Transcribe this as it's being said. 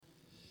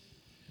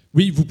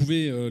Oui, vous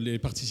pouvez, les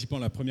participants à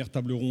la première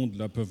table ronde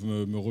là, peuvent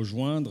me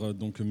rejoindre.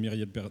 Donc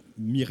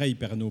Mireille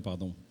Pernaut,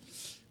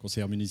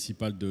 conseillère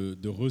municipale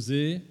de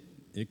Rezé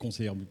et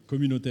conseillère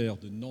communautaire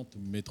de Nantes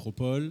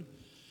Métropole.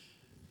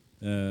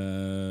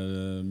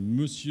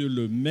 Monsieur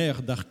le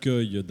maire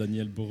d'Arcueil,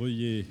 Daniel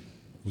Breuillet,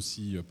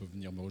 aussi peut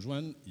venir me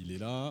rejoindre. Il est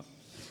là.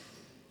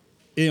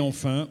 Et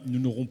enfin, nous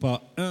n'aurons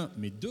pas un,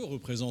 mais deux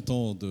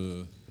représentants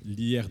de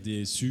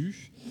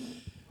l'IRDSU.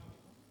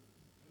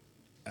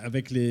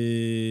 Avec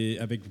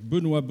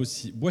Benoît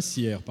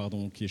Boissière,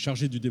 qui est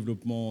chargé du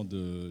développement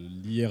de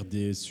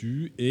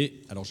l'IRDSU,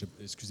 et, alors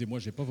excusez-moi,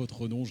 je n'ai pas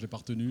votre nom, je ne l'ai pas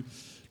retenu,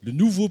 le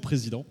nouveau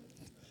président,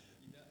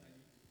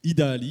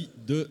 Ida Ali,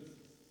 de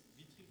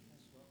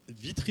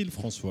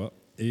Vitry-le-François,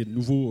 et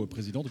nouveau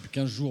président depuis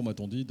 15 jours,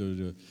 m'a-t-on dit,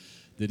 de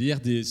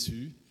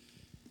l'IRDSU.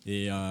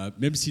 Et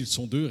même s'ils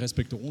sont deux, ils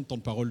respecteront le temps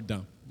de parole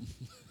d'un.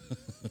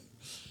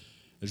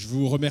 Je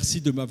vous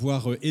remercie de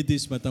m'avoir aidé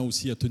ce matin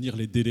aussi à tenir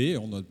les délais.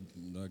 On a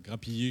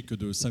grappillé que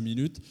de 5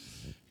 minutes,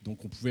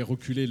 donc on pouvait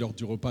reculer l'heure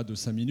du repas de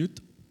 5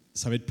 minutes.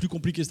 Ça va être plus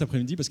compliqué cet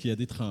après-midi parce qu'il y a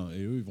des trains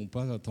et eux, ils ne vont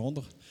pas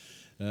attendre.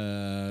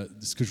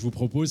 Ce que je vous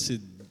propose,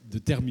 c'est de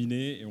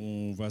terminer et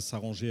on va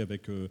s'arranger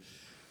avec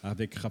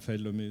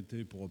Raphaël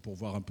Lemété pour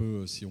voir un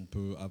peu si on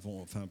peut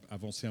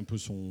avancer un peu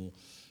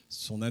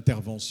son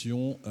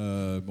intervention.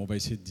 On va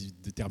essayer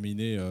de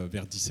terminer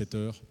vers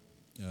 17h.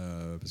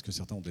 Parce que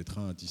certains ont des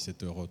trains à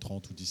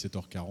 17h30 ou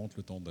 17h40,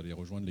 le temps d'aller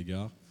rejoindre les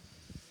gares.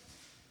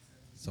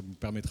 Ça vous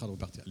permettra de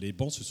repartir. Les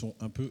bancs se sont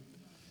un peu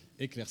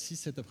éclaircis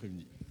cet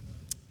après-midi.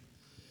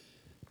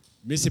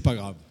 Mais c'est pas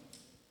grave.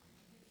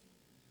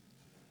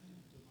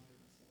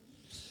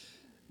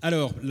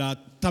 Alors, la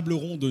table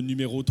ronde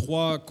numéro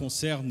 3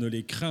 concerne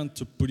les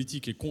craintes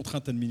politiques et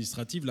contraintes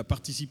administratives. La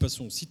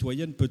participation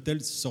citoyenne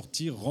peut-elle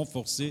sortir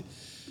renforcée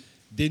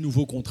des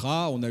nouveaux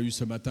contrats? On a eu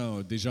ce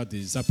matin déjà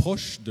des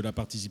approches de la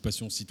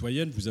participation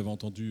citoyenne. Vous avez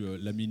entendu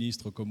la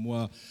ministre, comme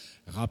moi,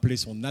 rappeler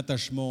son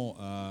attachement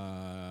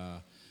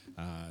à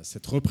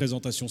cette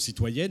représentation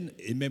citoyenne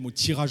et même au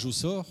tirage au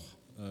sort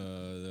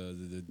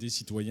des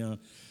citoyens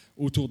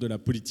autour de la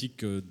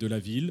politique de la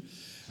ville.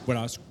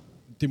 Voilà,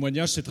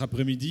 témoignages cet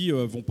après-midi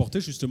vont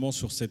porter justement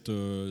sur cette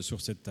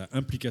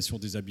implication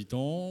des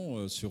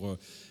habitants, sur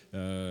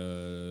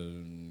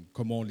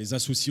comment les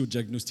associer au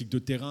diagnostic de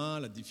terrain,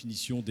 la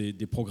définition des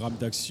programmes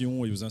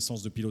d'action et aux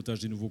instances de pilotage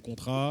des nouveaux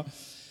contrats.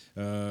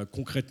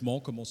 Concrètement,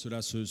 comment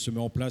cela se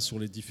met en place sur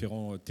les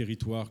différents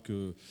territoires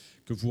que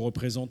vous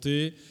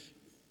représentez.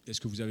 Est-ce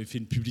que vous avez fait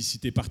une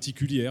publicité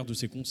particulière de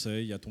ces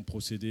conseils? A-t-on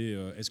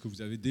procédé? Est-ce que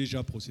vous avez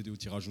déjà procédé au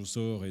tirage au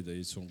sort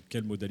et sur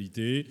quelle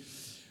modalité?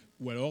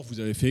 Ou alors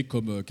vous avez fait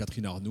comme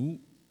Catherine Arnoux,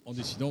 en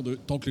décidant de,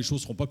 tant que les choses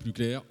ne seront pas plus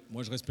claires,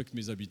 moi je respecte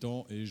mes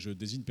habitants et je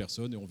désigne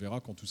personne et on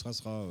verra quand tout ça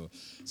sera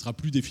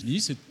plus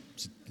défini. C'est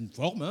une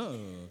forme, hein.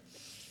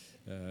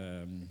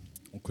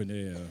 On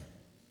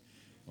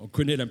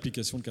connaît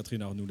l'implication de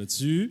Catherine Arnoux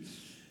là-dessus.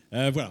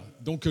 Voilà,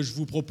 donc je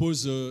vous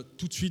propose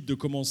tout de suite de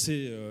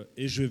commencer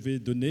et je vais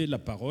donner la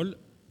parole,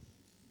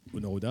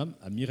 honneur aux dames,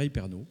 à Mireille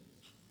Pernaut.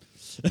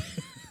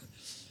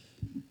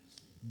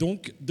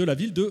 Donc de la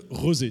ville de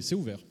Rezé, c'est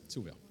ouvert.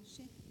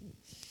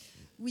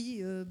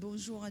 Oui,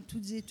 bonjour à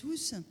toutes et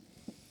tous.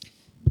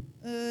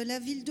 La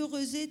ville de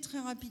Rezé, très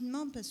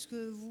rapidement, parce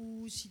que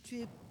vous ne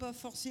situez pas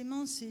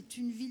forcément, c'est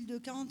une ville de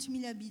 40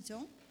 000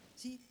 habitants.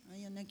 Si,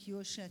 il y en a qui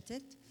hochent la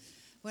tête.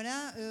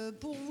 Voilà,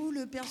 pour vous,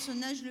 le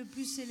personnage le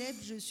plus célèbre,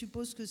 je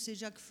suppose que c'est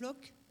Jacques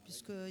Floch,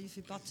 puisqu'il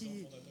fait partie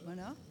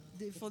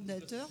des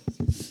fondateurs.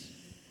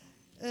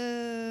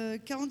 40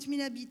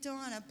 000 habitants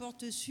à la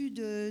porte sud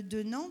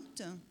de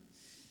Nantes.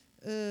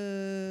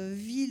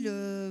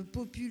 Ville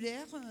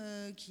populaire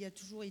qui a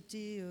toujours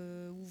été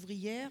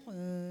ouvrière,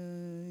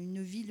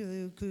 une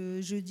ville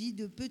que je dis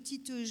de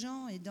petites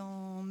gens et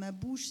dans ma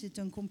bouche c'est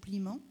un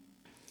compliment.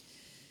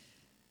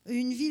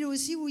 Une ville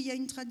aussi où il y a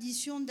une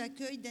tradition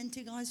d'accueil,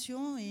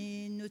 d'intégration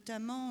et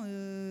notamment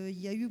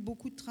il y a eu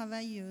beaucoup de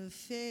travail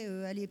fait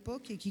à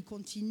l'époque et qui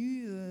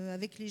continue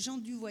avec les gens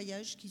du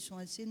voyage qui sont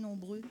assez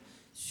nombreux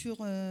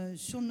sur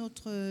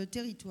notre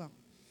territoire.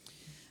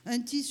 Un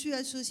tissu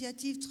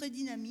associatif très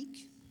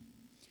dynamique,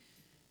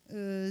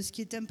 ce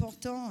qui est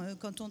important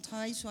quand on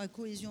travaille sur la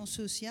cohésion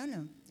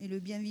sociale et le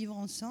bien vivre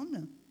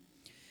ensemble.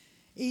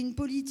 Et une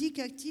politique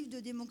active de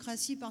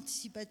démocratie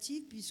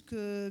participative, puisque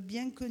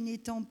bien que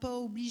n'étant pas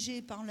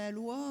obligé par la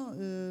loi,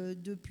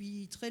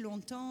 depuis très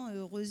longtemps,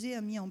 Rezé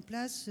a mis en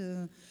place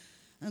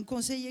un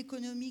conseil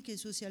économique et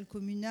social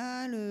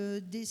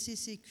communal, des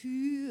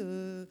CCQ,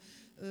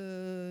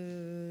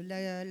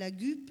 la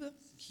GUP,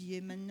 qui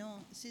est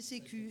maintenant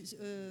CCQ.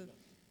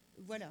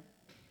 Voilà,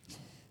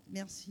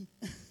 merci.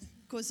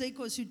 Conseil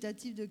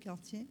consultatif de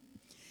quartier.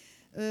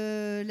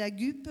 La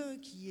GUP,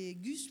 qui est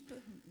GUSP,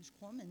 je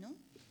crois maintenant.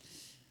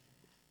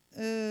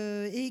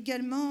 Et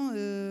également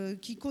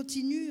qui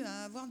continue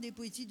à avoir des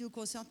politiques de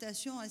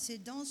concertation assez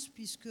denses,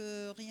 puisque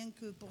rien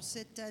que pour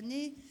cette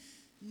année,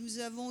 nous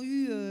avons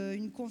eu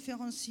une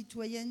conférence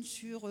citoyenne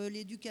sur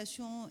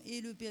l'éducation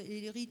et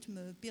les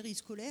rythmes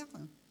périscolaires.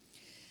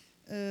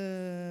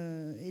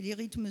 et les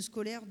rythmes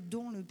scolaires,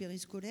 dont le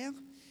périscolaire.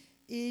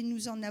 Et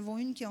nous en avons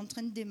une qui est en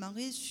train de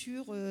démarrer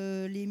sur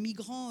les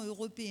migrants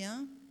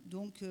européens.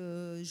 Donc,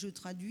 je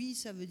traduis,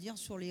 ça veut dire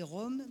sur les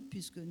Roms,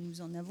 puisque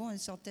nous en avons un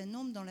certain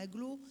nombre dans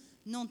l'agglo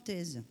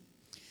nantaise.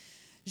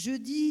 Je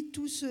dis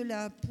tout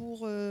cela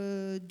pour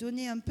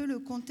donner un peu le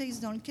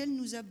contexte dans lequel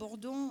nous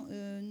abordons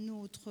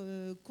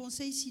notre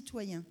conseil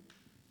citoyen.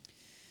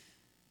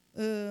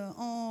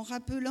 En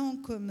rappelant,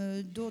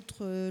 comme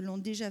d'autres l'ont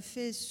déjà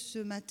fait ce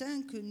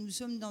matin, que nous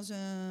sommes dans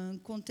un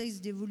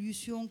contexte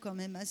d'évolution quand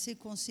même assez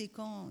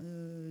conséquent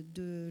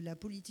de la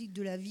politique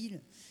de la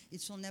ville et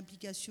de son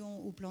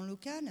application au plan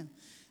local,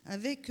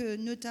 avec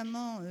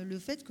notamment le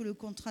fait que le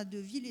contrat de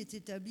ville est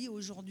établi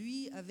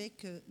aujourd'hui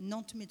avec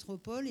Nantes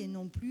Métropole et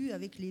non plus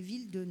avec les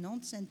villes de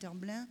Nantes,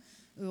 Saint-Herblain,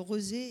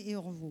 Rezé et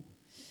Orvaux.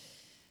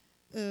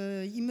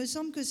 Il me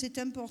semble que c'est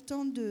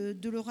important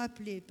de le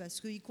rappeler, parce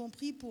que, y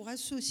compris pour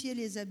associer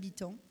les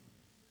habitants,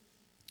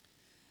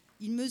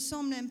 il me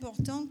semble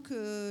important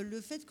que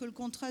le fait que le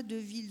contrat de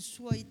ville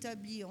soit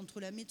établi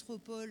entre la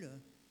métropole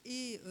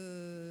et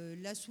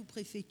la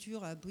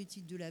sous-préfecture à la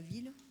politique de la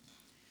ville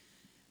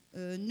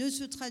ne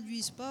se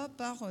traduise pas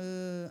par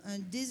un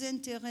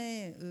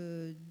désintérêt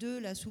de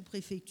la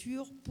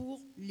sous-préfecture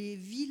pour les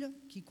villes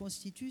qui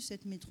constituent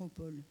cette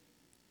métropole.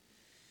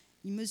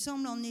 Il me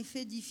semble en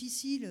effet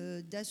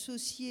difficile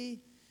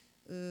d'associer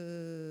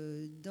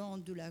dans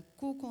de la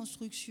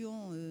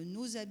co-construction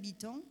nos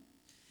habitants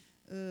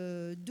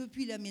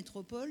depuis la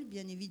métropole.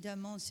 Bien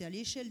évidemment, c'est à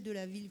l'échelle de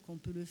la ville qu'on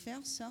peut le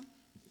faire, ça.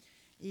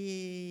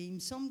 Et il me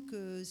semble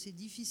que c'est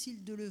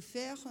difficile de le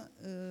faire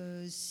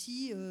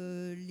si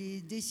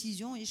les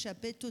décisions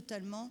échappaient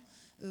totalement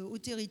au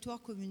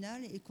territoire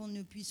communal et qu'on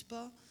ne puisse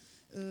pas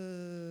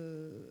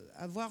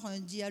avoir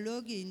un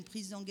dialogue et une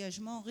prise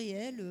d'engagement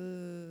réelle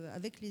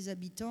avec les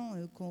habitants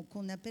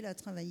qu'on appelle à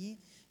travailler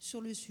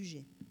sur le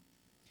sujet.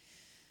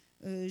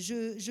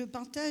 Je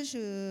partage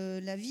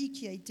l'avis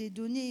qui a été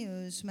donné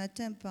ce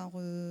matin par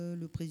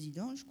le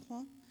président, je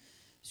crois,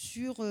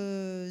 sur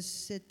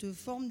cette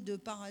forme de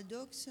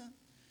paradoxe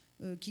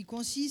qui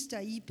consiste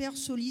à hyper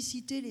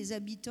solliciter les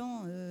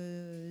habitants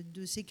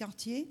de ces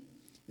quartiers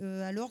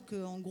alors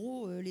qu'en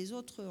gros les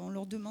autres on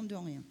leur demande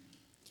rien.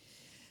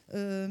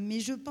 Mais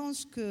je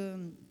pense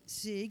que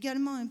c'est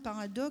également un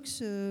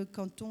paradoxe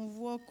quand on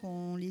voit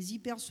qu'on les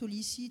hyper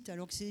sollicite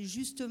alors que c'est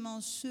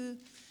justement ceux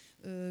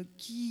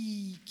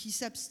qui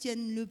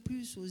s'abstiennent le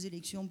plus aux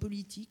élections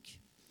politiques.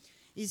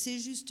 Et c'est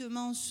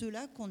justement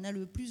ceux-là qu'on a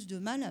le plus de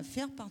mal à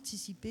faire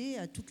participer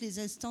à toutes les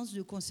instances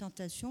de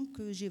concertation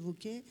que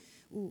j'évoquais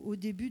au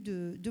début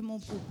de mon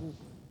propos.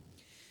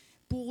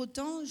 Pour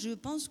autant, je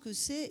pense que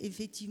c'est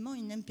effectivement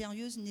une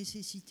impérieuse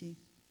nécessité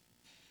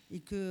et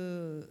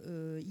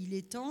qu'il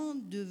est temps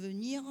de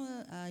venir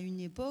à une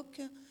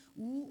époque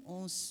où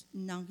on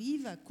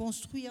arrive à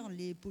construire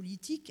les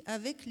politiques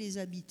avec les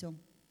habitants.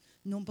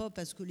 Non pas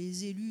parce que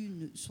les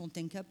élus sont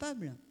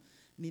incapables,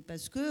 mais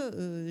parce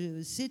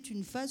que c'est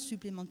une phase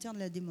supplémentaire de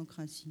la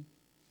démocratie.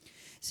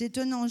 C'est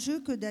un enjeu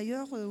que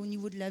d'ailleurs, au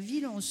niveau de la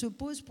ville, on se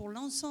pose pour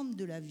l'ensemble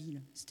de la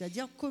ville.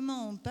 C'est-à-dire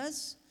comment on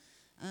passe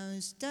à un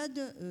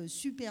stade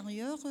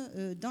supérieur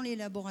dans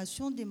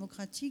l'élaboration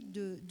démocratique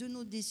de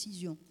nos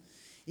décisions.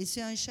 Et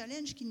c'est un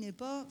challenge qui n'est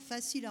pas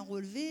facile à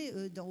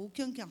relever dans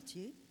aucun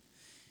quartier,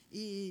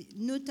 et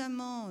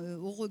notamment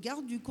au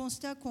regard du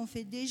constat qu'on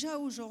fait déjà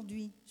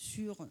aujourd'hui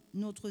sur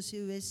notre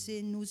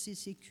CESC, nos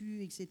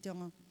CCQ, etc.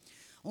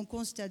 On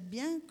constate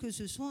bien que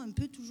ce sont un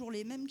peu toujours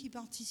les mêmes qui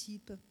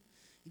participent.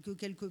 Et que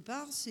quelque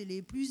part, c'est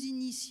les plus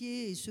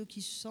initiés et ceux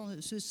qui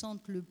se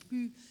sentent le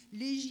plus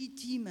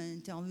légitimes à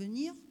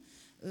intervenir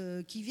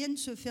qui viennent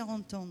se faire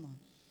entendre.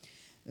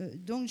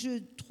 Donc je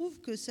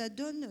trouve que ça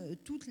donne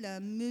toute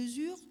la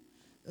mesure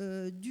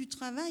du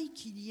travail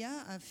qu'il y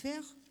a à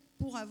faire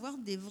pour avoir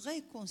des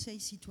vrais conseils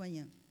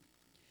citoyens.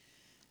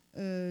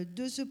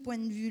 De ce point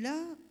de vue-là,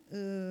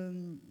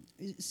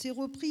 c'est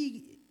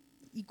repris,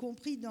 y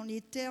compris dans les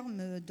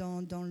termes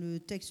dans le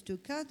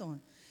texte cadre,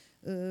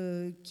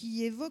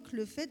 qui évoque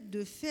le fait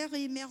de faire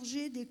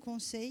émerger des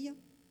conseils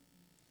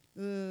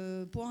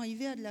pour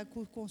arriver à de la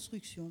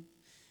co-construction.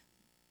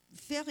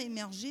 Faire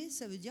émerger,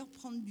 ça veut dire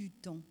prendre du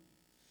temps.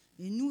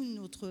 Et nous,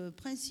 notre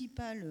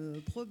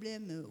principal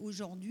problème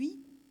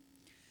aujourd'hui,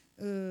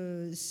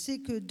 c'est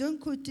que d'un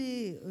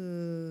côté,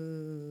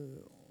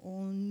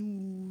 on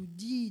nous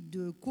dit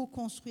de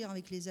co-construire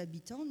avec les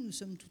habitants, nous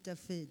sommes tout à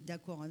fait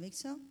d'accord avec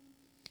ça,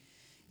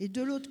 et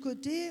de l'autre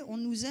côté, on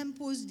nous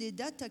impose des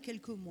dates à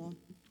quelques mois.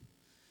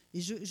 Et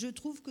je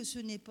trouve que ce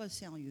n'est pas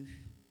sérieux.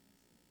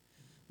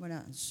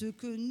 Voilà, ce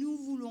que nous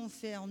voulons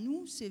faire,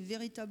 nous, c'est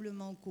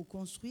véritablement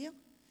co-construire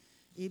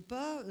et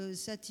pas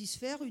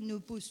satisfaire une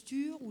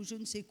posture ou je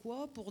ne sais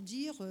quoi pour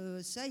dire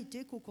ça a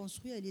été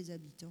co-construit avec les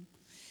habitants.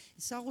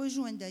 Ça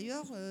rejoint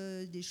d'ailleurs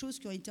des choses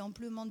qui ont été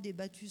amplement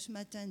débattues ce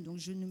matin, donc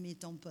je ne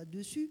m'étends pas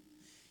dessus,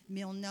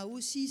 mais on a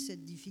aussi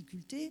cette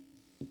difficulté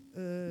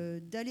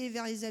d'aller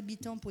vers les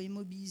habitants pour les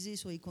mobiliser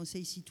sur les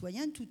conseils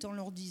citoyens tout en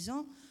leur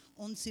disant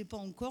on ne sait pas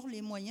encore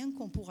les moyens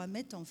qu'on pourra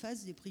mettre en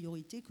face des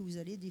priorités que vous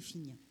allez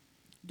définir.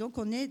 Donc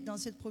on est dans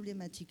cette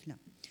problématique-là.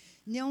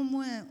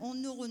 Néanmoins, on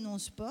ne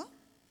renonce pas.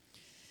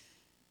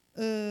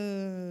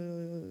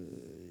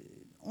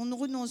 On ne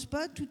renonce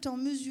pas tout en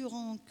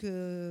mesurant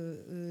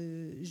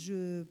que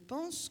je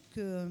pense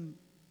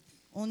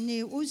qu'on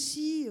est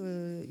aussi,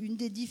 une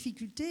des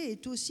difficultés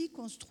est aussi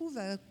qu'on se trouve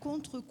à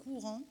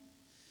contre-courant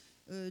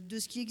de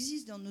ce qui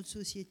existe dans notre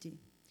société.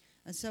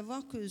 À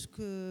savoir que ce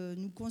que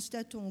nous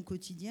constatons au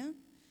quotidien,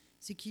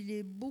 c'est qu'il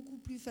est beaucoup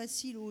plus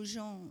facile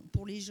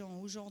pour les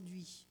gens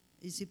aujourd'hui,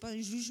 et ce n'est pas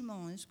un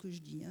jugement ce que je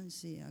dis,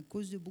 c'est à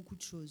cause de beaucoup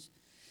de choses.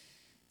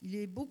 Il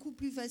est beaucoup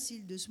plus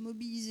facile de se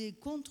mobiliser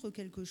contre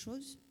quelque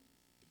chose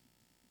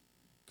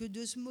que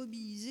de se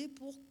mobiliser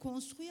pour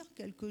construire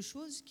quelque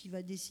chose qui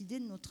va décider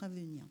de notre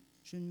avenir.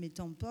 Je ne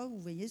m'étends pas, vous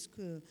voyez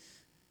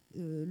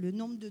le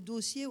nombre de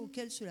dossiers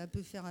auxquels cela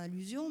peut faire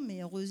allusion,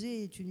 mais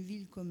Rezé est une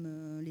ville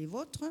comme les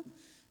vôtres,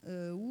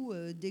 où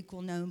dès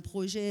qu'on a un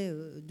projet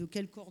de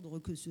quelque ordre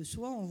que ce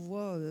soit, on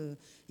voit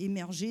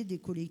émerger des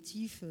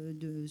collectifs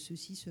de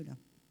ceci, cela.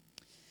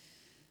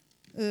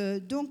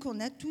 Donc on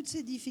a toutes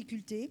ces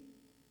difficultés.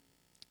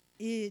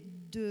 Et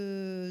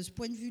de ce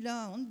point de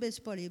vue-là, on ne baisse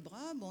pas les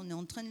bras. Bon, on est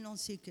en train de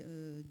lancer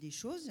des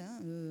choses.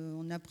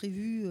 On a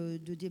prévu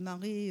de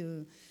démarrer,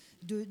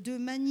 de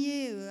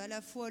manier à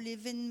la fois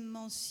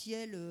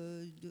l'événementiel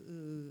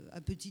à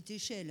petite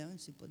échelle.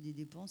 Ce n'est pas des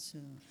dépenses.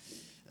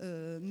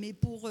 Mais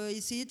pour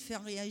essayer de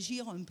faire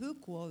réagir un peu,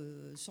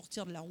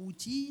 sortir de la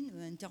routine,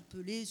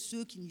 interpeller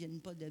ceux qui ne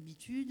viennent pas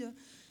d'habitude.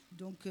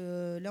 Donc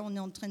là, on est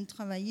en train de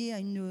travailler à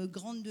une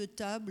grande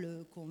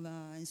table qu'on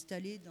va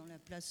installer dans la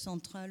place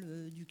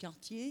centrale du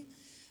quartier,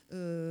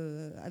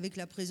 avec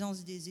la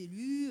présence des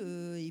élus.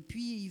 Et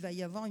puis, il va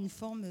y avoir une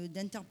forme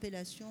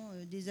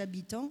d'interpellation des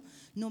habitants,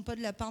 non pas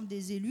de la part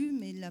des élus,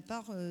 mais de la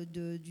part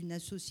d'une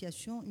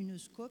association, une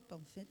SCOP,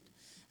 en fait,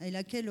 avec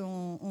laquelle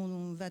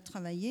on va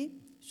travailler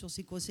sur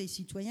ces conseils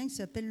citoyens, qui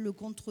s'appelle le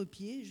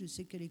Contre-pied. Je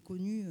sais qu'elle est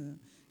connue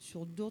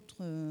sur d'autres...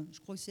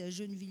 je crois que c'est à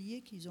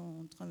Gennevilliers qu'ils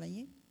ont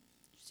travaillé.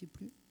 Je ne sais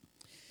plus.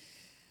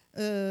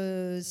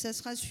 Ça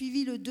sera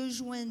suivi le 2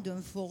 juin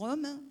d'un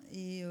forum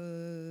et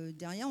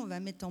derrière, on va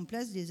mettre en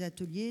place des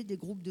ateliers, des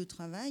groupes de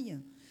travail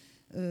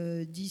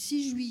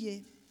d'ici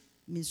juillet.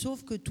 Mais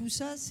sauf que tout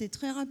ça, c'est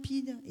très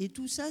rapide et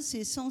tout ça,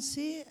 c'est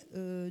censé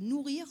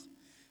nourrir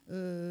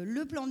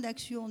le plan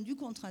d'action du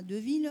contrat de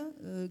ville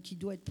qui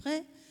doit être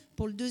prêt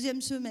pour le 2e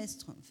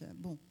semestre. Enfin,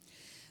 bon.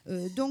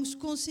 Donc, ce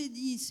qu'on s'est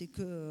dit, c'est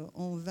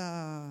qu'on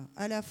va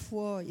à la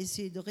fois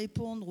essayer de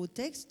répondre au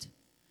texte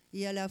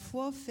et à la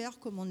fois faire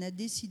comme on a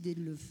décidé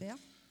de le faire,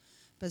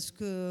 parce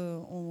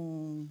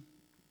qu'on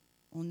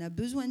a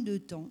besoin de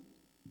temps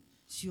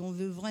si on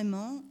veut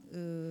vraiment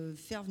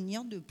faire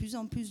venir de plus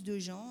en plus de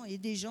gens, et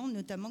des gens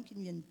notamment qui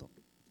ne viennent pas.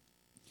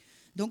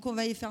 Donc on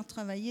va les faire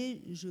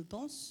travailler, je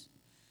pense,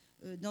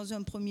 dans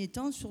un premier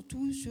temps,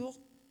 surtout sur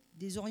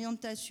des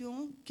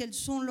orientations, quelles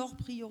sont leurs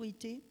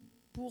priorités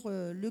pour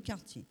le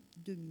quartier.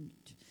 2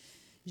 minutes.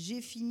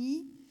 J'ai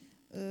fini.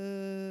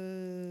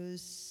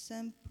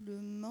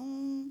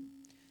 Simplement,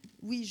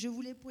 oui, je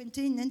voulais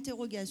pointer une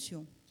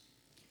interrogation.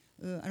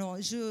 Alors,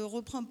 je ne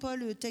reprends pas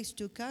le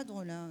texte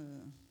cadre, là.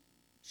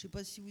 Je ne sais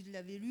pas si vous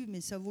l'avez lu,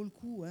 mais ça vaut le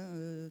coup.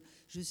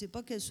 Je ne sais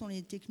pas quels sont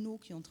les technos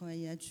qui ont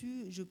travaillé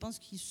là-dessus. Je pense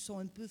qu'ils se sont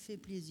un peu fait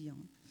plaisir.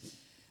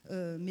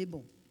 Mais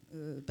bon,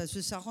 parce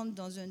que ça rentre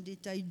dans un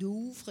détail de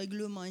ouf,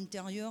 règlement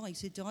intérieur,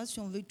 etc.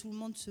 Si on veut que tout le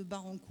monde se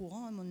barre en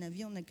courant, à mon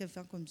avis, on n'a qu'à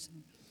faire comme ça.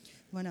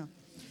 Voilà.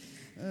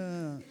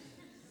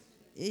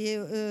 Et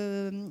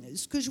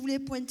ce que je voulais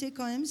pointer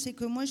quand même, c'est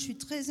que moi, je suis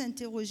très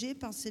interrogée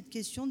par cette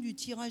question du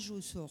tirage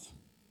au sort.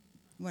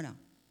 Voilà.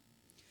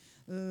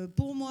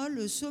 Pour moi,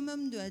 le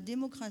summum de la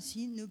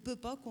démocratie ne peut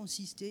pas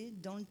consister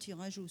dans le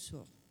tirage au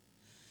sort.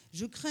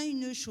 Je crains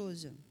une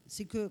chose,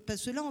 c'est que,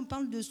 parce que là, on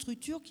parle de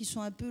structures qui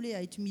sont appelées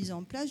à être mises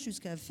en place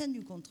jusqu'à la fin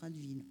du contrat de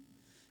ville.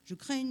 Je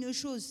crains une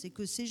chose, c'est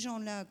que ces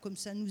gens-là, comme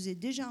ça nous est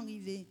déjà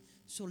arrivé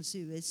sur le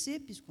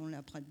CESC, puisqu'on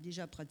l'a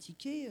déjà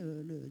pratiqué,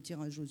 le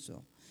tirage au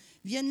sort,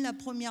 viennent la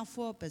première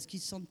fois parce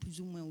qu'ils se sentent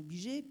plus ou moins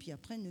obligés, puis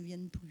après ne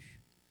viennent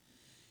plus.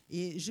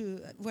 Et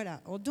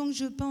voilà. Donc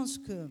je pense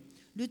que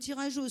le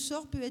tirage au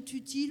sort peut être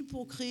utile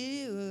pour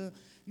créer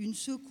une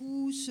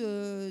secousse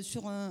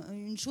sur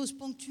une chose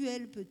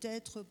ponctuelle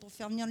peut-être, pour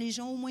faire venir les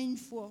gens au moins une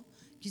fois,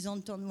 qu'ils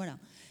entendent. Voilà.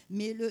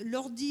 Mais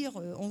leur dire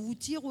on vous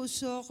tire au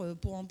sort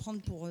pour en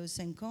prendre pour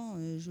 5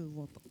 ans, je ne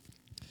vois pas.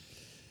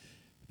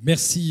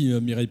 Merci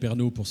Mireille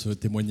Pernaut pour ce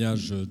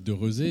témoignage de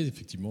Rezé.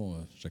 Effectivement,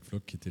 Jacques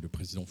Floch, qui était le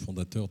président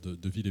fondateur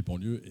de Ville et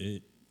Banlieue,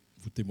 et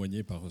vous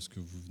témoignez par ce que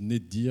vous venez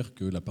de dire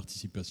que la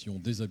participation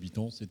des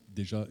habitants, c'est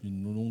déjà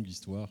une longue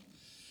histoire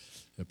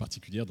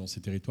particulière dans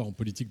ces territoires en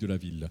politique de la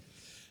ville.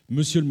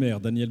 Monsieur le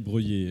maire, Daniel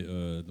Breuiller,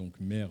 donc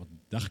maire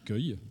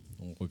d'Arcueil,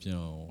 on revient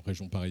en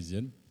région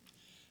parisienne.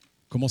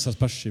 Comment ça se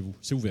passe chez vous ?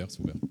 C'est ouvert, c'est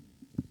ouvert.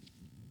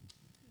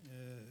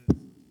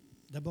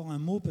 D'abord un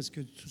mot, parce que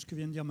tout ce que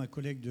vient de dire ma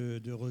collègue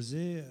de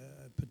Rezé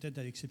peut-être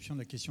à l'exception de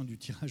la question du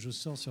tirage au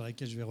sort sur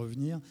laquelle je vais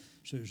revenir,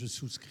 je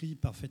souscris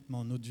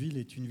parfaitement. Notre ville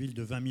est une ville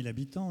de 20 000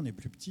 habitants, on est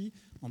plus petit,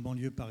 en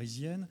banlieue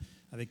parisienne,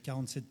 avec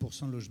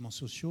 47% de logements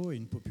sociaux et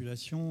une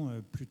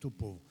population plutôt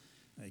pauvre,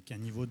 avec un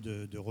niveau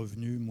de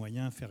revenus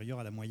moyen inférieur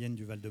à la moyenne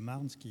du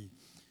Val-de-Marne, ce qui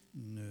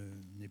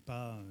n'est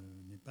pas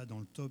dans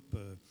le top.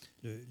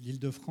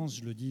 L'Île-de-France,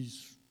 je le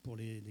dis pour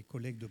les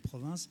collègues de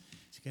province,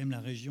 c'est quand même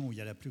la région où il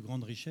y a la plus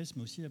grande richesse,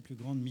 mais aussi la plus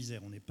grande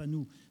misère. On n'est pas,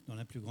 nous, dans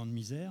la plus grande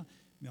misère,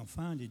 mais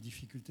enfin, les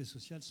difficultés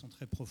sociales sont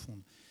très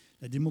profondes.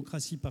 La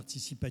démocratie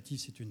participative,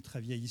 c'est une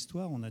très vieille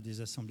histoire. On a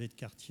des assemblées de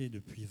quartier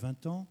depuis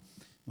 20 ans.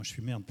 Moi, je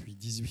suis maire depuis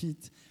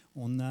 18.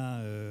 On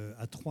a,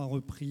 à 3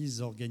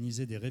 reprises,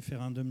 organisé des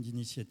référendums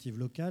d'initiative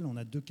locale. On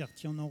a 2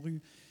 quartiers en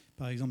rue.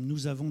 Par exemple,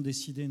 nous avons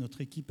décidé, notre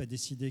équipe a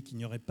décidé qu'il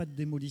n'y aurait pas de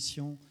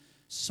démolition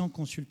sans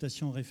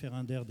consultation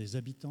référendaire des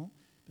habitants,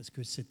 parce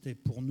que c'était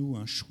pour nous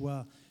un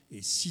choix.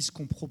 Et si ce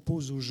qu'on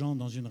propose aux gens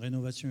dans une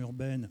rénovation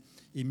urbaine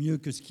est mieux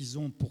que ce qu'ils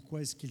ont,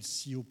 pourquoi est-ce qu'ils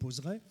s'y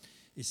opposeraient?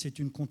 Et c'est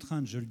une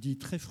contrainte, je le dis,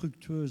 très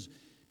fructueuse.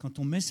 Quand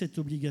on met cette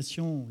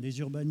obligation, les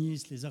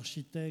urbanistes, les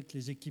architectes,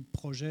 les équipes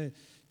projets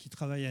qui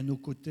travaillent à nos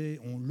côtés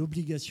ont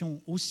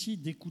l'obligation aussi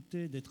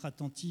d'écouter, d'être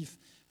attentifs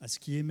à ce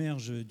qui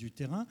émerge du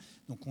terrain.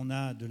 Donc on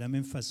a de la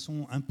même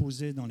façon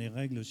imposé dans les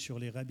règles sur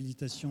les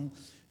réhabilitations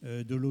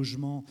de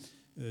logements,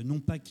 non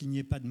pas qu'il n'y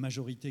ait pas de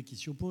majorité qui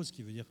s'y oppose, ce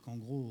qui veut dire qu'en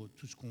gros,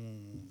 tout ce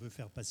qu'on veut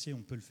faire passer,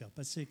 on peut le faire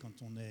passer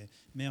quand on est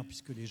maire,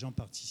 puisque les gens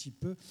participent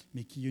peu,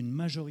 mais qu'il y ait une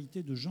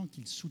majorité de gens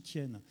qui le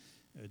soutiennent.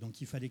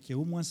 Donc il fallait qu'il y ait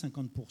au moins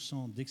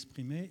 50%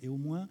 d'exprimés et au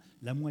moins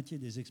la moitié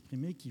des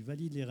exprimés qui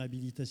valident les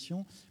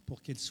réhabilitations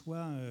pour qu'elles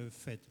soient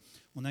faites.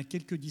 On a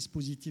quelques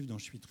dispositifs dont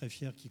je suis très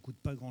fier qui ne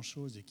coûtent pas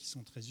grand-chose et qui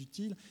sont très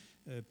utiles.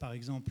 Par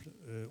exemple,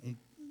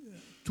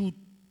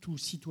 tout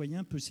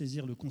citoyen peut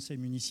saisir le conseil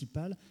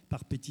municipal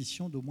par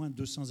pétition d'au moins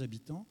 200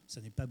 habitants.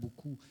 Ça n'est pas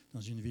beaucoup dans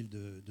une ville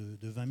de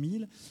 20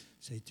 000.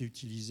 Ça a été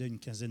utilisé une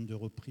quinzaine de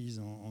reprises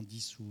en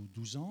 10 ou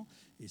 12 ans.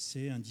 Et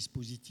c'est un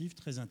dispositif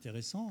très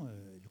intéressant.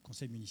 Le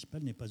conseil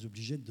municipal n'est pas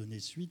obligé de donner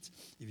suite,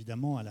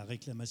 évidemment, à la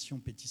réclamation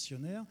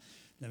pétitionnaire.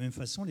 De la même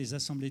façon, les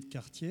assemblées de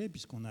quartier,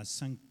 puisqu'on a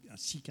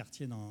 6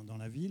 quartiers dans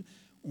la ville,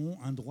 ont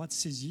un droit de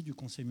saisie du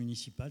conseil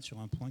municipal sur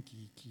un point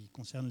qui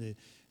concerne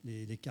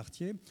les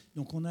quartiers.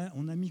 Donc on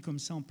a mis comme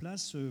ça en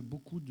place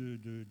beaucoup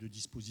de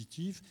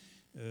dispositifs,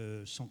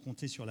 sans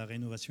compter sur la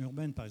rénovation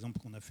urbaine. Par exemple,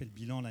 qu'on a fait le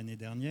bilan l'année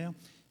dernière,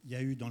 il y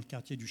a eu dans le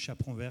quartier du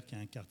Chaperon Vert, qui est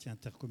un quartier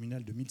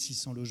intercommunal de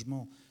 1600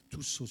 logements,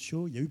 tous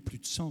sociaux, il y a eu plus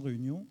de 100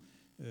 réunions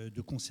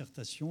de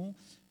concertation.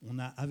 On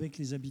a, avec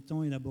les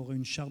habitants, élaboré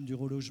une charte du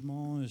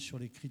relogement sur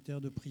les critères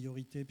de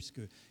priorité,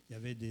 puisqu'il y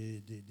avait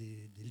des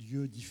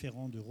lieux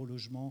différents de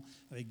relogement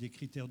avec des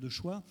critères de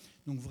choix.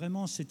 Donc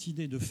vraiment, cette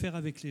idée de faire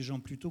avec les gens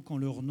plutôt qu'en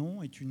leur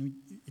nom est une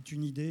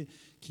idée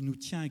qui nous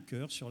tient à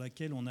cœur, sur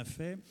laquelle on a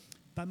fait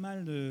pas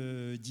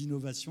mal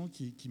d'innovations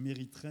qui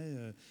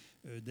mériteraient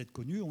d'être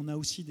connues. On a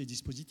aussi des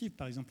dispositifs.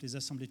 Par exemple, les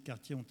assemblées de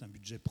quartier ont un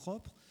budget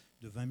propre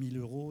de 20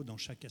 000 € dans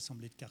chaque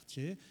assemblée de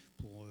quartier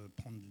pour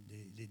prendre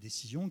les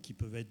décisions qui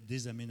peuvent être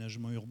des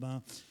aménagements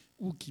urbains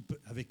ou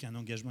avec un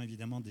engagement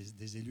évidemment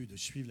des élus de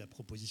suivre la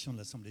proposition de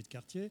l'assemblée de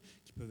quartier,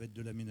 qui peuvent être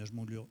de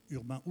l'aménagement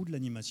urbain ou de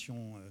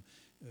l'animation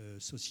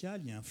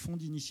sociale. Il y a un fonds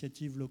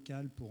d'initiative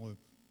locale pour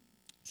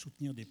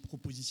soutenir des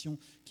propositions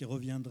qui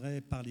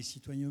reviendraient par les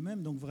citoyens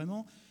eux-mêmes. Donc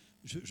vraiment,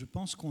 je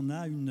pense qu'on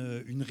a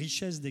une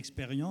richesse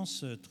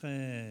d'expérience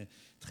très,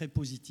 très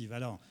positive.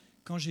 Alors,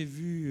 quand j'ai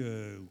vu,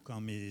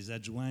 quand mes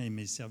adjoints et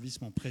mes services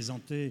m'ont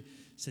présenté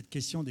cette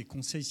question des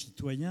conseils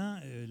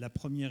citoyens, la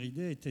première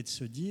idée était de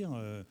se dire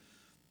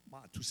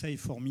tout ça est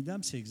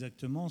formidable, c'est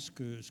exactement ce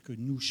que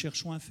nous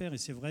cherchons à faire. Et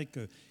c'est vrai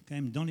que quand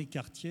même dans les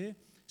quartiers,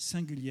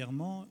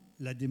 singulièrement,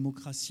 la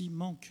démocratie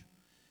manque.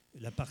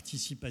 La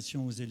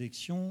participation aux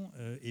élections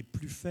est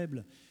plus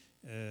faible.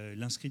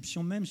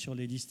 L'inscription même sur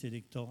les listes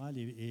électorales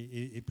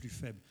est plus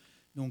faible.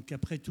 Donc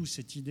après tout,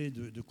 cette idée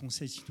de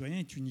conseil citoyen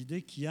est une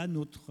idée qui a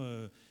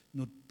notre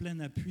plein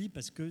appui,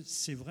 parce que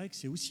c'est vrai que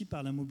c'est aussi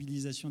par la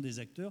mobilisation des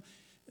acteurs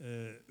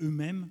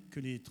eux-mêmes que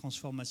les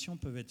transformations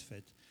peuvent être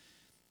faites.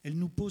 Elle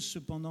nous pose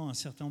cependant un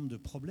certain nombre de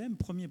problèmes.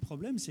 Premier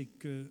problème, c'est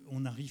qu'on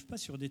n'arrive pas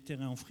sur des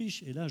terrains en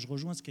friche. Et là, je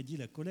rejoins ce qu'a dit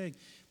la collègue.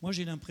 Moi,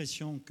 j'ai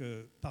l'impression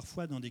que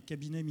parfois, dans des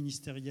cabinets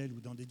ministériels ou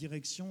dans des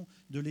directions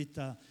de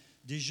l'État,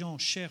 des gens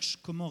cherchent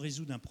comment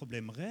résoudre un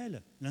problème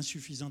réel,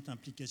 l'insuffisante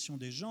implication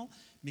des gens,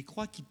 mais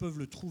croient qu'ils peuvent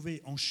le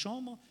trouver en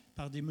chambre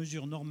par des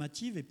mesures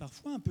normatives et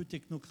parfois un peu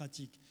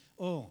technocratiques.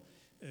 Or,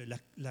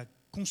 la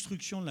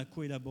construction de la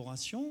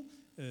coélaboration,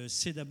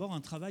 c'est d'abord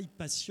un travail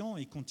patient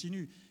et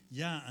continu. Il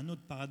y a un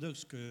autre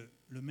paradoxe que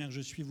le maire que je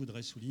suis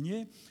voudrait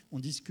souligner. On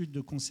discute de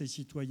conseils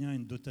citoyens et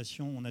de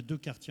dotation. On a 2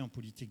 quartiers en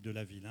politique de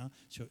la ville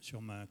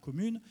sur ma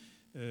commune.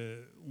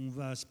 On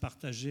va se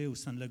partager au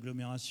sein de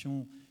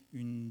l'agglomération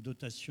une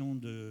dotation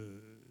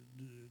de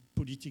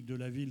politique de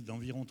la ville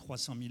d'environ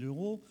 300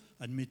 000 €.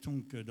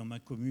 Admettons que dans ma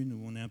commune,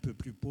 où on est un peu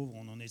plus pauvre,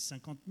 on en ait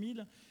 50 000.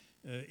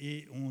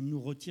 Et on nous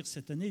retire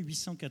cette année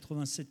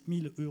 887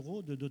 000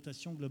 € de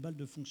dotation globale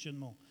de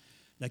fonctionnement.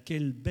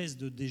 laquelle baisse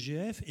de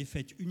DGF est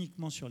faite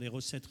uniquement sur les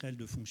recettes réelles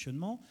de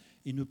fonctionnement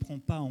et ne prend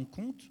pas en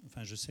compte,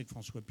 enfin je sais que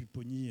François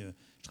Pupponi,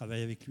 je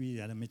travaille avec lui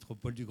à la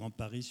métropole du Grand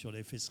Paris sur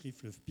les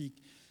FSRIF, le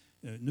FPIC,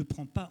 ne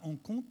prend pas en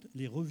compte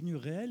les revenus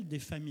réels des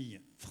familles.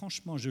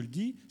 Franchement, je le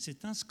dis,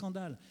 c'est un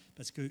scandale.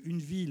 Parce qu'une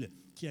ville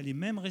qui a les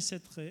mêmes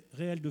recettes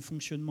réelles de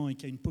fonctionnement et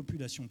qui a une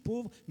population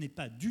pauvre n'est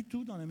pas du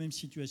tout dans la même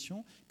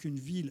situation qu'une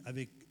ville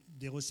avec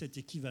des recettes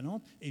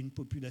équivalentes et une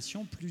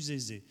population plus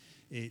aisée.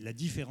 Et la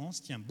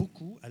différence tient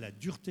beaucoup à la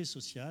dureté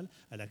sociale,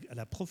 à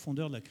la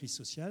profondeur de la crise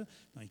sociale.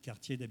 Dans les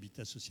quartiers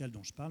d'habitat social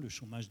dont je parle, le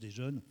chômage des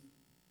jeunes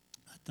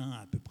atteint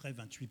à peu près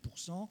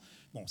 28%.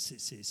 Bon,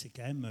 c'est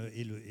quand même,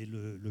 et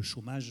le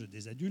chômage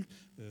des adultes,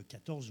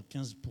 14 ou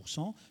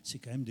 15%, c'est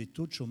quand même des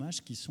taux de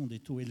chômage qui sont des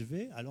taux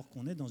élevés, alors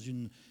qu'on est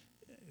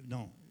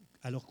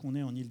alors qu'on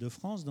est en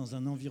Île-de-France, dans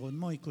un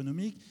environnement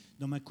économique.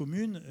 Dans ma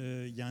commune,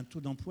 il y a un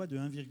taux d'emploi de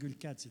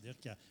 1,4, c'est-à-dire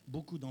qu'il y a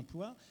beaucoup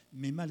d'emplois,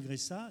 mais malgré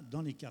ça,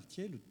 dans les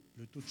quartiers,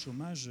 le taux de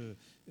chômage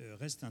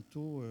reste un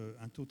taux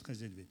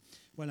très élevé.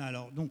 Voilà,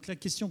 alors donc la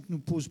question que nous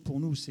pose pour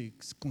nous ces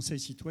conseils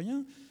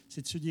citoyens,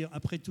 c'est de se dire,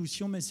 après tout,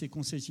 si on met ces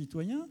conseils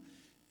citoyens,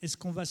 est-ce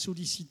qu'on va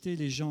solliciter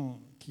les gens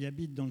qui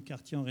habitent dans le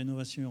quartier en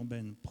rénovation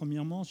urbaine,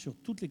 premièrement sur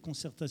toutes les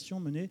concertations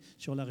menées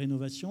sur la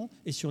rénovation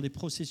et sur les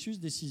processus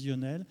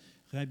décisionnels,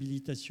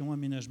 réhabilitation,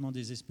 aménagement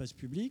des espaces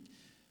publics.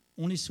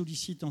 On les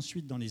sollicite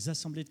ensuite dans les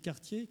assemblées de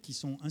quartier qui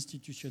sont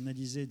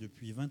institutionnalisées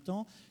depuis 20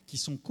 ans, qui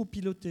sont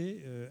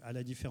copilotées, à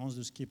la différence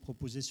de ce qui est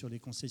proposé sur les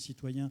conseils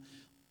citoyens,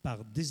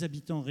 par des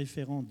habitants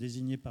référents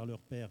désignés par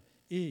leur pairs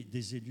et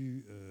des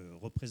élus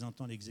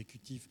représentant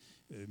l'exécutif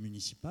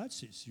municipal.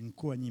 C'est une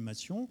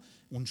co-animation.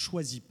 On ne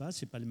choisit pas,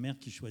 ce n'est pas le maire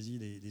qui choisit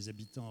les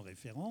habitants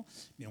référents,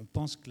 mais on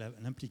pense que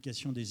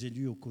l'implication des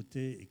élus aux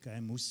côtés est quand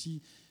même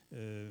aussi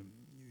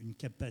une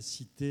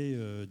capacité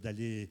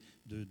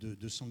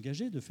de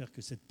s'engager, de faire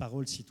que cette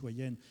parole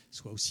citoyenne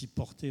soit aussi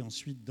portée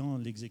ensuite dans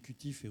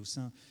l'exécutif et au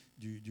sein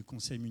du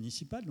conseil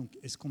municipal. Donc,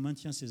 est-ce qu'on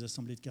maintient ces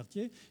assemblées de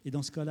quartier? Et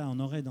dans ce cas-là,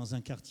 on aurait dans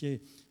un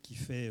quartier qui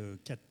fait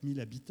 4000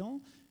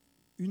 habitants,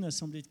 une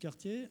assemblée de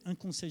quartier, un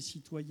conseil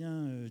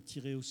citoyen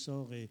tiré au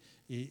sort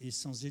et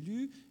sans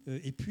élus,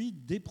 et puis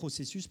des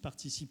processus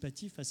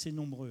participatifs assez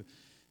nombreux.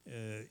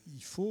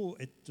 Il faut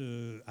être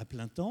à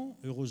plein temps.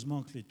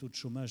 Heureusement que les taux de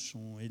chômage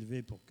sont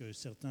élevés pour que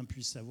certains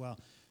puissent avoir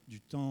du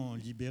temps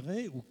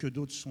libéré ou que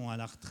d'autres sont à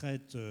la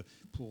retraite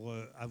pour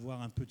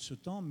avoir un peu de ce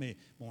temps. Mais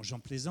bon, j'en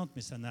plaisante,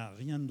 mais ça n'a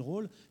rien de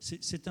drôle.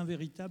 C'est un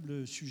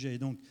véritable sujet.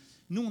 Donc,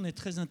 nous, on est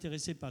très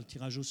intéressés par le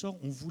tirage au sort.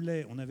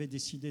 On avait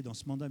décidé dans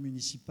ce mandat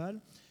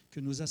municipal que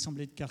nos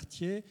assemblées de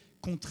quartier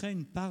compteraient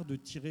une part de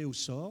tiré au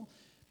sort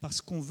parce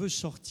qu'on veut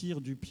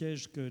sortir du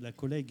piège que la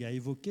collègue a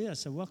évoqué, à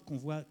savoir qu'on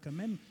voit quand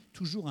même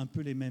toujours un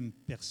peu les mêmes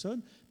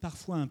personnes,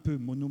 parfois un peu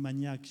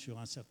monomaniaques sur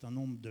un certain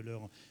nombre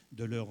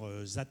de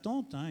leurs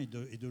attentes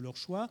et de leurs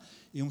choix.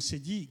 Et on s'est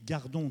dit,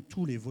 gardons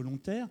tous les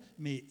volontaires,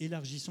 mais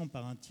élargissons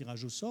par un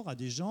tirage au sort à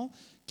des gens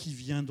qui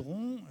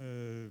viendront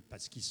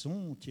parce qu'ils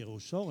sont tirés au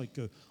sort et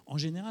qu'en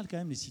général, quand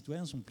même, les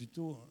citoyens sont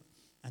plutôt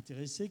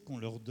intéressés qu'on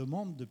leur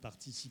demande de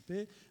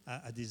participer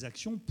à des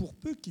actions pour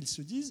peu qu'ils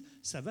se disent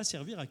ça va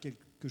servir à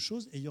quelque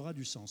chose et il y aura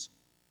du sens.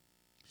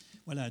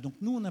 Voilà, donc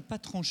nous, on n'a pas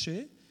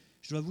tranché.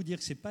 Je dois vous dire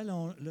que c'est pas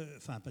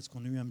parce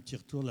qu'on a eu un petit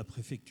retour de la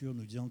préfecture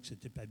nous disant que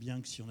c'était pas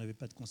bien, que si on n'avait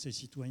pas de conseil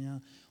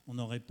citoyen, on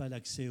n'aurait pas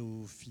l'accès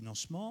au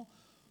financement.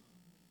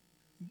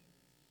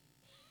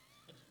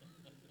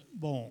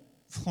 Bon,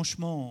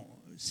 franchement,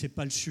 c'est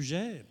pas le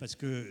sujet, parce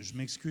que je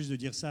m'excuse de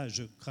dire ça,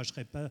 je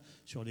cracherai pas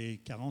sur les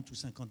 40 ou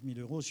 50 000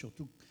 euros,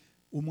 surtout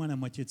au moins la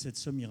moitié de cette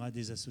somme ira à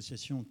des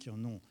associations qui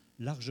en ont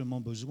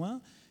largement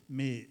besoin.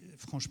 Mais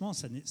franchement,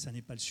 ça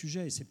n'est pas le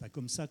sujet. Et ce n'est pas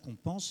comme ça qu'on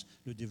pense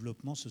le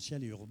développement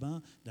social et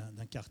urbain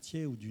d'un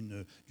quartier ou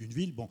d'une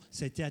ville. Bon,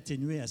 ça a été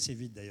atténué assez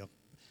vite d'ailleurs.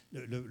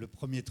 Le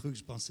premier truc,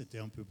 je pense, c'était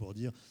un peu pour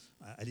dire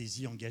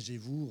allez-y,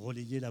 engagez-vous,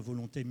 relayez la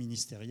volonté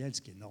ministérielle,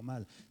 ce qui est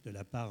normal de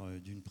la part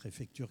d'une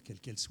préfecture, quelle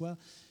qu'elle soit.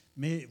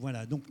 Mais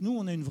voilà, donc nous,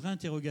 on a une vraie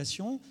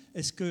interrogation.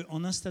 Est-ce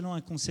qu'en installant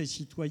un conseil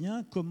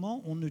citoyen,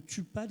 comment on ne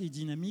tue pas les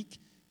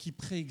dynamiques qui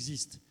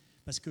préexistent ?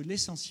 Parce que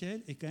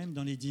l'essentiel est quand même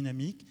dans les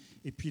dynamiques.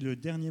 Et puis le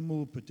dernier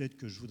mot peut-être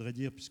que je voudrais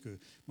dire, puisque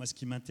moi ce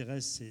qui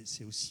m'intéresse,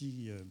 c'est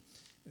aussi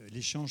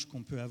l'échange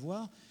qu'on peut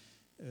avoir,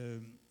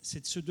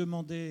 c'est de se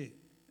demander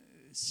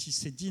si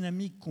ces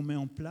dynamiques qu'on met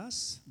en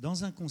place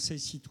dans un conseil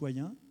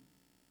citoyen,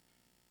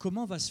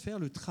 comment va se faire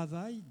le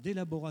travail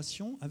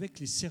d'élaboration avec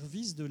les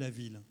services de la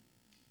ville.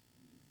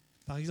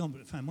 Par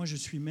exemple, moi je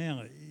suis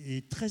maire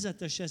et très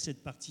attaché à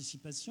cette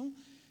participation,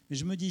 mais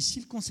je me dis, si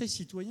le conseil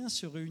citoyen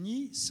se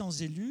réunit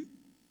sans élus,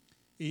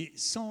 et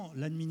sans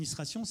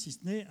l'administration, si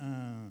ce n'est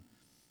un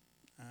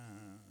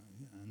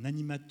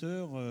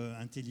animateur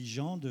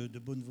intelligent, de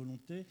bonne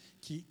volonté,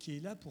 qui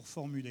est là pour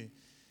formuler.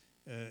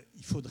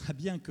 Il faudra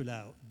bien que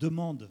la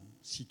demande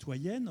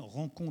citoyenne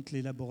rencontre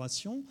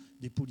l'élaboration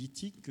des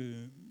politiques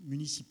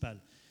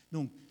municipales.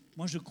 Donc,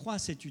 moi, je crois à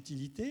cette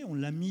utilité. On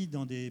l'a mis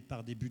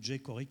par des budgets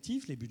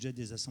correctifs, les budgets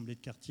des assemblées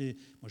de quartier.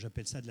 Moi,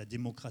 j'appelle ça de la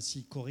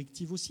démocratie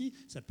corrective aussi.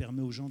 Ça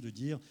permet aux gens de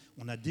dire,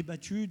 on a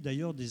débattu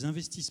d'ailleurs des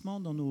investissements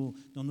dans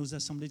nos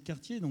assemblées de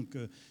quartier. Donc,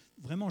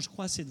 vraiment, je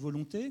crois à cette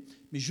volonté.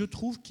 Mais je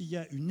trouve qu'il y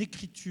a une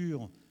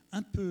écriture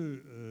un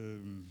peu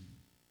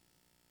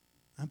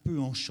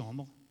en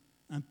chambre,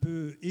 un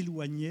peu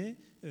éloignée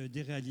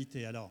des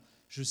réalités. Alors,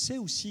 je sais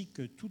aussi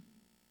que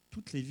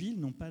toutes les villes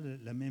n'ont pas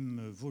la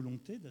même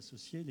volonté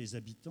d'associer les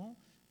habitants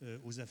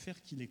aux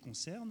affaires qui les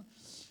concernent.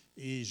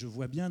 Et je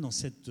vois bien dans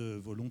cette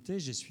volonté,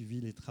 j'ai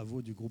suivi les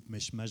travaux du groupe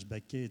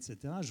Meshmash-Baquet,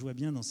 etc., je vois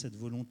bien dans cette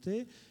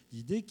volonté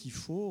l'idée qu'il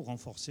faut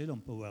renforcer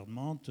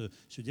l'empowerment,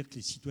 se dire que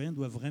les citoyens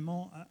doivent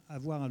vraiment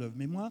avoir à l'œuvre.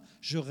 Mais moi,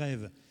 je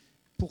rêve,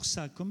 pour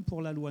ça, comme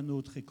pour la loi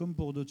NOTRe et comme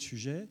pour d'autres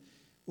sujets,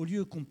 au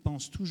lieu qu'on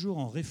pense toujours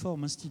en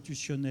réforme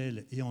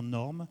institutionnelle et en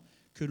normes,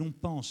 que l'on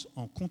pense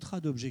en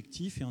contrat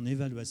d'objectifs et en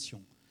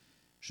évaluation.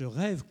 Je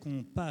rêve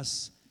qu'on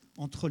passe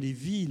entre les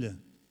villes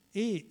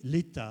et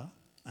l'État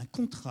un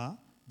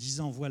contrat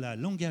disant voilà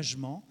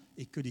l'engagement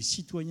et que les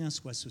citoyens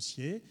soient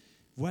associés,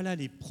 voilà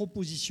les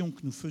propositions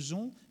que nous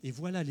faisons et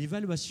voilà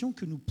l'évaluation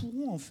que nous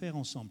pourrons en faire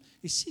ensemble.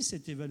 Et si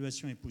cette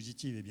évaluation est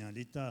positive, eh bien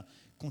l'État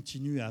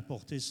continue à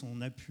apporter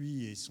son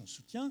appui et son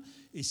soutien.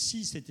 Et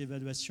si cette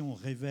évaluation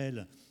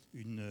révèle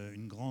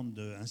une grande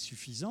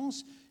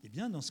insuffisance, eh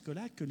bien dans ce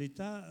cas-là, que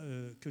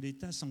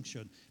l'État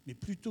sanctionne. Mais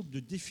plutôt que de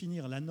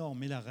définir la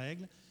norme et la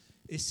règle,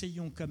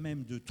 essayons quand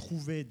même de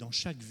trouver dans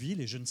chaque ville,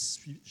 et je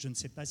ne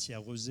sais pas si à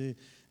Rezé,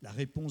 la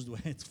réponse doit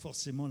être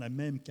forcément la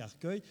même qu'à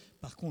Arcueil.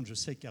 Par contre, je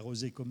sais qu'à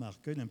Rezé comme à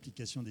Arcueil,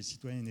 l'implication des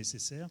citoyens est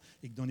nécessaire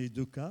et que dans les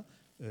deux cas,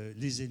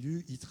 les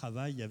élus y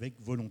travaillent avec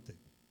volonté.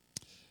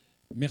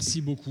 Merci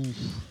beaucoup.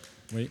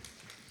 Oui.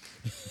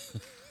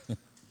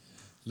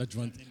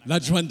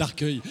 L'adjointe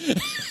d'Arcueil.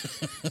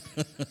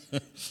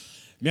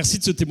 Merci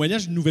de ce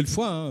témoignage, une nouvelle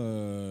fois,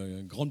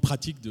 grande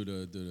pratique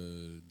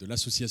de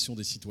l'association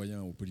des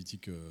citoyens aux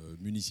politiques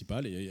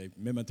municipales et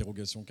même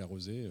interrogation qu'à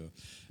Rezé,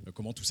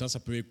 comment tout ça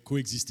peut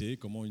coexister,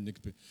 comment une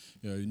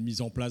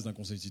mise en place d'un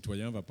conseil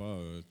citoyen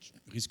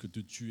risque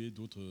de tuer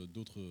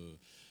d'autres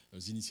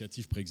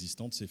initiatives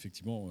préexistantes. C'est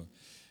effectivement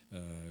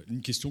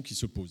une question qui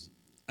se pose.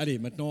 Allez,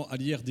 maintenant à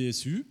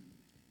l'IRDSU.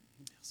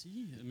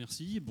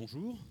 Merci,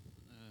 bonjour.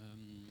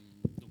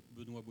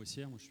 Benoît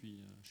Boissière, moi je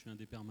suis un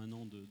des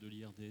permanents de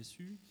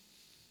l'IRDSU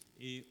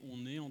et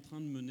on est en train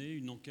de mener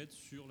une enquête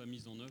sur la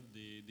mise en œuvre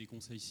des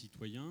conseils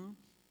citoyens.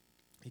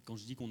 Et quand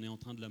je dis qu'on est en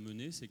train de la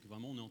mener, c'est que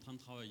vraiment on est en train de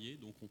travailler.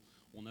 Donc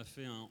on a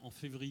fait en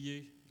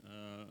février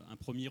un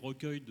premier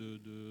recueil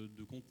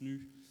de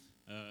contenu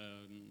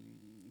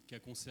qui a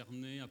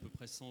concerné à peu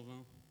près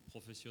 120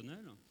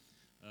 professionnels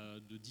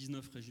de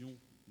 19 régions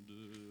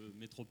de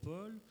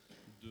métropole,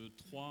 de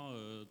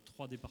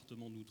 3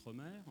 départements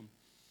d'outre-mer,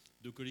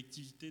 de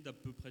collectivités d'à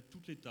peu près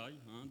toutes les tailles,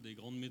 des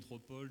grandes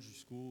métropoles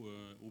jusqu'aux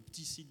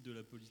petits sites de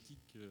la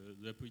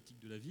politique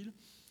de la ville.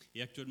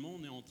 Et actuellement,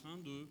 on est en train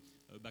de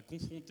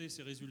confronter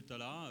ces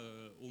résultats-là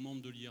aux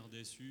membres de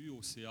l'IRDSU,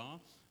 au CA.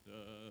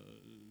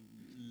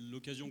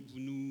 L'occasion que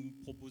vous nous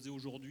proposez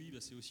aujourd'hui,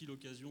 c'est aussi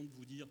l'occasion de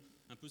vous dire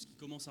un peu ce qui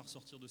commence à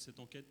ressortir de cette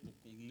enquête pour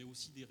qu'on ait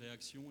aussi des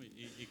réactions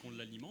et qu'on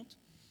l'alimente.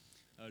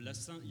 Il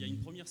y a une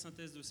première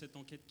synthèse de cette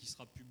enquête qui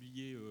sera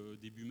publiée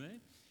début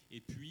mai. Et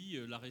puis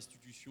la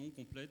restitution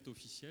complète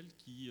officielle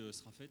qui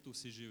sera faite au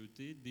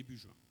CGET début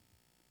juin.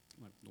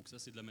 Voilà. Donc ça,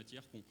 c'est de la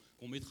matière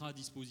qu'on mettra à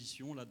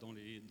disposition là, dans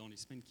les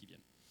semaines qui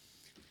viennent.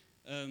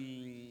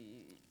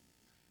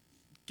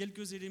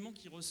 Quelques éléments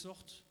qui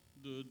ressortent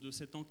de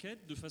cette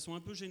enquête de façon un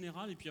peu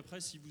générale, et puis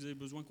après, si vous avez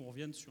besoin qu'on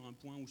revienne sur un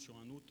point ou sur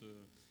un autre,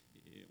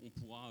 on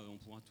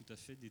pourra tout à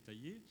fait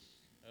détailler.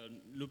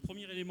 Le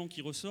premier élément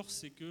qui ressort,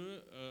 c'est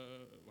que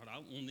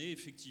on est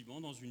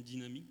effectivement dans une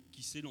dynamique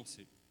qui s'est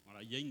lancée.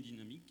 Voilà, il y a une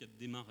dynamique qui a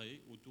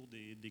démarré autour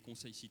des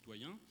conseils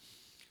citoyens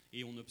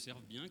et on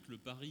observe bien que le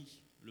pari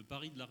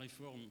de la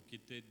réforme qui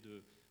était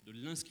de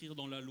l'inscrire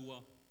dans la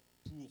loi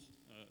pour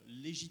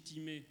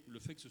légitimer le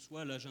fait que ce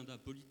soit à l'agenda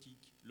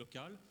politique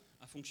local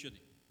a fonctionné.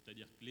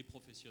 C'est-à-dire que les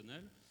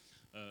professionnels,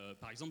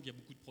 par exemple, il y a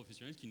beaucoup de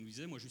professionnels qui nous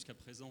disaient « Moi, jusqu'à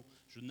présent,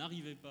 je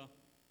n'arrivais pas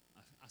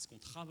à ce qu'on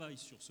travaille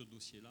sur ce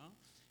dossier-là ».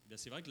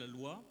 C'est vrai que la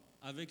loi,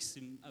 avec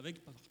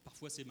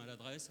parfois ses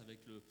maladresses, avec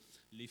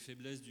les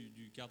faiblesses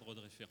du cadre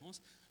de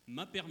référence,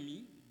 m'a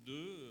permis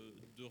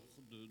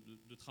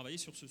de travailler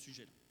sur ce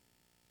sujet-là.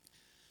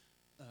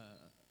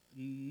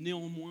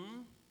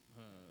 Néanmoins,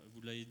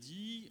 vous l'avez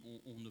dit,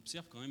 on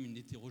observe quand même une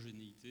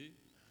hétérogénéité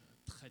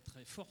très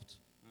très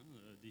forte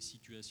des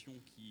situations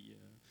qui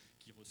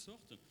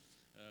ressortent,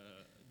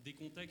 des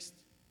contextes,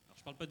 alors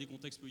je ne parle pas des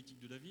contextes politiques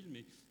de la ville,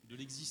 mais de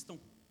l'existant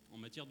en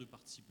matière de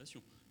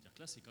participation. C'est-à-dire que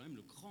là, c'est quand même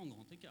le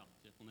grand écart.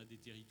 C'est-à-dire qu'on a des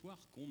territoires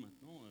qui ont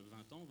maintenant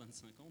 20 ans,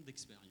 25 ans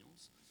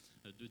d'expérience,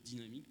 de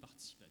dynamique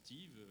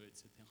participative,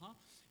 etc.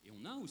 Et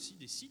on a aussi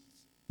des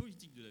sites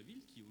politiques de la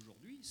ville qui,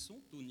 aujourd'hui,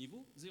 sont au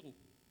niveau 0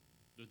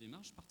 de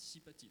démarche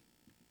participative.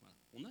 Voilà.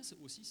 On a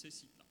aussi ces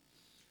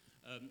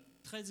sites-là.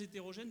 Très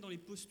hétérogènes dans les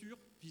postures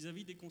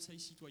vis-à-vis des conseils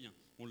citoyens.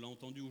 On l'a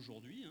entendu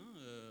aujourd'hui,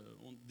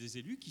 des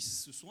élus qui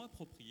se sont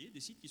appropriés, des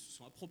sites qui se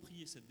sont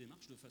appropriés cette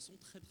démarche de façon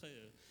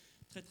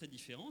très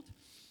différente,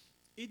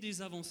 et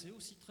des avancées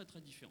aussi très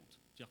différentes.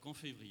 C'est-à-dire qu'en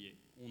février,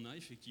 on a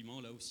effectivement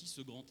là aussi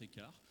ce grand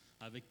écart,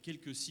 avec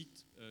quelques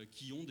sites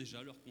qui ont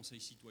déjà leur conseil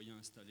citoyen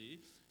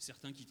installé,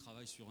 certains qui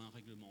travaillent sur un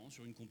règlement,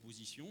 sur une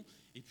composition,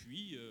 et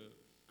puis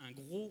un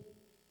gros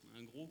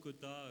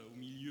quota au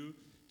milieu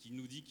qui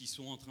nous dit qu'ils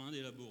sont en train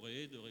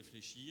d'élaborer, de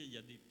réfléchir, il y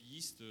a des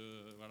pistes,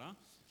 voilà.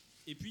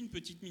 Et puis une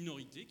petite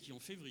minorité qui en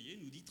février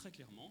nous dit très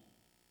clairement,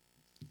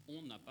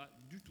 on n'a pas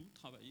du tout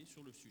travaillé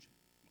sur le sujet.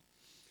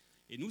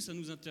 Et nous, ça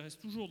nous intéresse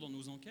toujours dans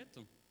nos enquêtes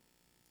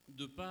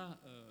de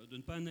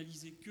ne pas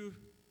analyser que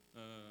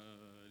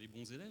les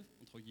bons élèves,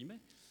 entre guillemets,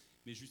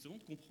 mais justement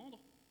de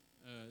comprendre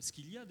ce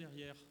qu'il y a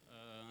derrière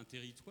un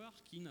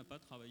territoire qui n'a pas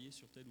travaillé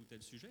sur tel ou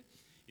tel sujet.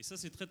 Et ça,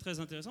 c'est très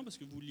intéressant parce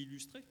que vous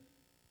l'illustrez.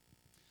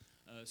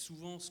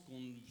 Souvent, ce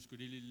que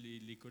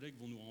les collègues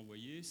vont nous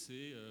renvoyer,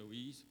 c'est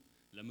oui,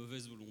 la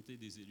mauvaise volonté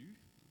des élus,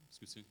 parce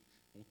que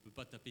on ne peut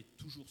pas taper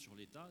toujours sur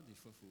l'État, des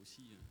fois il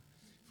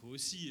faut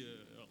aussi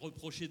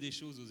reprocher des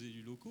choses aux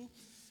élus locaux.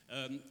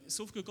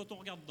 Sauf que quand on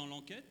regarde dans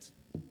l'enquête,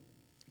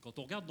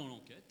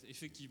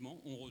 effectivement,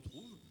 on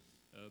retrouve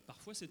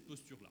parfois cette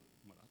posture-là,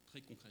 voilà,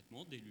 très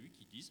concrètement, d'élus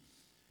qui disent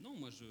non,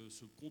 moi,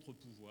 ce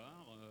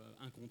contre-pouvoir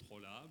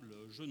incontrôlable,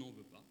 je n'en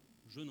veux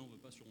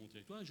pas sur mon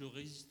territoire, et je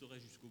résisterai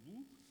jusqu'au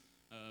bout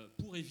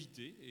pour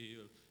éviter, et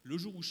le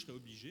jour où je serai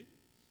obligé,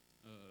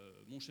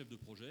 mon chef de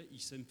projet,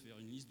 il sait me faire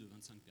une liste de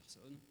 25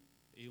 personnes,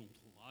 et on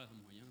trouvera un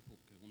moyen pour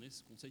qu'on ait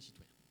ce conseil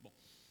citoyen. Bon.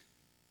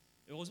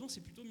 Heureusement,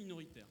 c'est plutôt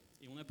minoritaire.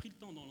 Et on a pris le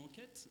temps dans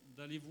l'enquête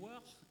d'aller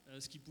voir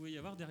ce qu'il pouvait y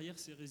avoir derrière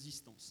ces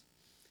résistances.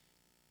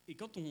 Et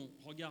quand on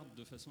regarde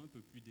de façon un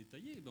peu plus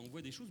détaillée, on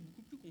voit des choses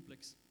beaucoup plus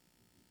complexes.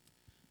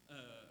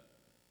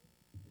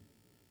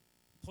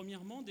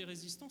 Premièrement, des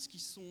résistances qui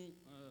sont...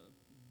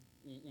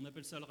 on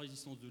appelle ça la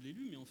résistance de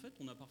l'élu, mais en fait,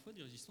 on a parfois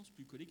des résistances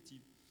plus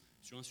collectives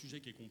sur un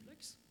sujet qui est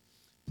complexe,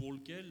 pour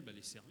lequel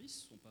les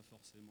services se sentent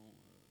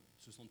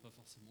pas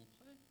forcément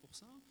prêts pour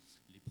ça.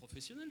 Les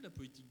professionnels de la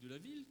politique de la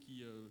ville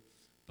qui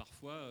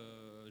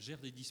parfois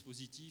gèrent des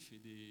dispositifs et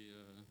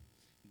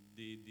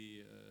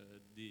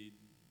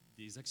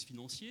des axes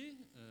financiers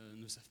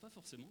ne savent pas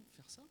forcément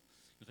faire ça.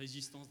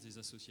 Résistance des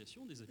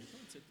associations, des habitants,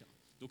 etc.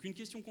 Donc une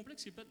question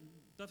complexe qui n'est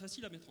pas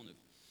facile à mettre en œuvre.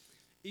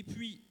 Et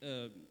puis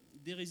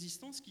des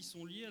résistances qui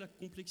sont liées à la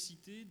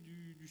complexité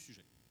du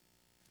sujet.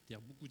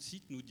 C'est-à-dire beaucoup de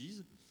sites nous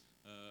disent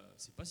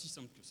c'est pas si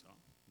simple que ça.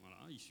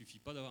 Voilà, il ne suffit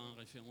pas d'avoir un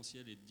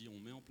référentiel et de dire on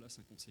met en place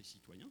un conseil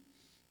citoyen.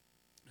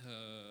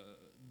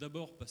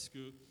 D'abord parce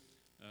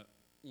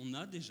qu'on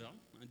a déjà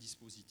un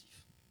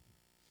dispositif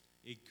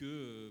et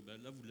que,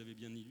 là vous l'avez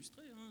bien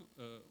illustré,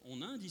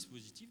 on a un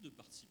dispositif de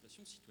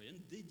participation citoyenne,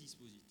 des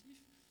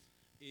dispositifs,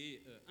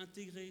 et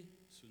intégrer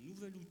ce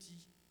nouvel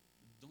outil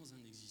dans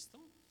un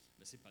existant,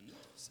 c'est pas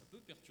neutre, ça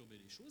peut perturber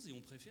les choses et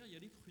on préfère y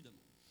aller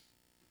prudemment.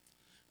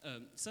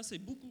 Ça c'est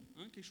beaucoup,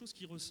 quelque chose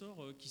qui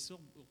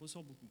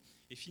ressort beaucoup.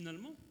 Et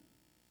finalement,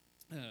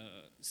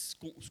 ce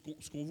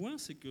qu'on voit,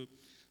 c'est que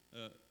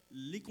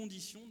les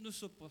conditions ne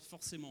sont pas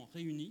forcément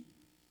réunies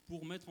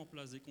pour mettre en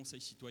place des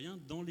conseils citoyens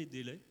dans les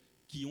délais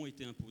qui ont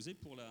été imposés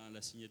pour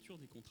la signature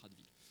des contrats de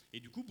ville. Et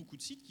du coup, beaucoup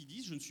de sites qui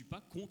disent « je ne suis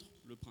pas contre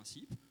le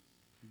principe,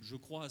 je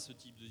crois à ce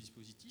type de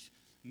dispositif,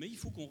 mais il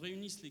faut qu'on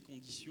réunisse les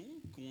conditions,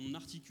 qu'on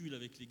articule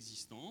avec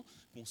l'existant,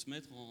 qu'on se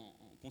mette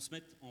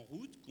en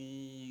route,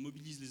 qu'on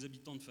mobilise les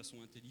habitants de façon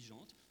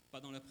intelligente,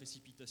 pas dans la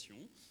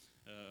précipitation,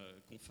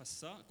 qu'on fasse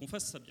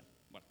ça bien. »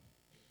 Voilà.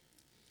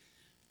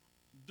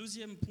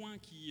 Deuxième point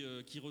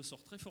qui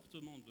ressort très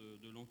fortement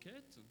de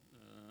l'enquête,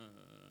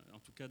 en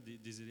tout cas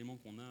des éléments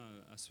qu'on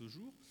a à ce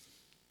jour,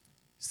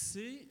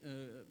 c'est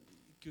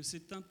que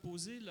c'est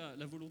imposé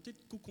la volonté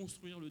de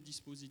co-construire le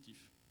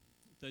dispositif.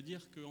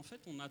 C'est-à-dire qu'en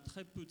fait, on a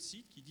très peu de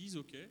sites qui disent «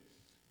 Ok,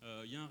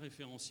 il y a un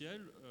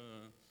référentiel,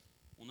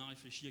 on a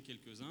réfléchi à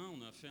quelques-uns,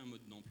 on a fait un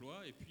mode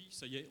d'emploi, et puis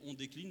ça y est, on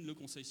décline le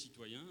conseil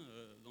citoyen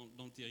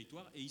dans le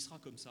territoire, et il sera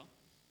comme ça,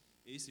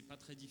 et c'est pas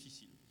très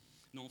difficile. »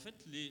 Non, en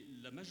fait,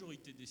 la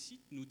majorité des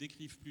sites nous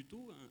décrivent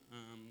plutôt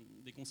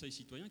des conseils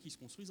citoyens qui se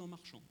construisent en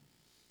marchant.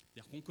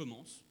 C'est-à-dire qu'on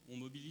commence, on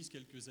mobilise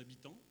quelques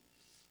habitants,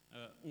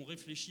 on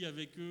réfléchit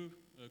avec eux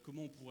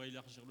comment on pourrait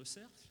élargir le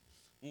cercle,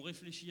 on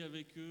réfléchit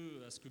avec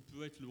eux à ce que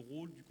peut être le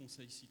rôle du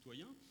conseil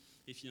citoyen,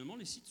 et finalement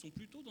les sites sont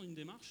plutôt dans une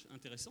démarche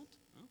intéressante,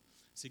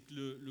 c'est que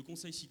le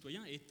conseil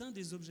citoyen est un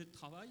des objets de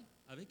travail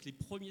avec les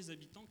premiers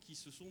habitants qui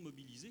se sont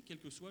mobilisés, quelle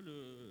que soit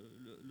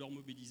leur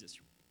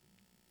mobilisation.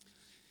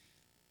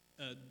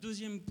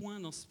 Deuxième point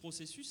dans ce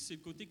processus, c'est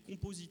le côté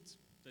composite,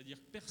 c'est-à-dire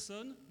que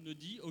personne ne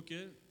dit « Ok,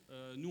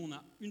 nous on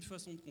a une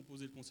façon de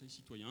composer le conseil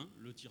citoyen,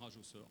 le tirage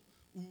au sort,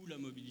 ou la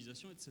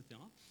mobilisation, etc. »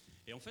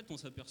 Et en fait, on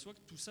s'aperçoit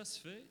que tout ça se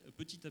fait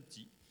petit à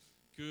petit,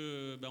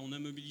 qu'on a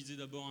mobilisé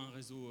d'abord un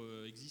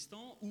réseau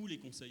existant, ou les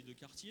conseils de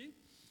quartier,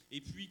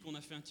 et puis qu'on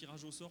a fait un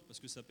tirage au sort parce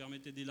que ça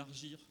permettait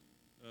d'élargir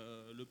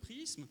le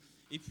prisme,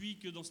 et puis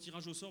que dans ce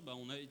tirage au sort,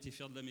 on a été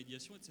faire de la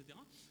médiation, etc.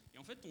 Et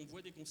en fait, on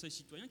voit des conseils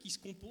citoyens qui se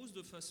composent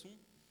de façon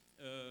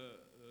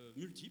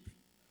multiple,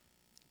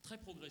 très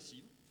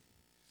progressive,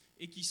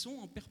 et qui sont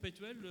en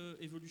perpétuelle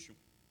évolution.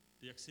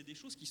 C'est-à-dire que c'est des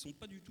choses qui ne sont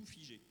pas du tout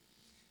figées.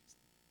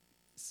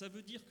 Ça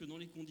veut dire que dans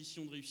les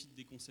conditions de réussite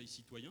des conseils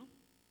citoyens,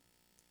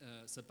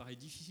 ça paraît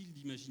difficile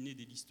d'imaginer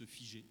des listes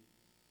figées.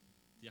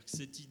 C'est-à-dire que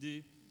cette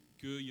idée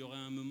qu'il y aurait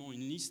à un moment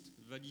une liste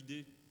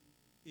validée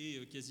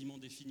et quasiment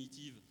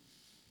définitive,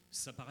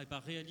 ça ne paraît pas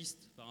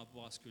réaliste par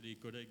rapport à ce que les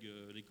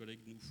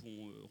collègues nous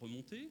font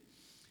remonter.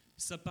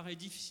 Ça paraît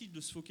difficile de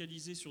se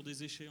focaliser sur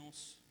des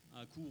échéances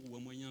à court ou à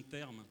moyen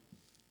terme,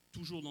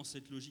 toujours dans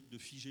cette logique de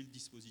figer le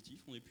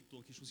dispositif. On est plutôt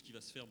dans quelque chose qui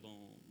va se faire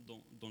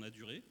dans la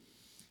durée,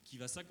 qui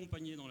va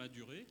s'accompagner dans la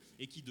durée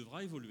et qui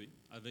devra évoluer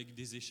avec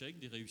des échecs,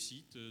 des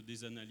réussites,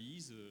 des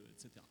analyses,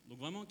 etc. Donc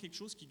vraiment quelque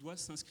chose qui doit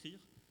s'inscrire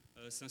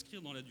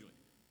dans la durée.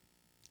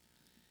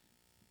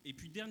 Et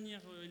puis dernier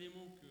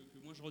élément que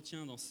moi je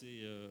retiens dans ce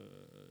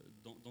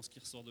qui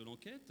ressort de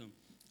l'enquête,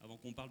 avant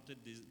qu'on parle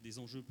peut-être des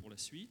enjeux pour la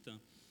suite,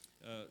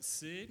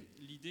 c'est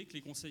l'idée que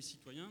les conseils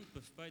citoyens ne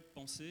peuvent pas être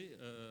pensés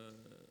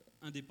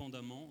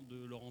indépendamment de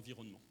leur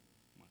environnement.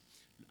 Voilà.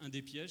 Un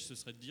des pièges, ce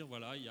serait de dire,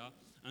 voilà, il y a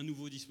un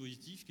nouveau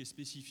dispositif qui est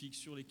spécifique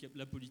sur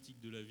la politique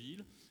de la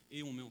ville,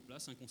 et on met en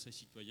place un conseil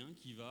citoyen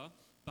qui va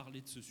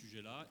parler de ce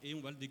sujet-là, et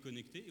on va le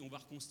déconnecter, et on va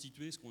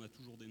reconstituer ce qu'on a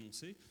toujours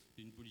dénoncé,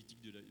 une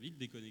politique de la ville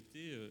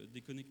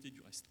déconnectée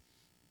du reste.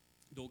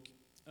 Donc,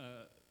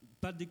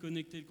 pas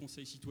déconnecter le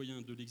conseil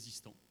citoyen de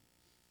l'existant,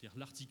 c'est-à-dire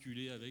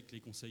l'articuler avec les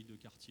conseils de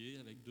quartier,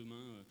 avec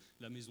demain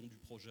la maison du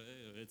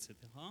projet, etc.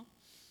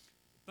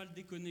 Pas le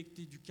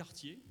déconnecter du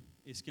quartier.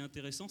 Et ce qui est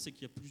intéressant, c'est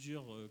qu'il y a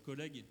plusieurs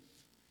collègues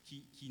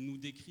qui nous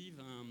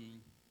décrivent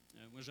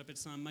moi j'appelle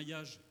ça un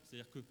maillage,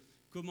 c'est-à-dire que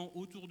comment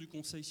autour du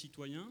conseil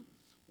citoyen,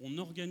 on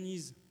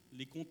organise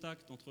les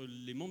contacts entre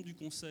les membres du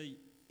conseil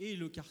et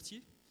le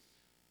quartier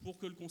pour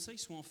que le conseil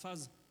soit en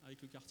phase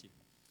avec le quartier.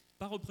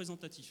 Pas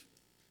représentatif.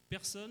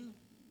 Personne,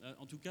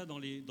 en tout cas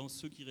dans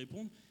ceux qui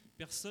répondent,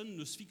 personne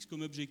ne se fixe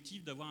comme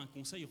objectif d'avoir un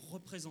conseil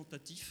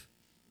représentatif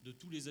de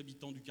tous les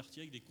habitants du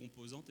quartier avec des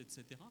composantes,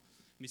 etc.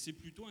 Mais c'est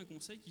plutôt un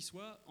conseil qui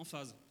soit en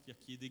phase, c'est-à-dire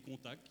qu'il y ait des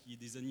contacts, qu'il y ait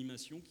des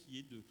animations, qu'il y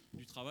ait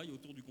du travail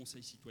autour du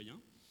conseil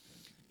citoyen.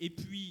 Et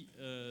puis,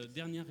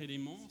 dernier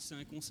élément, c'est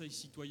un conseil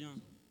citoyen,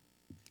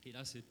 et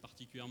là c'est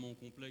particulièrement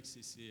complexe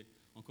et c'est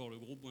encore le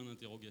gros point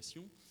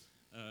d'interrogation,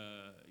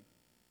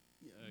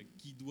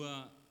 qui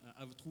doit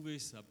trouver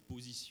sa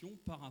position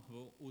par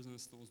rapport aux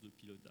instances de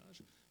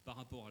pilotage, par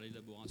rapport à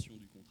l'élaboration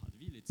du contrat de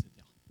ville, etc.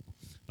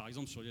 Par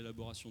exemple, sur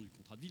l'élaboration du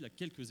contrat de ville, à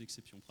quelques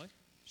exceptions près,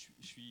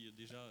 je suis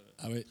déjà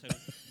très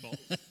bon.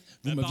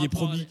 Vous m'aviez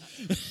promis.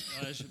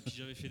 Puis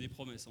j'avais fait des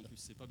promesses en plus,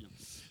 c'est pas bien.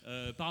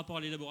 Par rapport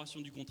à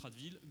l'élaboration du contrat de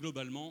ville,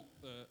 globalement,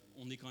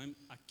 on est quand même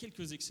à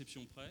quelques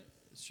exceptions près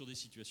sur des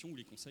situations où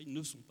les conseils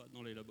ne sont pas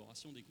dans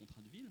l'élaboration des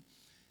contrats de ville,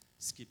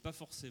 ce qui n'est pas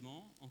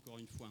forcément, encore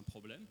une fois, un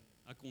problème,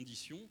 à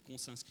condition qu'on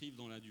s'inscrive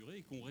dans la durée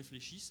et qu'on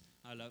réfléchisse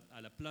à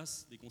la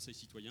place des conseils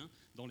citoyens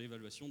dans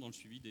l'évaluation, dans le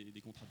suivi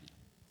des contrats de ville.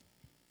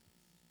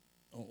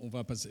 On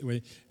va passer.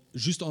 Oui.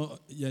 Juste,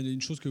 il y a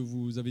une chose que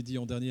vous avez dit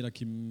en dernier là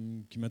qui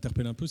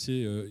m'interpelle un peu,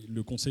 c'est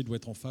le conseil doit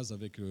être en phase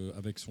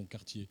avec son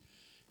quartier.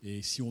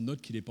 Et si on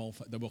note qu'il n'est pas en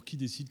phase, d'abord qui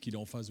décide qu'il est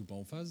en phase ou pas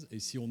en phase? Et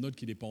si on note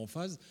qu'il n'est pas en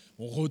phase,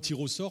 on retire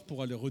au sort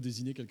pour aller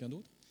redésigner quelqu'un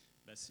d'autre?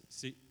 De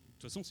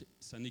toute façon,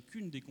 ça n'est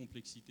qu'une des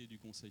complexités du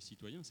conseil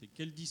citoyen, c'est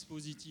quel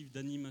dispositif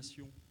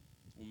d'animation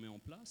on met en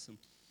place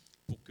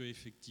pour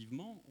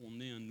qu'effectivement on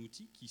ait un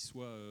outil qui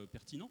soit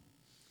pertinent.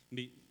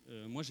 Mais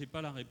moi, je n'ai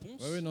pas la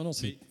réponse. Mais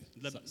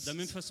de la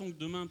même façon que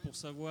demain, pour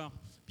savoir,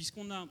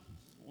 puisqu'on a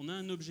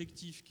un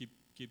objectif qui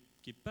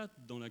n'est pas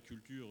dans la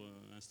culture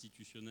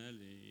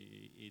institutionnelle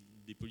et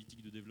des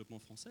politiques de développement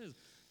françaises,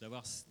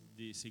 d'avoir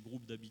ces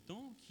groupes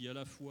d'habitants qui, à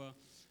la fois,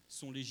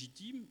 sont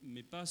légitimes,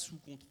 mais pas sous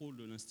contrôle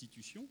de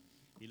l'institution.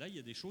 Et là, il y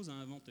a des choses à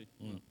inventer.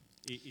 Voilà.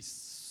 Et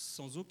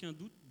sans aucun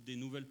doute, des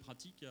nouvelles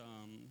pratiques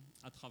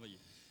à travailler.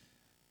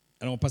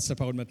 Alors on passe la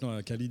parole maintenant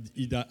à Khalid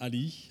Ida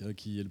Ali,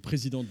 qui est le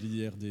président de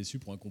l'IRDSU,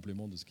 pour un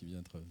complément de ce qui vient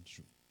d'être...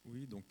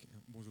 Oui, donc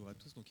bonjour à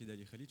tous. Donc Ida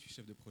Ali Khalid, je suis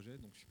chef de projet,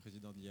 donc je suis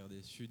président de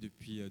l'IRDSU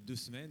depuis 2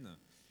 semaines.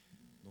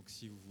 Donc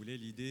si vous voulez,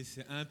 l'idée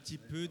c'est un petit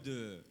peu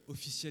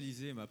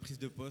d'officialiser ma prise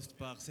de poste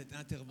par cette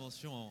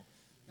intervention en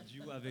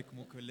duo avec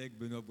mon collègue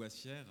Benoît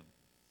Boissière.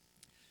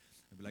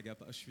 Blague à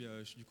part, je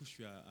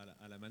suis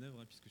à la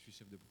manœuvre puisque je suis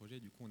chef de projet.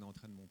 Du coup, on est en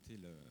train de monter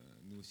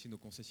nous aussi nos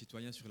conseils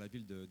citoyens sur la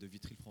ville de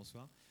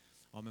Vitry-le-François,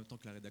 en même temps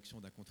que la rédaction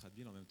d'un contrat de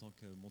ville, en même temps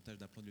que le montage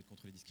d'un plan de lutte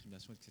contre les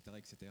discriminations, etc.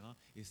 etc.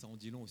 Et ça en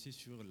dit long aussi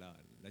sur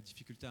la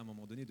difficulté à un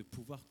moment donné de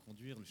pouvoir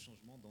conduire le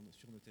changement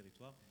sur nos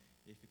territoires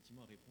et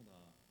effectivement répondre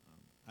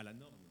à la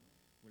norme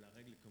ou la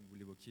règle, comme vous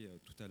l'évoquiez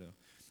tout à l'heure.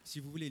 Si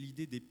vous voulez,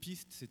 l'idée des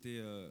pistes, c'était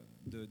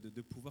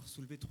de pouvoir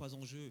soulever 3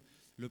 enjeux.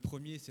 Le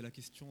premier, c'est la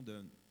question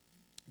de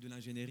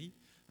l'ingénierie,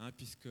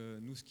 puisque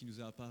nous, ce qui nous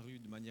a apparu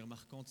de manière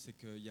marquante, c'est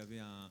qu'il y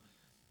avait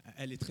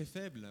elle est très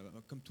faible.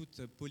 Comme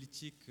toute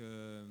politique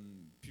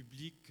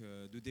publique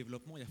de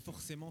développement, il y a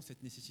forcément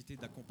cette nécessité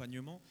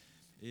d'accompagnement.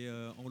 Et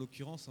en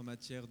l'occurrence, en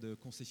matière de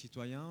conseil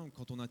citoyen,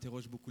 quand on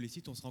interroge beaucoup les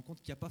sites, on se rend compte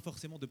qu'il n'y a pas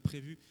forcément de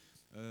prévu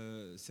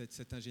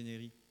cette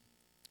ingénierie.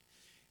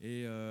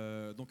 Et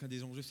donc un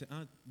des enjeux, c'est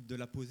de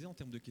la poser en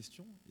termes de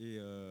questions et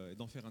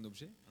d'en faire un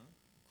objet.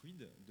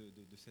 Quid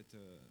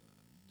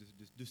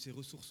de ces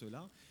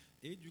ressources-là.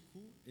 Et du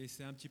coup, et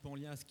c'est un petit peu en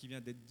lien à ce qui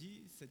vient d'être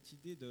dit, cette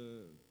idée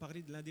de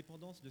parler de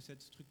l'indépendance de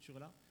cette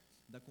structure-là,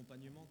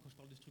 d'accompagnement. Quand je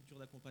parle de structure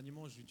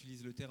d'accompagnement,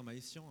 j'utilise le terme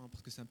haïtien,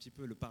 parce que c'est un petit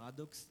peu le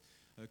paradoxe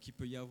qu'il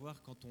peut y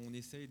avoir quand on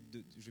essaye, je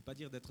ne vais pas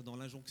dire d'être dans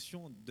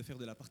l'injonction de faire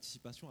de la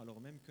participation,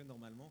 alors même que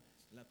normalement,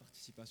 la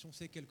participation,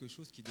 c'est quelque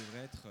chose qui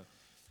devrait être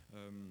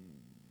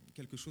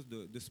quelque chose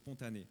de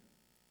spontané.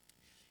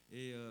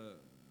 Et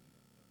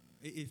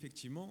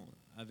effectivement,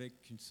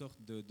 avec une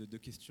sorte de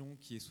question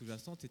qui est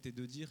sous-jacente, était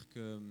de dire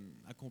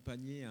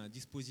qu'accompagner un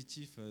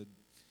dispositif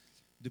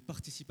de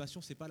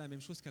participation, ce n'est pas la même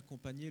chose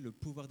qu'accompagner le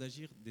pouvoir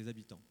d'agir des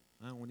habitants.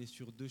 On est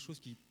sur deux choses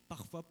qui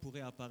parfois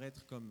pourraient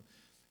apparaître comme,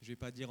 je ne vais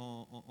pas dire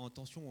en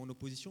tension ou en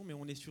opposition, mais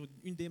on est sur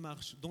une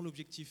démarche dont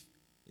l'objectif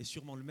est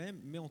sûrement le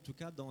même, mais en tout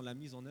cas, dans la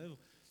mise en œuvre,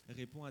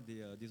 répond à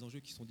des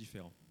enjeux qui sont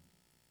différents.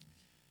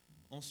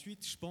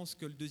 Ensuite, je pense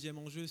que le deuxième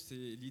enjeu, c'est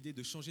l'idée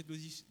de changer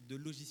de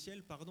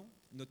logiciel,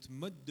 notre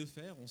mode de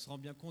faire. On se rend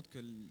bien compte que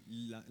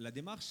la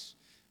démarche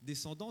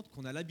descendante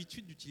qu'on a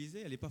l'habitude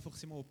d'utiliser, elle n'est pas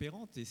forcément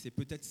opérante, et c'est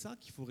peut-être ça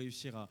qu'il faut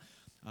réussir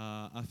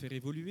à faire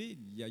évoluer.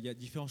 Il y a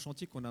différents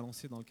chantiers qu'on a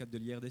lancés dans le cadre de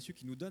l'IRDSU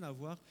qui nous donnent à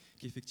voir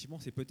qu'effectivement,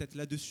 c'est peut-être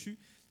là-dessus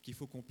qu'il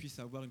faut qu'on puisse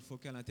avoir une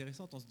focale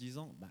intéressante en se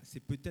disant c'est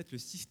peut-être le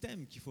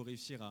système qu'il faut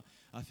réussir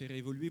à faire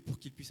évoluer pour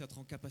qu'il puisse être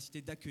en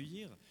capacité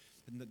d'accueillir.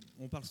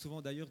 On parle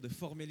souvent d'ailleurs de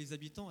former les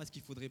habitants. Est-ce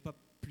qu'il ne faudrait pas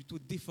plutôt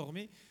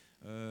déformer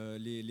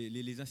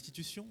les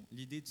institutions?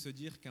 L'idée de se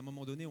dire qu'à un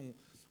moment donné,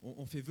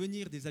 on fait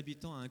venir des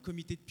habitants à un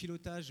comité de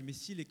pilotage, mais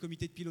si les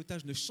comités de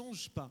pilotage ne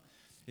changent pas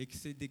et que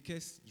c'est des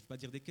caisses, je ne veux pas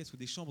dire des caisses, ou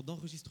des chambres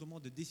d'enregistrement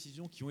de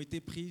décisions qui ont été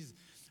prises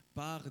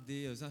par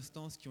des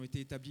instances qui ont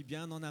été établies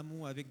bien en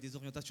amont avec des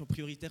orientations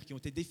prioritaires qui ont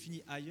été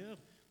définies ailleurs,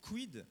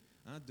 quid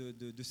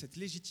de cette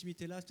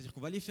légitimité-là? C'est-à-dire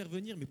qu'on va les faire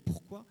venir, mais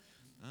pourquoi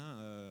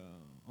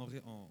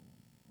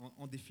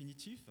en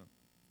définitif.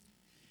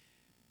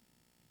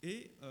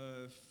 Et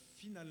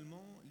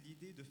finalement,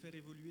 l'idée de faire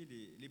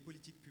évoluer les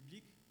politiques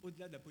publiques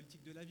au-delà de la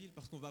politique de la ville,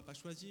 parce qu'on ne va pas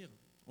choisir.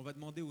 On va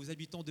demander aux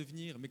habitants de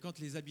venir, mais quand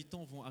les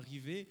habitants vont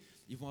arriver,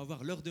 ils vont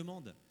avoir leur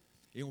demande.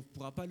 Et on ne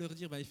pourra pas leur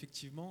dire,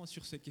 effectivement,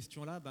 sur ces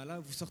questions-là, là,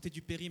 vous sortez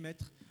du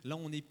périmètre. Là,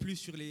 on n'est plus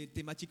sur les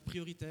thématiques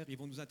prioritaires. Ils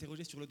vont nous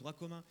interroger sur le droit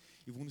commun.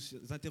 Ils vont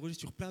nous interroger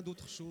sur plein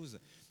d'autres choses.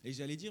 Et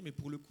j'allais dire, mais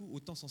pour le coup,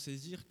 autant s'en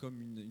saisir comme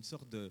une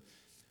sorte de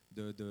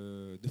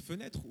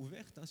fenêtre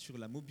ouverte sur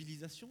la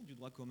mobilisation du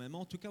droit commun. Mais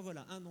en tout cas,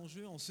 voilà un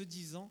enjeu en se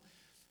disant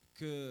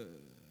qu'on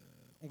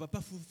ne va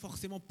pas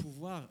forcément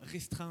pouvoir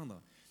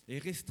restreindre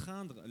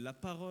la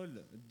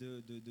parole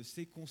de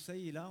ces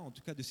conseils-là, en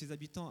tout cas de ces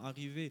habitants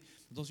arrivés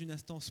dans une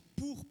instance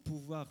pour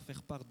pouvoir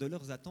faire part de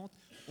leurs attentes.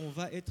 On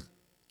va être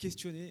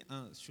questionné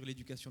sur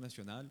l'éducation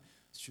nationale,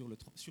 sur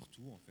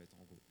tout en fait,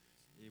 en gros.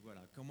 Et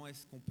voilà, comment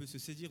est-ce qu'on peut se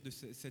saisir de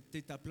cette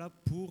étape-là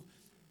pour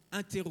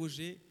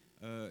interroger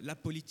la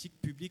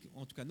politique publique,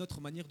 en tout cas notre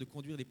manière de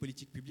conduire les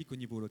politiques publiques au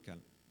niveau local.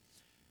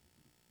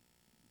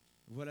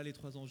 Voilà les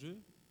trois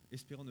enjeux.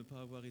 Espérons ne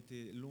pas avoir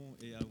été long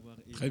et avoir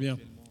très bien.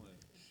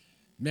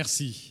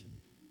 Merci.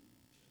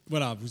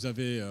 Voilà, vous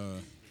avez...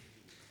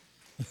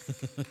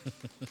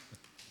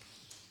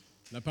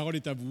 La parole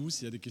est à vous,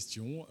 s'il y a des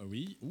questions.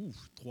 Oui,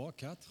 3,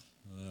 4.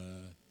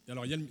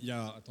 Alors,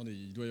 attendez,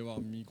 il doit y avoir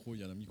un micro, il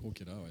y a un micro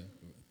qui est là, ouais.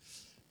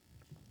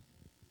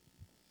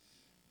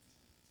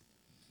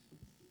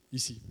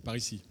 Ici, par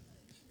ici.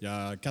 Il y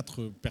a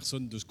 4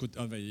 personnes de ce côté.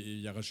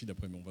 Il y a Rachid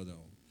après, mais on va...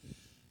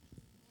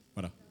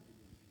 Voilà.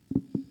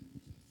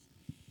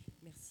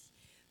 Merci.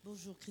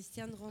 Bonjour,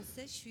 Christiane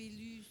Rancet, je suis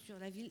élue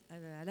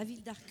à la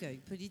ville d'Arcueil,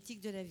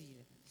 politique de la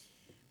ville.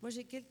 Moi,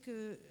 j'ai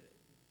quelques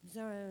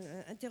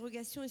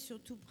interrogations et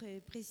surtout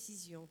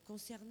précisions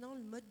concernant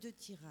le mode de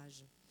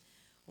tirage.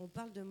 On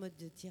parle de mode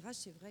de tirage,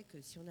 c'est vrai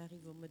que si on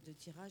arrive au mode de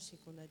tirage,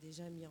 c'est qu'on a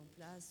déjà mis en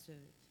place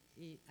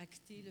et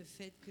acté le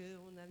fait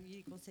qu'on a mis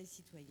les conseils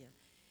citoyens.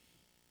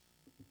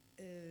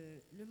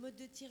 Le mode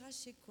de tirage,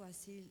 c'est quoi?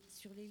 C'est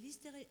sur les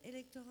listes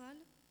électorales?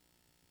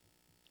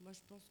 Moi,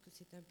 je pense que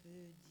c'est un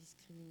peu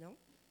discriminant.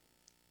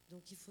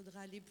 Donc, il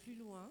faudra aller plus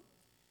loin,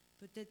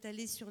 peut-être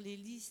aller sur les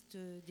listes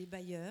des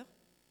bailleurs,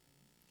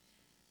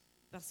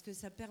 parce que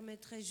ça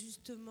permettrait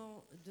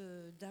justement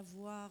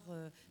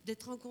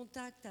d'être en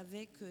contact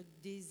avec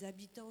des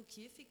habitants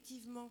qui,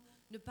 effectivement,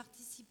 ne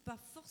participent pas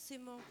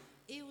forcément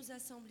et aux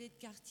assemblées de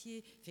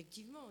quartier.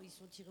 Effectivement, ils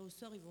sont tirés au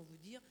sort, ils vont vous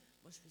dire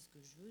 « Moi, je fais ce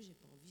que je veux, j'ai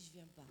pas envie, je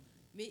viens pas ».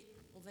 Mais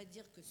on va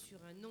dire que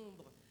sur un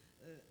nombre,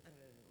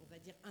 on va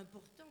dire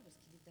important, parce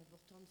qu'il est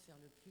important de faire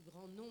le plus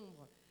grand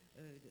nombre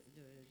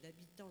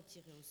d'habitants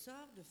tirés au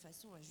sort, de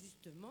façon à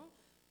justement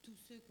tous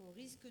ceux qu'on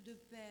risque de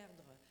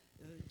perdre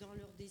dans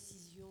leurs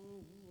décisions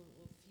ou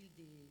au fil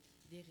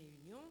des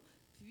réunions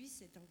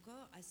puissent être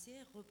encore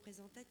assez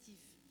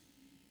représentatifs.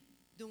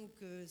 Donc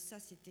ça,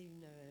 c'était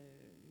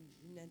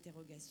une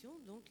interrogation,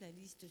 donc la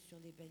liste sur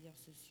les bailleurs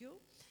sociaux.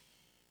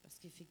 Parce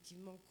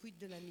qu'effectivement, quid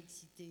de la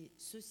mixité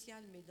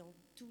sociale, mais dans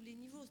tous les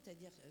niveaux,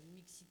 c'est-à-dire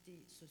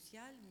mixité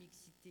sociale,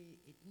 mixité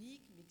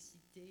ethnique,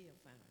 mixité,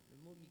 enfin le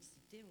mot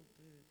mixité,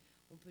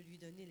 on peut lui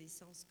donner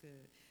l'essence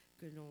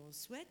que l'on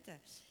souhaite.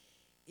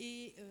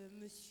 Et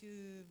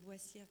Monsieur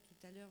Boissière,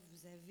 tout à l'heure,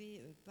 vous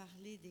avez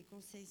parlé des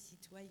conseils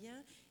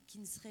citoyens qui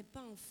ne seraient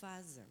pas en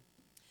phase.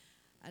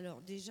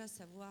 Alors déjà,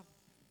 savoir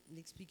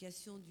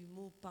l'explication du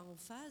mot « pas en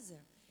phase »,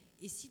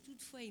 et si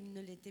toutefois il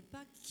ne l'était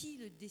pas, qui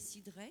le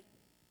déciderait ?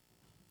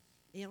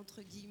 Et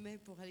entre guillemets,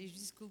 pour aller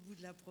jusqu'au bout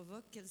de la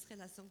provoque, quelle serait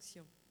la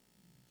sanction ?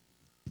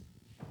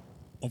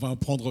 On va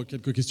prendre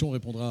quelques questions,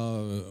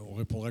 on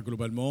répondra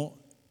globalement.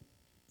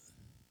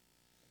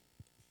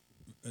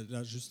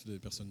 Là, juste les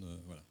personnes,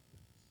 voilà.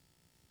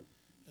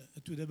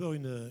 Tout d'abord,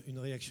 une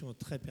réaction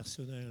très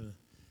personnelle.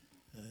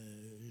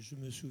 Je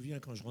me souviens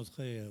quand je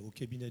rentrais au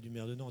cabinet du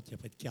maire de Nantes il y a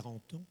près de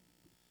 40 ans,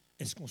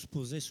 est-ce qu'on se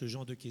posait ce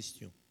genre de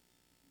questions ?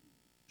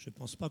 Je ne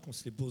pense pas qu'on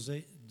se les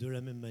posait de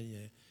la même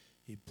manière.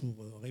 Et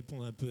pour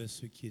répondre un peu à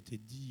ce qui était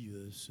dit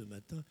ce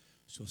matin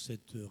sur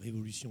cette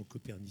révolution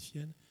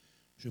copernicienne,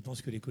 je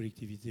pense que les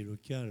collectivités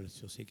locales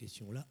sur ces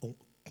questions-là ont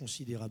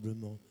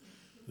considérablement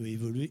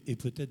évolué et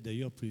peut-être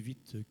d'ailleurs plus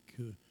vite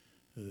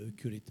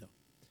que l'État.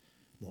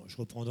 Bon, je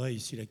reprendrai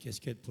ici la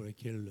casquette pour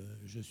laquelle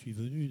je suis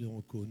venu,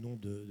 donc au nom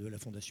de la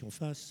Fondation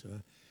FACE,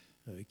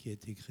 qui a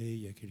été créée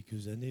il y a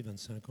quelques années,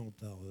 25 ans,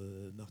 par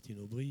Martine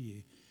Aubry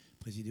et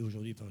présidée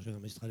aujourd'hui par Gérard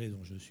Mestralet,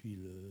 dont je suis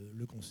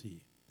le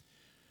conseiller.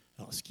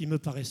 Alors, ce qui me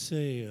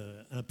paraissait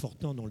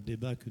important dans le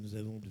débat que nous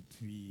avons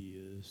depuis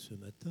ce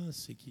matin,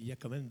 c'est qu'il y a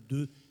quand même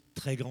deux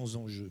très grands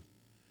enjeux.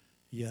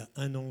 Il y a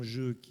un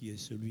enjeu qui est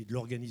celui de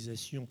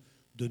l'organisation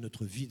de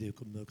notre vie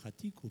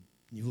démocratique au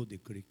niveau des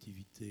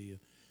collectivités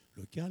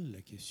locales,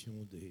 la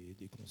question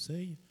des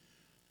conseils,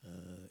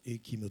 et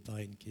qui me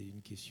paraît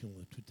une question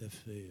tout à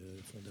fait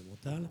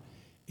fondamentale,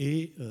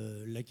 et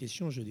la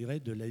question, je dirais,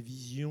 de la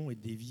vision et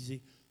des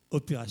visées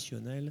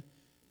opérationnelles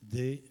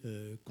des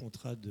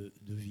contrats de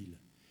ville.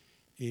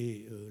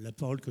 Et la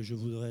parole que je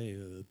voudrais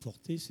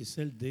porter, c'est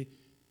celle des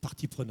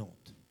parties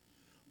prenantes.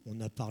 On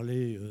a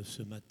parlé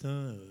ce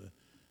matin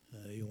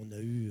et on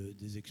a eu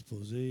des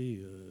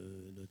exposés,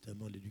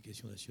 notamment de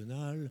l'Éducation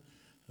nationale,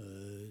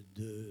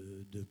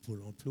 de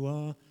Pôle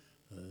emploi,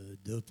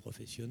 de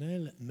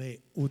professionnels.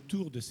 Mais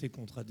autour de ces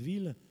contrats de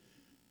ville,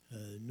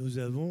 nous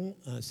avons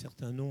un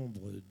certain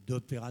nombre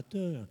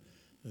d'opérateurs,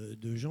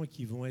 de gens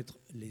qui vont être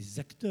les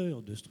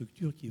acteurs de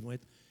structures, qui vont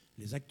être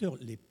les acteurs,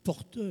 les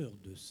porteurs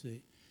de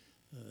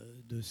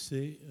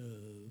ces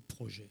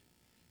projets.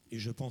 Et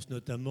je pense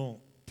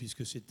notamment,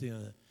 puisque c'était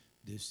un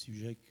des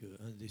sujets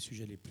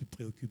les plus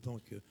préoccupants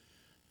que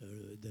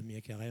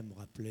Damien Carême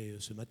rappelait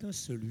ce matin,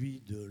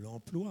 celui de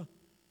l'emploi.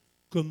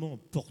 Comment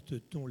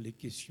porte-t-on les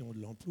questions de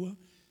l'emploi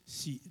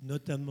si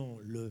notamment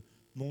le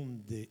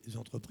monde des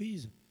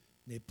entreprises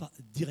n'est pas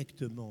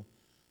directement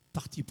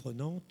partie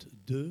prenante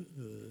de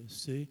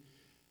ces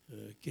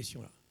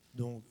questions-là?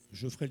 Donc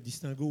je ferai le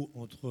distinguo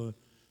entre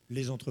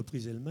les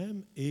entreprises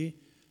elles-mêmes et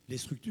les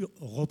structures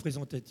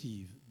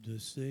représentatives de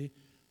ces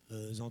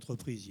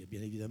entreprises. Il y a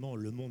bien évidemment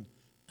le monde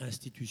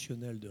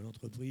institutionnel de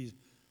l'entreprise,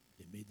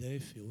 les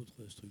MEDEF et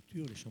autres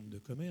structures, les chambres de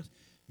commerce,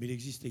 mais il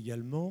existe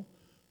également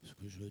ce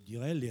que je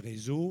dirais les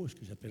réseaux, ce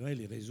que j'appellerais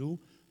les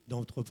réseaux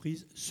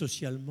d'entreprises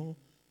socialement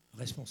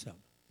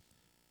responsables,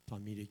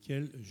 parmi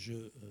lesquels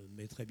je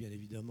mettrai bien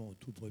évidemment au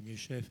tout premier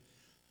chef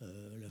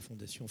la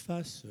Fondation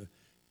FACE,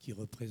 qui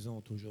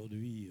représente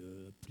aujourd'hui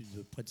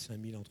près de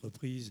 5000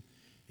 entreprises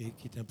et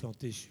qui est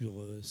implantée sur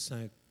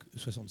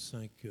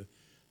 65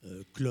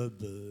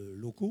 clubs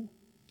locaux.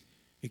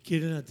 Et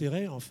quel est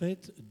l'intérêt, en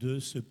fait, de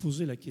se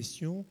poser la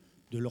question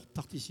de leur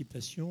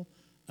participation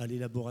à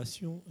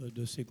l'élaboration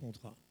de ces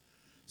contrats?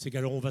 C'est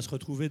qu'alors on va se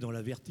retrouver dans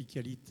la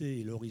verticalité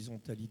et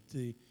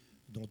l'horizontalité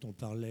dont on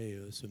parlait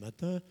ce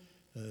matin.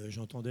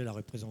 J'entendais la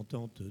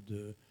représentante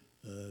de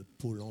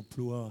Pôle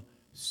emploi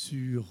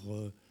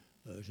sur,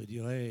 je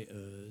dirais,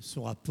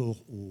 son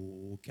rapport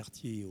au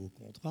quartier et au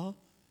contrat.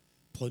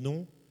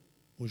 Prenons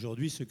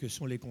aujourd'hui ce que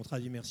sont les contrats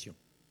d'immersion.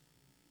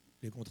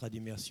 Les contrats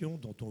d'immersion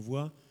dont on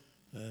voit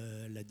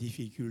la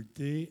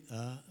difficulté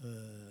à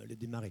les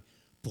démarrer.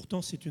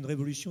 Pourtant, c'est une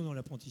révolution dans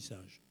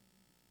l'apprentissage,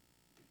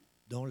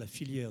 dans la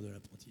filière de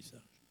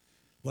l'apprentissage.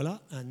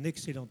 Voilà un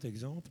excellent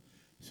exemple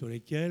sur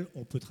lequel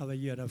on peut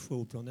travailler à la fois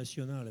au plan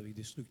national avec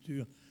des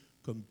structures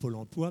comme Pôle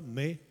emploi,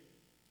 mais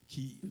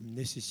qui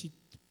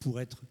nécessitent, pour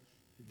être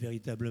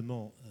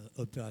véritablement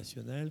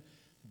opérationnel,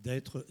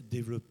 d'être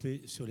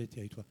développé sur les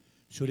territoires.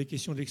 Sur les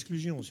questions de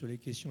l'exclusion, sur les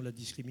questions de la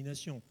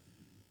discrimination,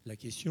 la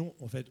question,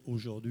 en fait,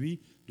 aujourd'hui,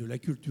 de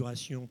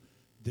l'acculturation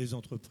des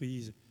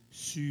entreprises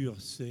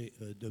sur ces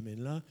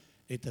domaines-là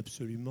est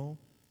absolument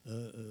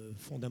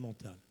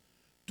fondamentale.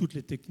 Toutes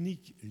les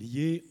techniques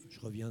liées, je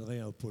reviendrai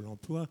à Pôle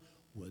emploi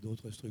ou à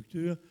d'autres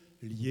structures,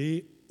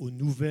 liées aux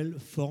nouvelles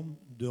formes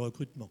de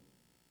recrutement,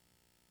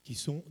 qui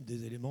sont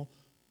des éléments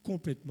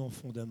complètement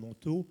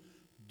fondamentaux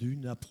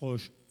d'une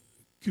approche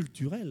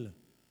culturelle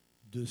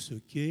de ce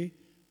qu'est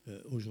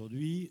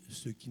aujourd'hui,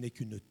 ce qui n'est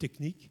qu'une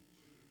technique,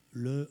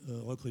 le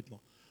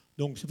recrutement.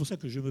 Donc c'est pour ça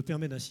que je me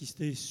permets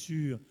d'insister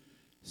sur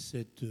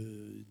cette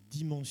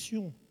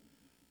dimension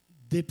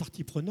des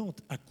parties prenantes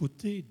à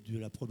côté de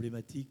la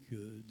problématique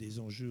des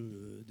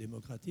enjeux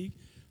démocratiques,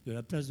 de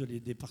la place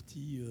des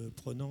parties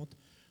prenantes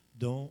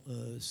dans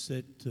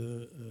cette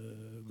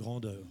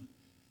grandeur.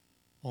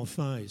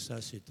 Enfin, et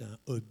ça c'est un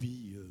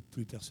hobby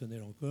plus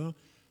personnel encore,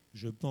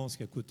 je pense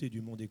qu'à côté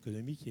du monde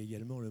économique, il y a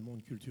également le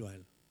monde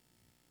culturel.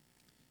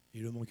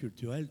 Et le monde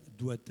culturel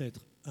doit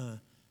être un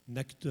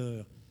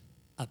acteur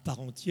à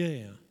part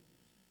entière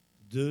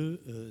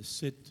de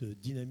cette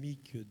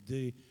dynamique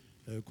des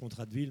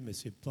contrats de ville, mais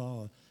ce n'est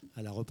pas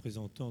à la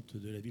représentante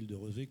de la ville de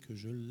Rezé que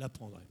je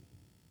l'apprendrai.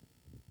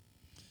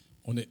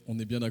 On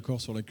est bien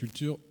d'accord sur la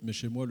culture, mais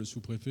chez moi, le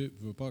sous-préfet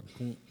ne veut pas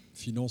qu'on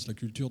finance la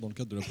culture dans le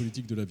cadre de la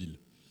politique de la ville.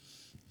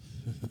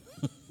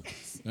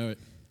 Ah ouais.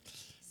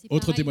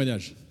 Autre pareil.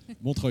 témoignage,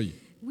 Montreuil.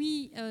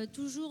 Oui,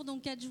 toujours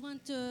donc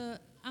adjointe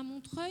à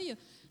Montreuil.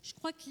 Je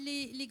crois que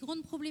les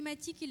grandes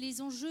problématiques et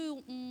les enjeux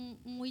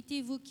ont été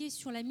évoqués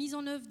sur la mise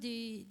en œuvre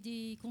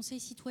des conseils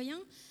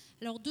citoyens.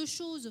 Alors deux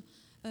choses.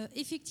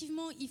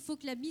 Effectivement, il faut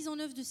que la mise en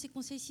œuvre de ces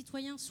conseils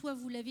citoyens soit,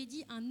 vous l'avez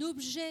dit, un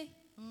objet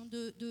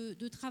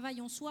de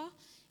travail en soi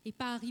et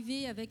pas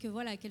arriver avec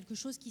quelque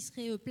chose qui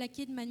serait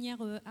plaqué de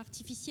manière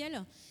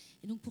artificielle.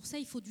 Et donc pour ça,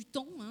 il faut du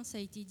temps, ça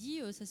a été dit,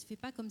 ça ne se fait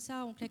pas comme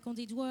ça en claquant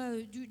des doigts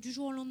du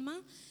jour au lendemain.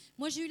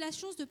 Moi, j'ai eu la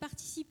chance de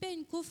participer à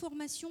une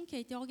co-formation qui a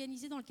été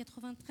organisée dans le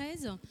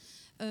 93,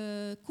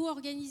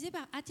 co-organisée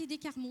par ATD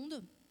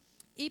Carmonde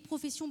et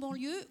Profession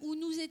Banlieue, où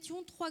nous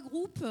étions trois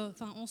groupes,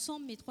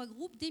 ensemble, mais trois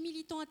groupes, des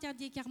militants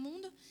ATD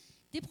Carmonde,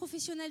 des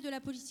professionnels de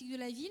la politique de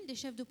la ville, des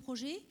chefs de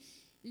projet,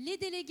 les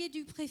délégués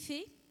du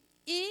préfet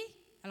et,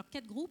 alors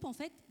 4 groupes en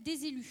fait,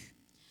 des élus.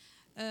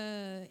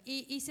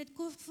 Et cette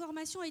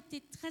co-formation a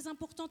été très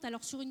importante,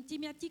 alors sur une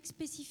thématique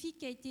spécifique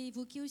qui a été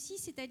évoquée aussi,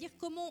 c'est-à-dire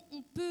comment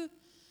on peut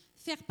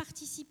faire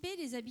participer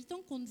les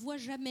habitants qu'on ne voit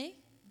jamais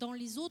dans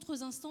les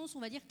autres instances, on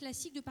va dire,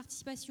 classiques de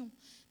participation.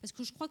 Parce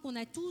que je crois qu'on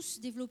a tous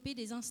développé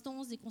des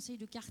instances, des conseils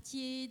de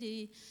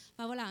quartier,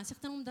 un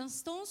certain nombre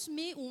d'instances,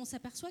 mais où on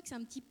s'aperçoit que c'est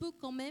un petit peu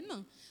quand même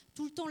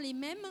tout le temps les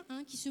mêmes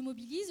qui se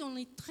mobilisent. On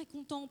est très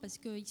contents parce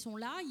qu'ils sont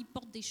là, ils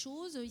portent des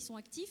choses, ils sont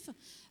actifs.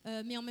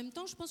 Mais en même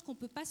temps, je pense qu'on ne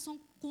peut pas s'en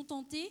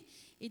contenter.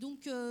 Et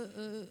donc,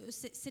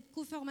 cette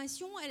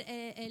co-formation,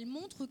 elle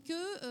montre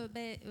que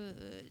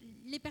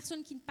les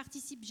personnes qui ne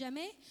participent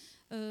jamais,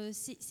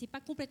 c'est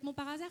pas complètement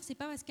par hasard, c'est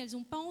pas parce qu'elles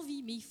n'ont pas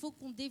envie, mais il faut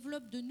qu'on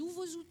développe de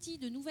nouveaux outils,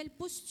 de nouvelles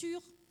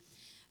postures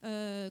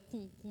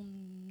qu'on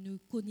ne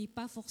connaît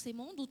pas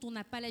forcément, dont on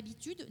n'a pas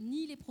l'habitude,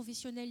 ni les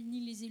professionnels ni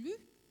les élus,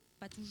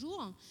 pas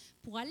toujours,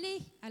 pour aller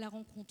à la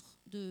rencontre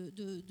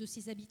de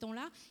ces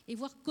habitants-là et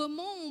voir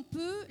comment on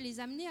peut les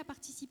amener à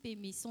participer,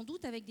 mais sans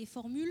doute avec des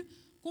formules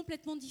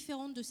complètement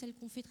différentes de celles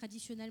qu'on fait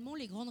traditionnellement.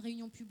 Les grandes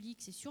réunions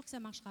publiques, c'est sûr que ça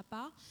ne marchera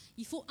pas.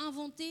 Il faut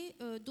inventer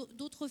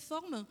d'autres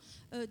formes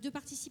de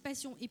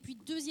participation. Et puis,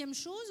 deuxième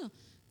chose,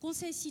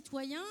 conseil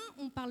citoyen,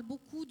 on parle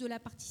beaucoup de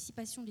la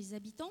participation des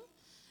habitants.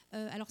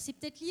 Alors, c'est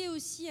peut-être lié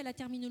aussi à la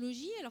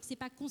terminologie. Alors, ce n'est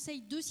pas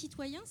conseil de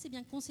citoyens, c'est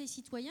bien conseil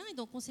citoyen. Et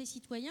dans conseil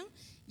citoyen,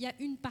 il y a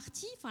une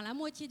partie, la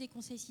moitié des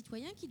conseils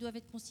citoyens qui doivent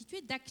être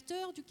constitués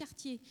d'acteurs du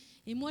quartier.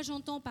 Et moi,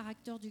 j'entends par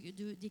acteurs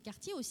des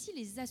quartiers aussi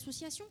les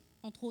associations,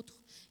 entre autres.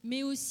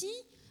 Mais aussi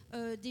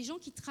des gens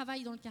qui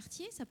travaillent dans le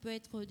quartier. Ça peut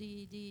être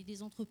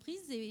des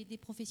entreprises, des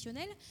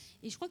professionnels.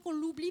 Et je crois qu'on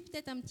l'oublie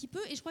peut-être un petit peu.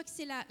 Et je crois que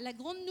c'est la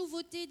grande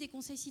nouveauté des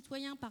conseils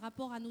citoyens par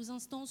rapport à nos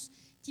instances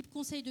type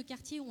conseil de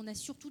quartier où on a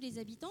surtout les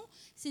habitants,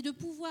 c'est de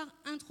pouvoir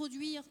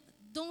introduire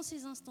dans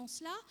ces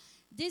instances-là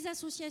des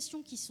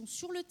associations qui sont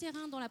sur le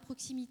terrain dans la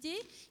proximité,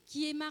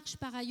 qui émarchent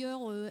par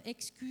ailleurs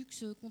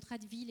ex-CUX, contrats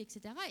de ville,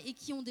 etc. et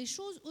qui ont des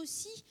choses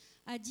aussi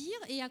à dire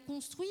et à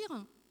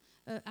construire,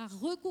 à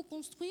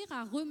reco-construire,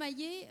 à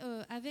remailler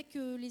avec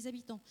les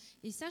habitants.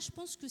 Et ça, je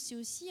pense que c'est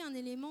aussi un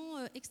élément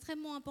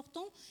extrêmement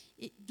important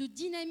et de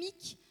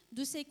dynamique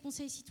de ces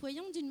conseils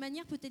citoyens d'une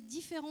manière peut-être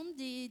différente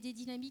des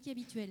dynamiques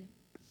habituelles.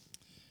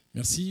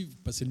 Merci. Vous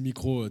passez le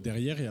micro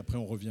derrière et après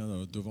on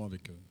revient devant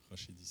avec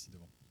Rachid ici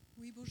devant.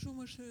 Oui, bonjour.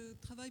 Moi, je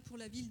travaille pour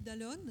la ville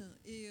d'Allonne.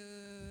 Et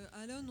à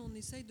Allonne, on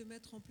essaye de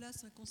mettre en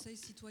place un conseil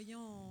citoyen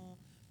en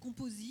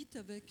composite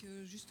avec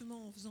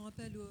justement en faisant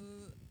appel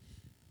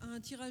à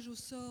un tirage au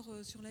sort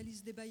sur la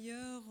liste des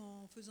bailleurs,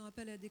 en faisant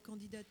appel à des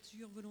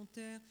candidatures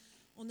volontaires,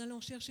 en allant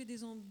chercher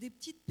des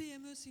petites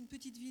PME. C'est une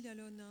petite ville,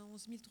 Allonne,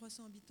 11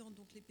 300 habitants,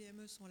 donc les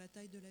PME sont à la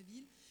taille de la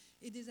ville,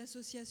 et des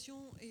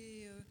associations.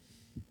 Et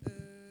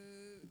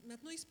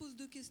maintenant, il se pose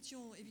deux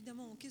questions.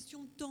 Évidemment, en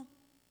question de temps,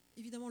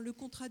 évidemment, le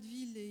contrat de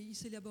ville, il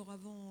s'élabore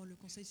avant le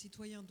conseil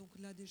citoyen, donc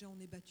là, déjà, on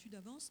est battu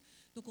d'avance.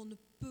 Donc, on ne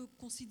peut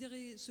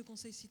considérer ce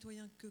conseil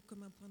citoyen que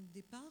comme un point de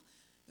départ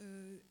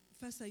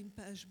face à une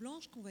page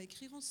blanche qu'on va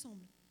écrire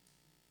ensemble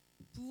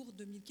pour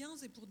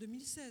 2015 et pour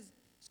 2016.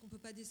 Parce qu'on ne peut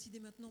pas décider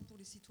maintenant pour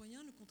les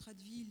citoyens. Le contrat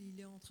de ville, il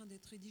est en train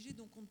d'être rédigé,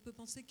 donc on ne peut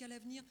penser qu'à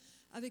l'avenir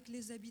avec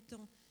les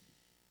habitants.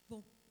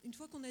 Bon, une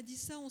fois qu'on a dit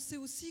ça, on sait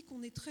aussi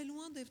qu'on est très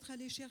loin d'être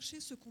allé chercher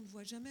ce qu'on ne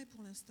voit jamais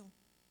pour l'instant.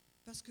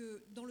 parce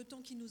que dans le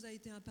temps qui nous a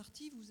été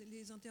imparti,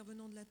 les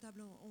intervenants de la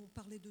table ont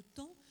parlé de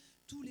temps.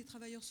 Tous les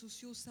travailleurs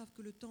sociaux savent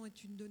que le temps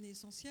est une donnée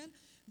essentielle.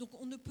 Donc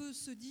on ne peut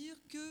se dire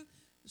que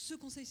ce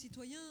Conseil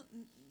citoyen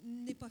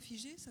n'est pas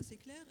figé, ça c'est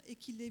clair, et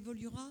qu'il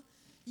évoluera,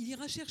 il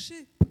ira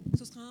chercher.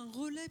 Ce sera un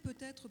relais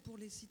peut-être pour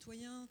les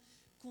citoyens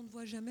qu'on ne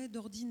voit jamais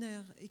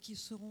d'ordinaire et qui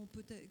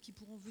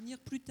pourront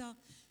venir plus tard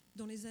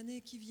dans les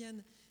années qui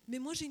viennent. Mais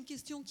moi j'ai une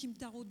question qui me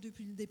taraude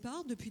depuis le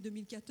départ, depuis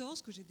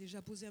 2014, que j'ai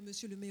déjà posée à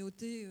monsieur le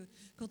Méoté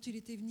quand il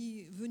était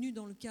venu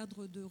dans le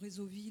cadre de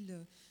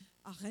Réseauville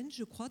à Rennes,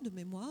 je crois, de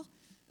mémoire.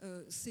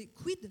 C'est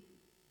quid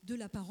de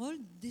la parole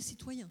des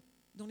citoyens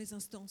dans les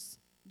instances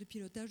de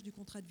pilotage du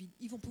contrat de ville.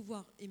 Ils vont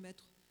pouvoir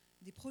émettre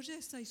des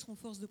projets, ça, ils seront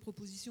force de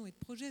proposition et de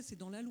projet, c'est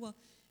dans la loi.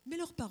 Mais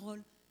leur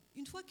parole,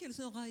 une fois qu'elle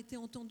aura été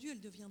entendue,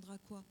 elle deviendra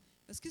quoi?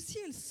 Parce que si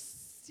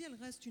elle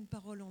reste une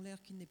parole en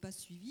l'air qui n'est pas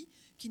suivie,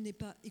 qui n'est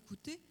pas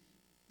écoutée,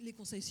 les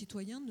conseils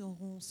citoyens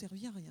n'auront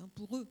servi à rien,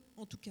 pour eux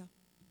en tout cas.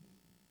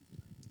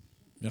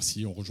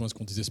 Merci, on rejoint ce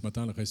qu'on disait ce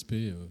matin, le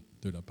respect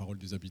de la parole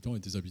des habitants et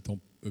des habitants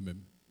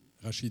eux-mêmes.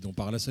 Rachid, on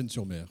part à la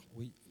Seine-sur-Mer.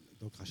 Oui,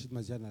 donc Rachid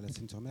Maziane à la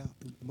Seine-sur-Mer.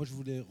 Moi, je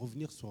voulais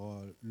revenir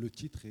sur le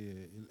titre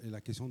et la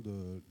question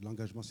de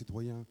l'engagement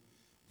citoyen,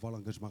 voire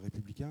l'engagement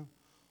républicain.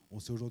 On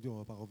sait aujourd'hui, on ne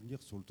va pas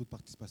revenir sur le taux de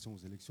participation aux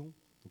élections,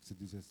 donc c'est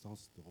des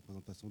instances de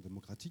représentation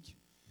démocratique.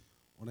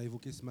 On a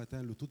évoqué ce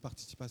matin le taux de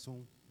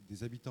participation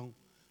des habitants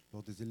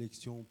lors des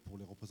élections pour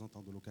les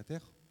représentants de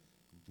locataires.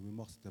 Donc, de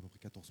mémoire, c'était à peu près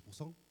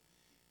 14%.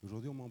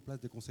 Aujourd'hui, on met en place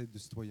des conseils de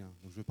citoyens.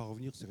 Donc, je ne vais pas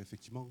revenir sur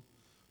effectivement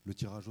le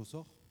tirage au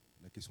sort,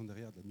 la question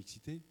derrière de la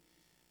mixité.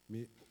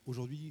 Mais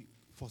aujourd'hui,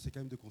 force est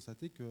quand même de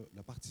constater que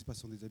la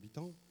participation des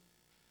habitants,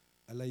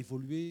 elle a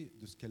évolué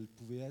de ce qu'elle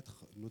pouvait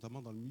être,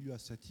 notamment dans le milieu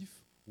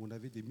associatif, où on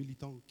avait des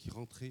militants qui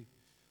rentraient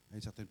à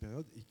une certaine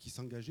période et qui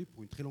s'engageaient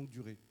pour une très longue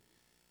durée.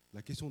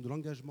 La question de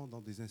l'engagement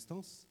dans des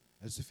instances,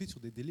 elle se fait sur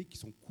des délais qui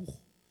sont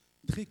courts,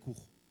 très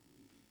courts.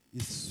 Et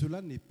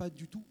cela n'est pas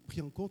du tout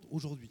pris en compte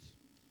aujourd'hui.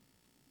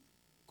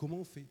 Comment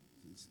on fait?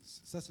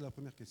 Ça, c'est la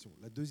première question.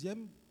 La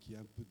deuxième, qui est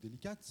un peu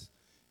délicate,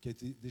 qui a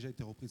déjà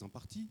été reprise en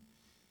partie,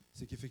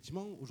 c'est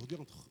qu'effectivement, aujourd'hui,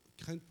 entre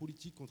craintes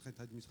politiques,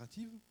 contraintes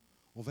administratives,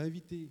 on va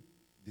inviter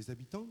des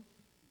habitants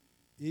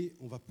et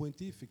on va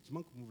pointer,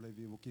 effectivement, comme vous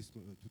l'avez évoqué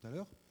tout à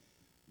l'heure,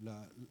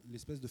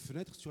 l'espèce de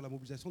fenêtre sur la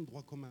mobilisation de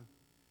droits communs.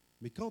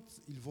 Mais quand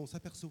ils vont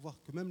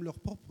s'apercevoir que même leurs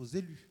propres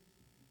élus,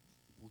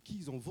 pour qui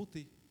ils ont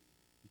voté,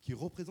 et qui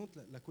représentent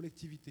la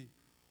collectivité,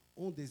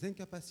 ont des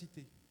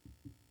incapacités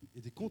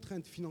et des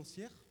contraintes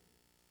financières,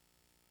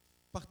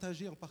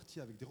 partagées en partie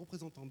avec des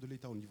représentants de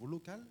l'État au niveau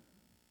local,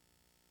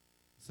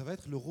 ça va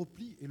être le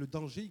repli et le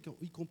danger,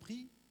 y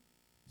compris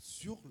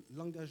sur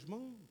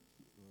l'engagement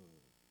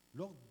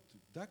lors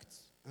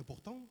d'actes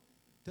importants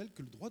tels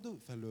que le droit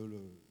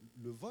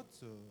le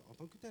vote en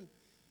tant que tel.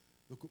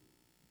 Donc,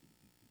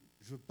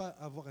 je ne veux pas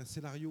avoir un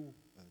scénario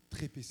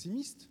très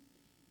pessimiste,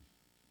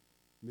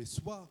 mais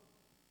soit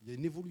il y a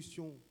une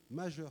évolution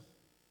majeure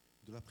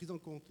de la prise en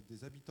compte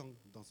des habitants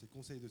dans ces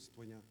conseils de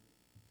citoyens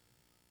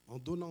en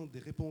donnant des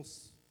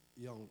réponses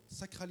et en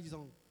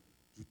sacralisant,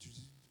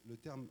 j'utilise le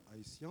terme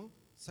haïtien,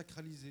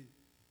 sacraliser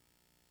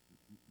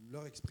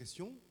leur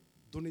expression,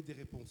 donner des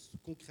réponses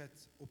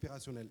concrètes,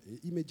 opérationnelles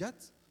et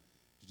immédiates.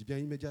 Je dis bien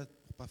immédiates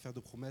pour ne pas faire de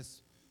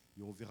promesses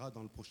et on verra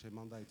dans le prochain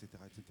mandat, etc.,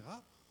 etc.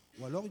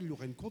 Ou alors il y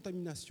aurait une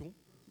contamination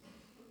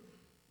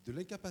de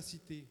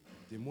l'incapacité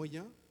des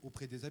moyens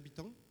auprès des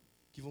habitants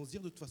qui vont se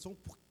dire de toute façon,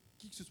 pour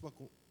qui que ce soit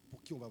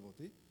pour qui on va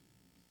voter,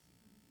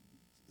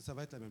 ça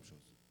va être la même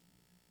chose.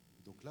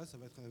 Donc là, ça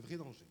va être un vrai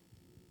danger.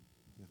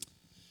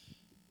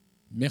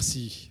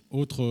 Merci.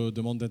 Autre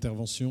demande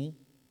d'intervention?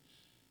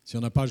 S'il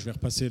n'y en a pas, je vais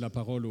repasser la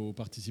parole aux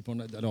participants.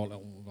 Alors là,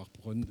 on va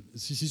reprendre.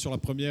 Si, sur la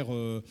première,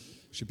 je ne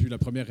sais plus, la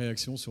première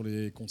réaction sur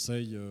les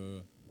conseils,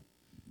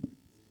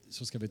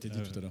 sur ce qui avait été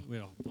dit tout à l'heure. Oui,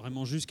 alors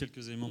vraiment juste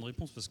quelques éléments de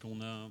réponse parce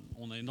qu'on a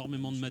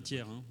énormément de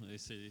matière. Hein, et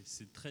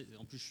c'est très.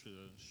 En plus,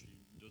 je suis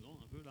dedans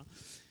un peu là.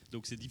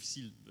 Donc c'est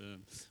difficile.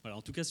 Voilà,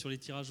 en tout cas, sur les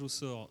tirages au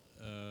sort,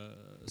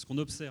 ce qu'on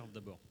observe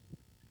d'abord,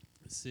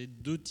 c'est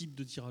deux types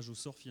de tirages au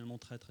sort finalement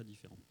très très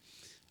différents.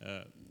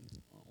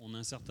 On a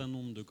un certain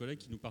nombre de collègues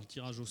qui nous parlent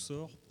tirage au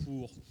sort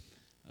pour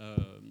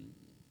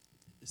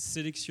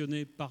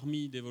sélectionner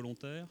parmi des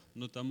volontaires,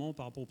 notamment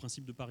par rapport au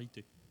principe de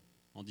parité.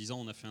 En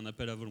disant on a fait un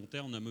appel à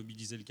volontaires, on a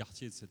mobilisé le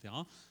quartier, etc.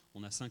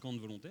 On a 50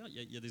 volontaires.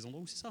 Il y a des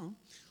endroits où c'est ça. Hein.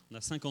 On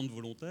a 50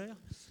 volontaires.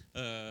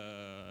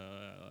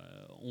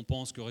 On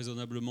pense que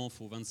raisonnablement, il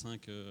faut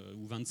 25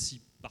 ou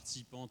 26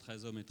 participants,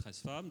 13 hommes et 13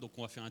 femmes. Donc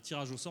on va faire un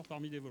tirage au sort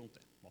parmi les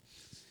volontaires. Bon.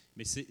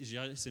 Mais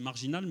c'est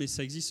marginal, mais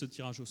ça existe ce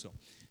tirage au sort.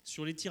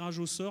 Sur les tirages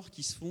au sort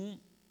qui se font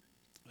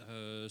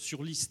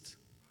sur liste,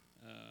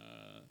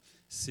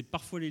 c'est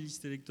parfois les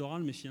listes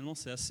électorales, mais finalement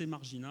c'est assez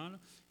marginal.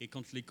 Et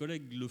quand les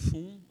collègues le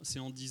font, c'est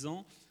en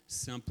disant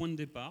c'est un point de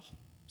départ,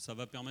 ça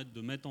va permettre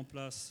de mettre en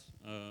place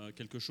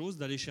quelque chose,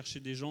 d'aller chercher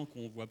des gens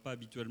qu'on ne voit pas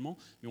habituellement,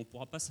 mais on ne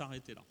pourra pas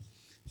s'arrêter là.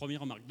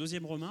 Première remarque.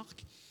 Deuxième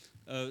remarque,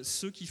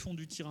 ceux qui font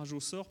du tirage au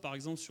sort, par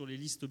exemple sur les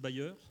listes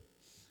bailleurs,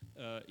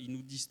 ils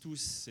nous disent tous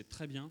c'est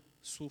très bien,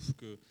 sauf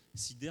que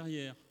si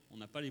derrière on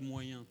n'a pas les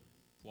moyens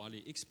pour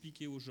aller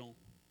expliquer aux gens,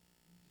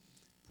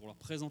 pour leur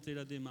présenter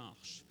la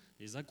démarche,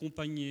 les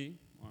accompagner,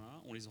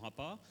 voilà, on ne les aura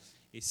pas.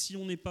 Et si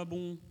on n'est pas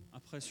bon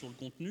après sur le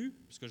contenu,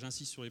 parce que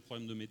j'insiste sur les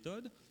problèmes de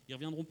méthode, ils ne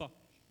reviendront pas.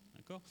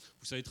 D'accord ?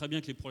 Vous savez très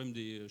bien que les problèmes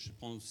je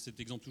prends cet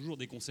exemple toujours,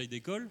 des conseils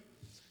d'école,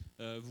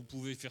 vous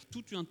pouvez faire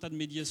tout un tas de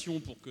médiations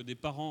pour que des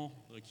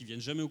parents qui ne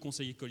viennent jamais au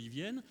conseil d'école y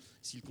viennent.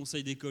 Si le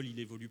conseil d'école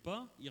n'évolue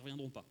pas, ils ne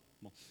reviendront pas.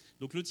 Bon.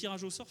 Donc le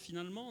tirage au sort,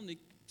 finalement,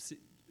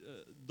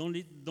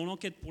 dans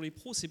l'enquête pour les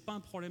pros, ce n'est pas un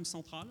problème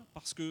central,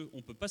 parce qu'on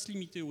ne peut pas se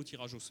limiter au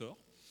tirage au sort.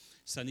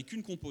 Ça n'est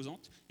qu'une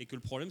composante, et que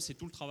le problème, c'est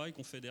tout le travail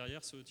qu'on fait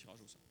derrière ce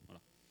tirage au sort.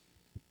 Voilà.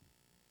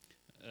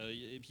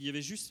 Et puis il y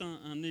avait juste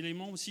un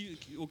élément aussi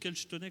auquel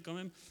je tenais quand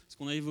même, ce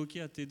qu'on a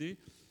évoqué à TD.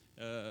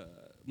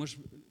 Moi,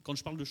 quand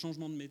je parle de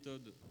changement de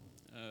méthode,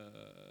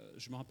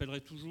 je me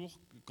rappellerai toujours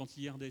que quand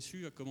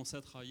l'IRDSU a commencé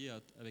à travailler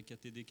avec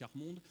ATD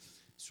Carmonde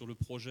sur le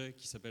projet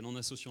qui s'appelle « En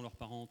associant leurs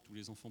parents, tous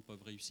les enfants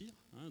peuvent réussir »,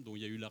 dont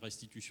il y a eu la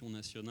restitution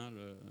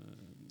nationale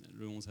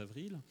le 11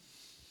 avril.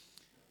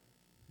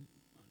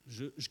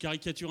 Je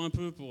caricature un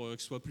peu pour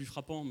que ce soit plus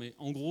frappant, mais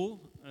en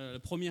gros, la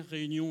première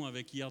réunion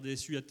avec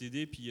IRDSU,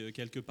 ATD, puis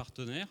quelques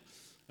partenaires,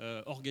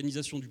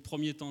 organisation du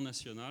premier temps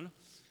national,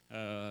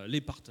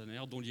 les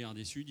partenaires, dont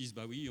l'IRDSU, disent «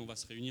 bah oui, on va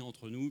se réunir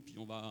entre nous, puis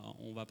on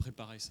va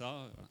préparer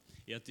ça ».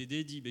 Et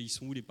ATD dit bah, « ils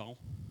sont où les parents ?»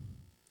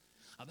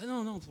 Ah ben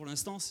non, pour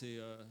l'instant, c'est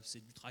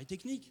du travail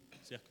technique.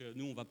 C'est-à-dire que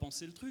nous, on va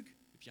penser le truc,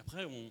 et puis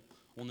après,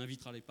 on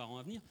invitera les parents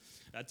à venir.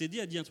 ATD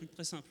a dit un truc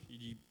très simple, il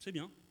dit « c'est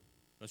bien ».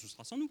 Ben, ce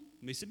sera sans nous.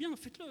 Mais c'est bien,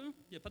 faites-le,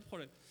 il n'y a pas de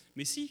problème.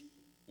 Mais si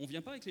on ne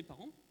vient pas avec les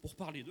parents pour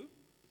parler d'eux,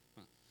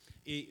 voilà.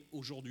 Et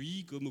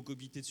aujourd'hui, comme au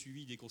comité de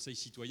suivi des conseils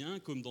citoyens,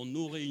 comme dans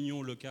nos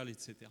réunions locales,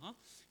 etc.,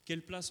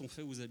 quelle place on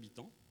fait aux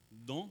habitants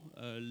dans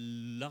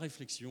la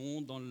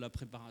réflexion, dans la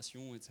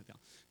préparation, etc.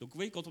 Donc vous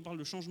voyez, quand on parle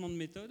de changement de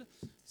méthode,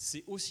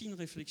 c'est aussi une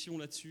réflexion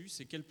là-dessus,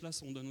 c'est quelle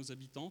place on donne aux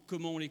habitants,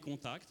 comment on les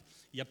contacte.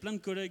 Il y a plein de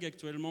collègues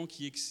actuellement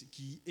qui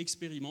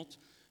expérimentent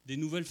des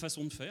nouvelles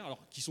façons de faire,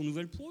 alors qui sont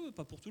nouvelles pour eux,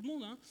 pas pour tout le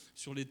monde,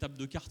 sur les tables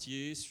de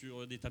quartier,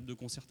 sur des tables de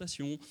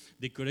concertation,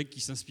 des collègues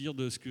qui s'inspirent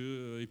de ce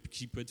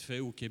qui peut être fait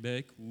au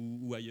Québec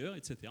ou ailleurs,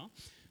 etc.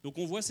 Donc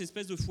on voit cette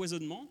espèce de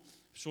foisonnement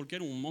sur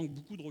lequel on manque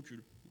beaucoup de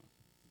recul.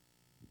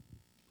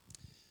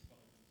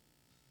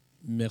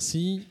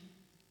 Merci.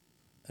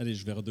 Allez,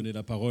 je vais redonner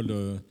la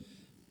parole.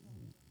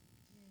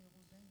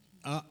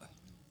 Ah,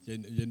 il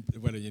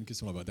y a une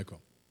question là-bas,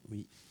 d'accord.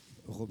 Oui.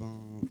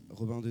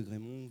 Robin de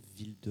Grémont,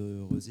 ville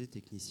de Rezé,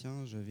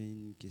 technicien. J'avais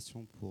une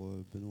question pour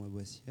Benoît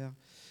Boissière.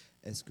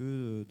 Est-ce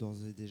que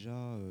d'ores et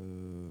déjà,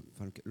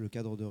 le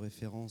cadre de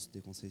référence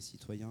des conseils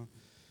citoyens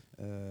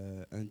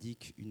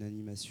indique une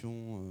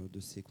animation de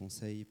ces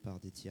conseils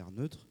par des tiers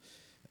neutres ?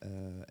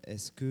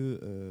 Est-ce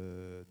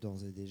que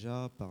d'ores et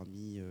déjà,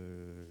 parmi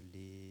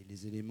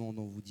les éléments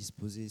dont vous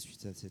disposez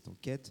suite à cette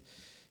enquête,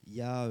 il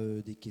y a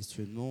des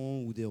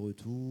questionnements ou des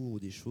retours ou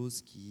des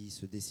choses qui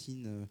se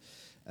dessinent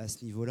à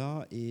ce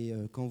niveau-là? Et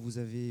quand vous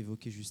avez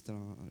évoqué juste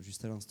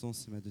à l'instant,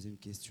 c'est ma deuxième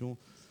question,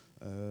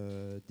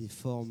 des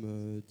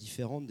formes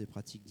différentes, des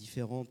pratiques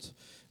différentes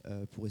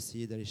pour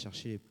essayer d'aller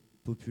chercher les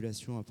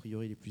populations a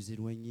priori les plus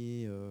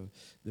éloignées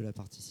de la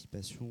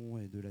participation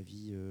et de la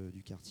vie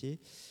du quartier.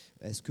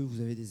 Est-ce que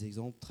vous avez des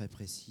exemples très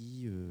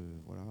précis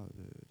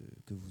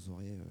que vous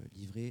aurez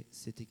livrés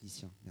ces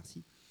techniciens?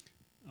 Merci.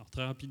 Alors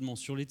très rapidement,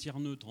 sur les tiers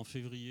neutres en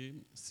février,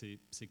 c'est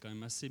quand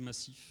même assez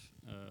massif.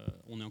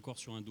 On est encore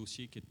sur un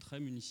dossier qui est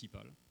très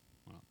municipal,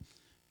 voilà,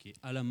 qui est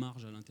à la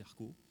marge à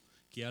l'interco,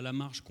 qui est à la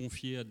marge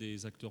confié à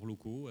des acteurs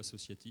locaux,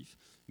 associatifs,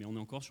 mais on est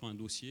encore sur un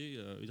dossier,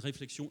 une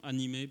réflexion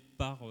animée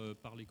par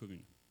les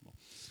communes. Bon.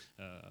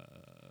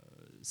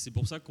 C'est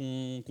pour ça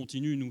qu'on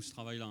continue, nous, ce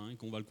travail-là, et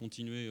qu'on va le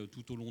continuer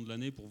tout au long de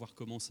l'année pour voir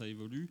comment ça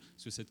évolue,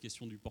 parce que cette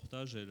question du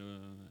portage,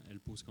 elle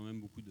pose quand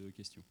même beaucoup de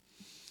questions.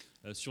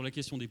 Sur la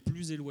question des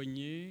plus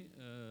éloignés,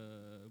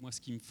 moi, ce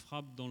qui me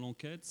frappe dans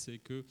l'enquête, c'est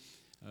que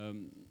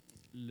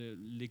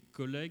les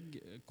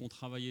collègues qui ont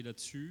travaillé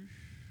là-dessus,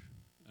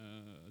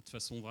 de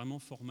façon vraiment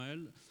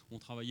formelle, ont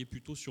travaillé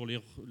plutôt sur les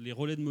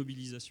relais de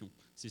mobilisation.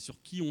 C'est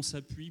sur qui on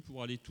s'appuie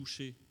pour aller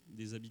toucher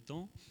des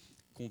habitants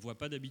qu'on ne voit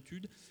pas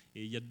d'habitude.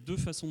 Et il y a deux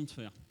façons de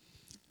faire.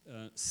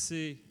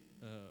 C'est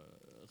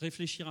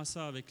réfléchir à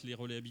ça avec les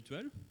relais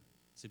habituels.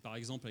 C'est par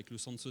exemple avec le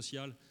centre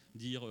social,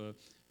 dire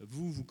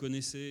vous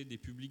connaissez des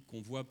publics qu'on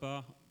ne voit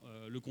pas,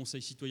 le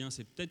conseil citoyen,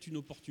 c'est peut-être une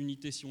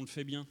opportunité, si on le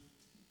fait bien,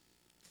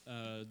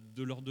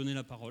 de leur donner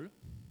la parole.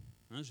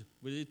 Vous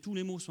voyez, tous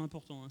les mots sont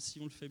importants, si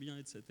on le fait bien,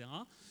 etc.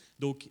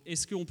 Donc,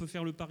 est-ce qu'on peut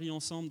faire le pari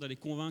ensemble d'aller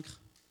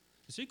convaincre?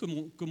 Vous savez,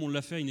 comme on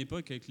l'a fait à une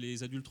époque avec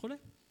les adultes relais,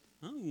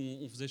 où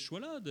on faisait ce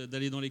choix-là,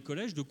 d'aller dans les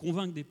collèges, de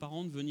convaincre des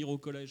parents de venir au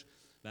collège.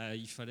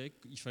 Il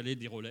fallait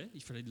des relais,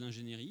 il fallait de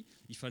l'ingénierie,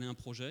 il fallait un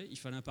projet, il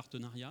fallait un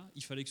partenariat,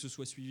 il fallait que ce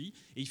soit suivi,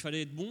 et il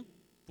fallait être bon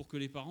pour que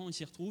les parents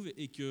s'y retrouvent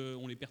et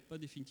qu'on ne les perde pas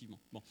définitivement.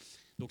 Bon.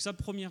 Donc ça,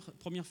 première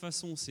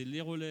façon, c'est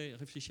les relais,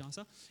 réfléchir à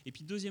ça. Et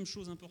puis deuxième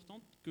chose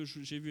importante que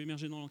j'ai vu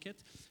émerger dans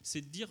l'enquête,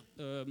 c'est de dire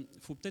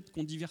faut peut-être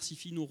qu'on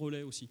diversifie nos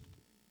relais aussi.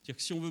 C'est-à-dire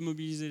que si on veut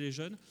mobiliser les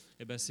jeunes,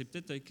 c'est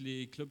peut-être avec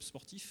les clubs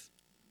sportifs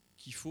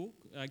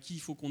à qui il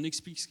faut qu'on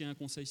explique ce qu'est un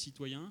conseil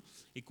citoyen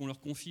et qu'on leur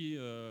confie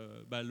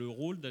le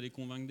rôle d'aller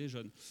convaincre des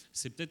jeunes.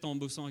 C'est peut-être en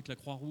bossant avec la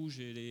Croix-Rouge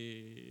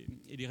et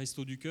les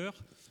Restos du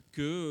Cœur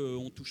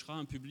qu'on touchera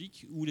un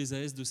public ou les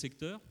AS de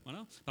secteur.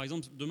 Voilà. Par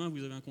exemple, demain,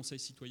 vous avez un conseil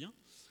citoyen.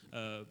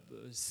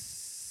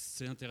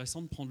 C'est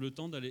intéressant de prendre le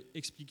temps d'aller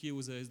expliquer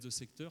aux AS de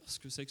secteur ce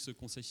que c'est que ce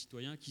conseil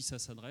citoyen, à qui ça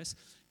s'adresse,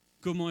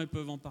 comment elles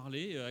peuvent en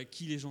parler, à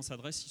qui les gens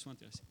s'adressent s'ils sont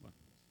intéressés. Voilà.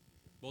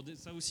 Bon,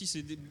 ça aussi,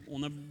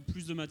 on a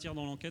plus de matière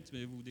dans l'enquête,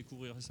 mais vous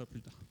découvrirez ça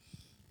plus tard.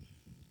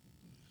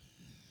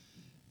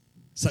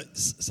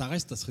 Ça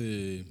reste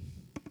assez...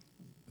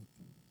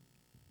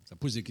 Ça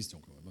pose des questions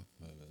quand même.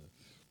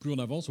 Plus on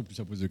avance, plus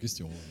ça pose de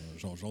questions.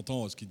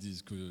 J'entends ce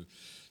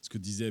que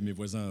disaient mes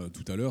voisins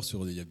tout à l'heure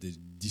sur il y a des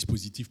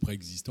dispositifs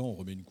préexistants, on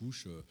remet une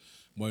couche.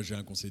 Moi, j'ai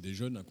un conseil des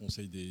jeunes, un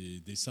conseil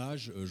des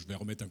sages. Je vais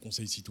remettre un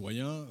conseil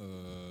citoyen.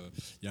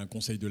 Il y a un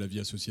conseil de la vie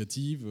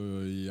associative.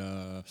 Il y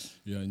a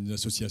une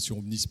association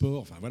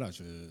omnisport. Enfin voilà,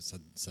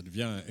 ça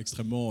devient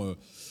extrêmement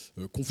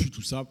confus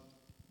tout ça.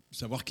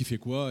 Savoir qui fait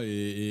quoi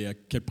et à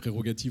quelles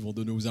prérogatives on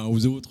donne aux uns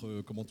aux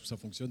autres, comment tout ça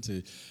fonctionne,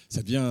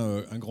 ça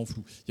devient un grand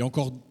flou. Il y a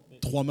encore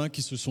 3 mains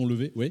qui se sont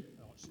levées. Oui.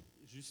 Alors,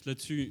 juste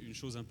là-dessus, une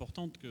chose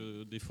importante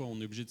que des fois on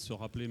est obligé de se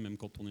rappeler, même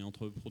quand on est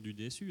entre produits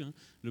DSU,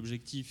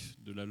 l'objectif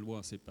de la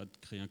loi, c'est pas de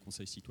créer un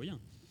conseil citoyen,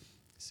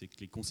 c'est que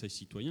les conseils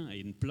citoyens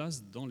aient une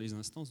place dans les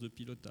instances de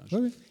pilotage.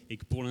 Oui. Et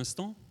que pour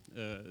l'instant,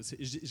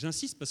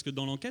 j'insiste parce que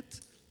dans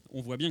l'enquête,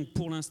 on voit bien que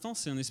pour l'instant,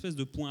 c'est un espèce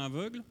de point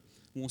aveugle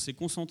où on s'est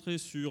concentré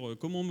sur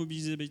comment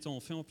mobiliser les habitants, on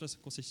fait en place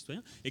un conseil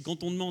citoyen. Et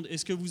quand on demande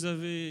est-ce que vous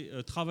avez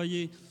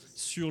travaillé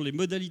sur les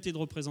modalités de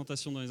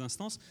représentation dans les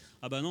instances,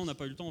 ah ben non, on n'a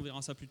pas eu le temps, on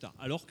verra ça plus tard.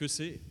 Alors que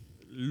c'est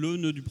le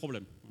nœud du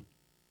problème.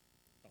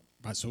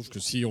 Sauf que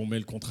si on met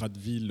le contrat de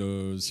ville,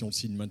 si on le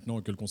signe maintenant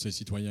et que le conseil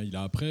citoyen il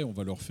a après, on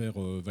va leur faire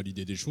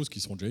valider des choses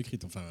qui seront déjà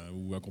écrites,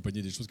 ou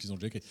accompagner des choses qui sont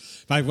déjà écrites.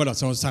 Voilà,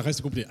 ça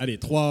reste compliqué. Allez,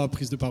 3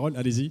 prises de parole,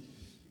 allez-y.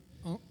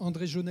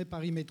 André Jaunet,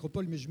 Paris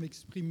Métropole, mais je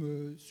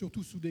m'exprime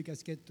surtout sous des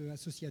casquettes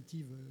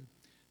associatives,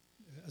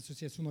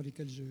 associations dans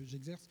lesquelles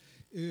j'exerce.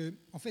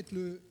 En fait,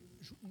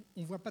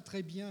 on ne voit pas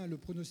très bien le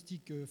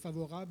pronostic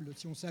favorable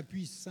si on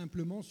s'appuie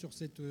simplement sur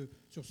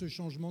ce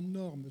changement de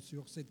normes,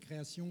 sur cette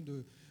création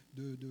de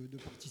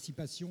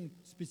participation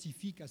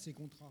spécifique à ces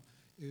contrats.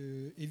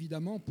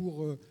 Évidemment,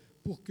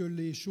 pour que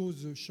les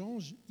choses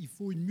changent, il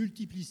faut une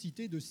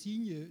multiplicité de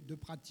signes, de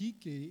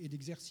pratiques et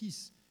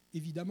d'exercices,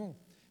 évidemment.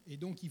 Et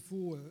donc, il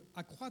faut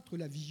accroître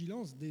la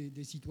vigilance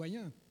des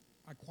citoyens,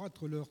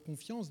 accroître leur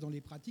confiance dans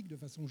les pratiques de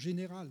façon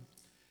générale.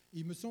 Et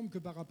il me semble que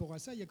par rapport à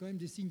ça, il y a quand même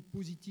des signes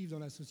positifs dans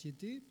la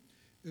société.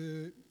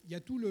 Il y a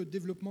tout le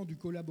développement du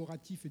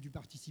collaboratif et du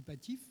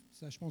participatif.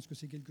 Ça, je pense que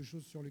c'est quelque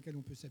chose sur lequel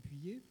on peut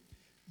s'appuyer.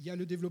 Il y a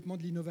le développement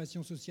de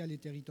l'innovation sociale et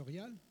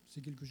territoriale.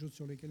 C'est quelque chose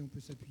sur lequel on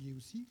peut s'appuyer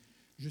aussi.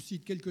 Je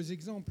cite quelques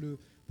exemples.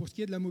 Pour ce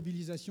qui est de la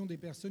mobilisation des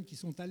personnes qui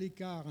sont à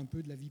l'écart un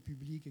peu de la vie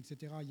publique,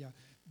 etc., il y a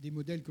des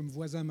modèles comme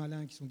Voisins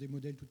Malins qui sont des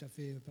modèles tout à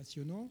fait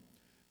passionnants.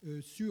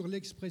 Sur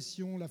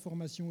l'expression, la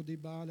formation au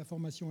débat, la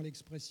formation à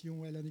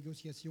l'expression et à la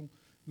négociation,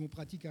 nous on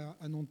pratique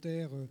à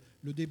Nanterre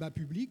le débat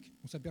public.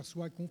 On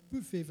s'aperçoit qu'on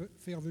peut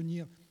faire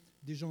venir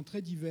des gens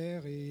très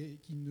divers et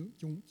qui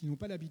n'ont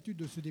pas l'habitude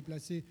de se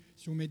déplacer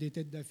si on met des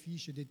têtes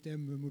d'affiche et des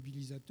thèmes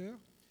mobilisateurs.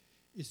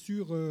 Et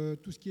sur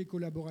tout ce qui est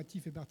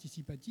collaboratif et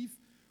participatif,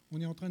 on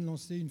est en train de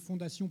lancer une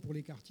fondation pour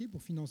les quartiers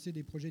pour financer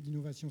des projets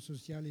d'innovation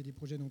sociale et des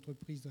projets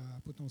d'entreprise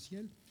à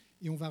potentiel.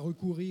 Et on va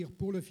recourir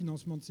pour le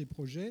financement de ces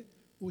projets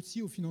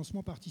aussi au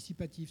financement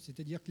participatif,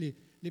 c'est-à-dire que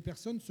les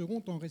personnes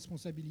seront en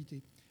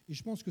responsabilité. Et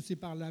je pense que c'est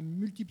par la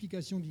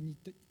multiplication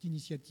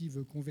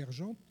d'initiatives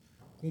convergentes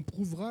qu'on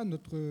prouvera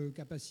notre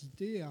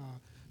capacité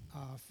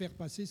à faire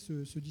passer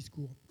ce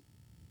discours.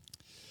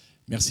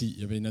 Merci. Il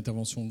y avait une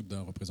intervention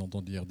d'un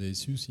représentant de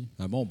l'IRDSU aussi,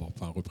 un membre,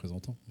 enfin un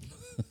représentant.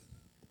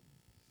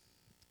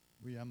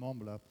 Oui, un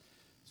membre là.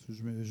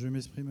 Je vais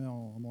m'exprimer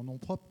en mon nom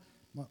propre.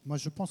 Moi,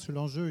 je pense que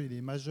l'enjeu, il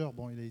est majeur.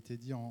 Bon, il a été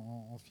dit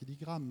en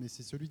filigrane, mais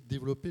c'est celui de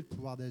développer le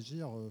pouvoir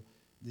d'agir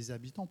des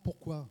habitants.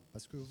 Pourquoi ?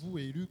 Parce que vous,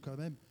 élus, quand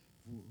même,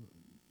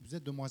 vous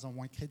êtes de moins en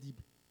moins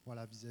crédibles,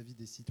 voilà, vis-à-vis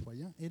des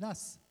citoyens.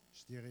 Hélas,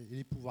 je dirais, et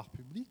les pouvoirs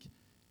publics,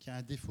 qui a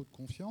un défaut de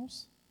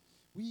confiance.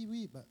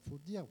 Oui, faut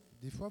le dire,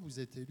 des fois, vous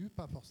êtes élus,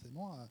 pas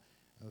forcément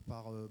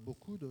par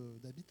beaucoup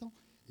d'habitants.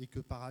 Et que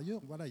par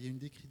ailleurs, voilà, il y a une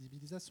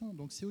décrédibilisation.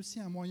 Donc c'est aussi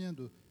un moyen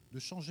de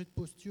changer de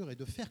posture et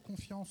de faire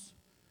confiance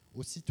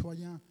aux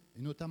citoyens,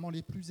 et notamment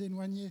les plus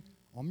éloignés,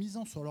 en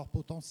misant sur leur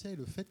potentiel,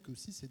 le fait que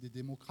aussi c'est des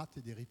démocrates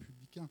et des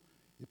républicains,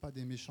 et pas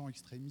des méchants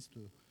extrémistes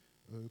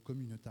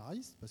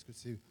communautaristes, parce que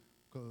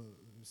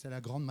c'est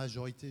la grande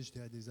majorité, je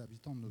dirais, des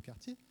habitants de nos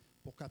quartiers,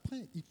 pour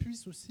qu'après, ils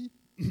puissent aussi,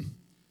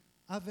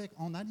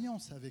 en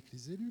alliance avec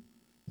les élus,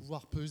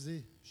 pouvoir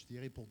peser, je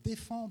dirais, pour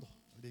défendre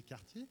les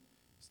quartiers,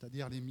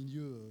 c'est-à-dire les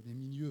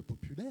milieux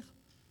populaires,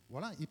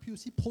 voilà, et puis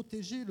aussi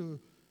protéger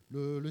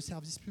le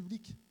service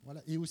public,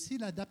 voilà, et aussi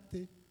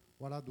l'adapter.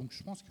 Voilà, donc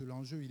je pense que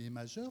l'enjeu, il est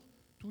majeur.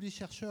 Tous les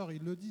chercheurs,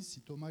 ils le disent.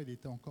 Si Thomas il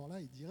était encore là,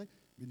 il dirait,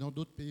 mais dans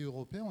d'autres pays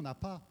européens, on n'a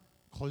pas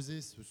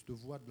creusé cette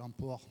voie de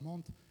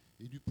l'empowerment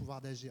et du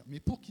pouvoir d'agir. Mais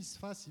pour qu'il se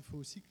fasse, il faut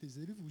aussi que les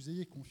élus, vous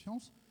ayez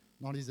confiance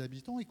dans les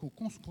habitants et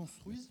qu'on se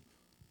construise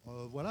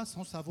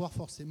sans savoir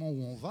forcément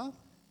où on va,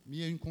 mais il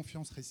y a une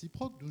confiance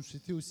réciproque. Donc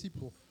c'était aussi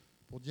pour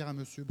dire à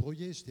M.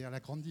 Breuillet, je veux dire la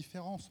grande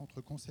différence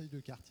entre conseil de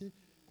quartier,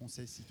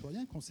 conseil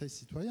citoyen. Conseil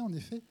citoyen, en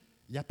effet,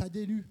 il n'y a pas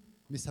d'élus.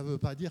 Mais ça ne veut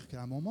pas dire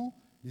qu'à un moment,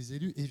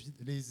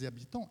 les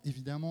habitants,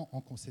 évidemment,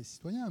 en conseil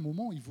citoyen, à un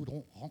moment, ils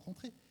voudront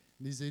rencontrer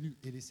les élus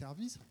et les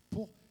services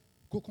pour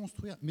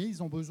co-construire. Mais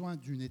ils ont besoin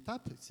d'une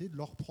étape, c'est de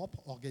leur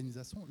propre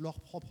organisation,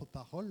 leur propre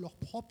parole, leur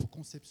propre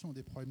conception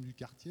des problèmes du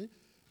quartier,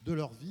 de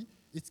leur vie,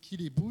 et de ce qui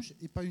les bouge,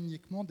 et pas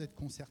uniquement d'être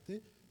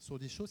concertés sur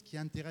des choses qui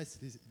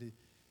intéressent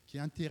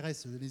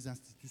les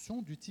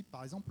institutions, du type,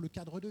 par exemple, le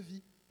cadre de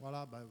vie.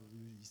 Voilà,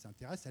 ils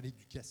s'intéressent à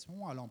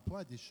l'éducation, à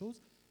l'emploi, à des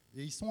choses,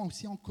 et ils sont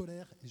aussi en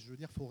colère. Et je veux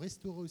dire, il faut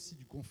restaurer aussi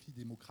du conflit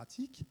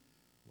démocratique.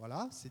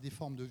 Voilà, c'est des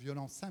formes de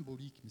violence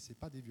symboliques, mais c'est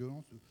pas des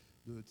violences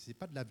c'est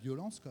pas de la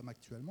violence comme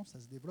actuellement ça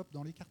se développe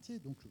dans les quartiers.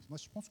 Donc moi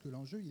je pense que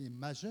l'enjeu il est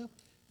majeur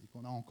et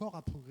qu'on a encore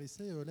à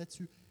progresser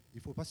là-dessus. Il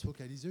ne faut pas se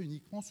focaliser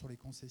uniquement sur les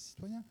conseils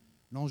citoyens.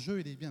 L'enjeu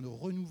il est bien de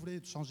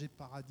renouveler, de changer de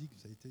paradigme,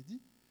 ça a été dit,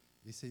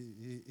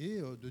 et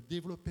de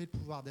développer le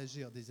pouvoir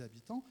d'agir des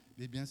habitants,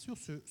 mais bien sûr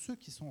ceux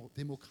qui sont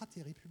démocrates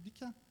et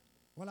républicains.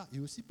 Voilà, et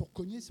aussi pour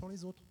cogner sur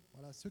les autres.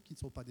 Voilà, ceux qui ne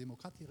sont pas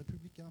démocrates et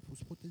républicains, il faut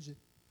se protéger.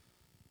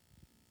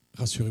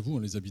 Rassurez-vous,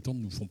 les habitants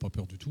ne nous font pas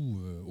peur du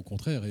tout, au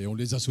contraire, et on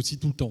les associe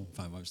tout le temps.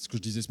 Enfin, ce que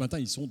je disais ce matin,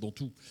 ils sont dans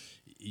tout.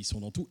 Ils sont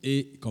dans tout,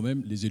 et quand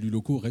même, les élus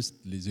locaux restent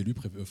les élus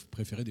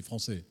préférés des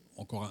Français.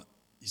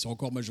 Ils sont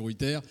encore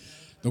majoritaires,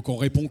 donc on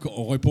répond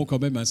quand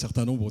même à un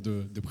certain nombre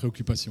de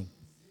préoccupations.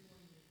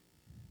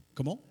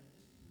 Comment ?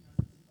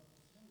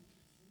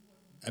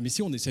 Ah mais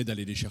si, on essaie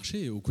d'aller les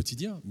chercher au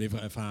quotidien, mais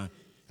enfin...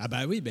 Ah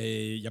bah oui,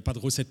 il n'y a pas de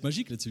recette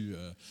magique là-dessus.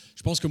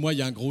 Je pense que moi, il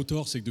y a un gros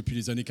tort, c'est que depuis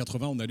les années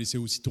 80, on a laissé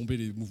aussi tomber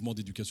les mouvements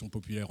d'éducation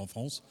populaire en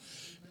France.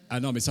 Ah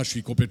non, mais ça, je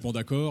suis complètement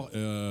d'accord.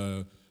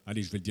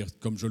 Allez, je vais le dire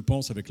comme je le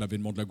pense, avec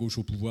l'avènement de la gauche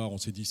au pouvoir, on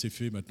s'est dit c'est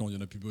fait, maintenant il n'y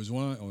en a plus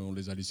besoin, on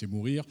les a laissés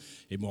mourir.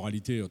 Et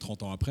moralité,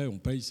 30 ans après, on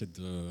paye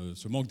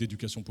ce manque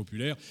d'éducation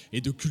populaire et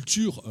de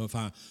culture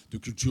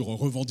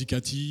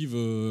revendicative,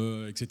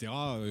 etc.,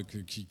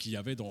 qu'il y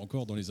avait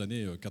encore dans les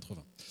années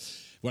 80.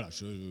 Voilà,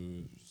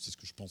 c'est ce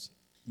que je pense.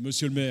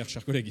 Monsieur le maire,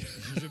 chers collègues.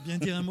 Je veux bien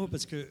dire un mot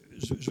parce que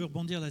je veux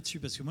rebondir là-dessus,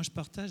 parce que moi je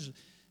partage,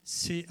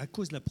 c'est à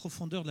cause de la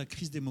profondeur de la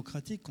crise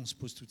démocratique qu'on se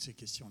pose toutes ces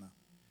questions-là.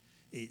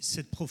 Et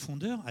cette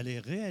profondeur, elle est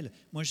réelle.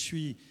 Moi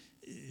j'ai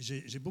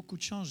beaucoup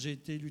de chance, j'ai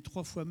été élu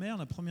 3 fois maire.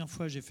 La première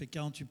fois j'ai fait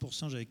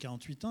 48%, j'avais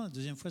 48 ans. La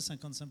deuxième fois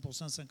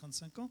 55%,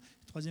 55 ans.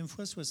 La troisième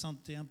fois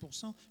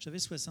 61%, j'avais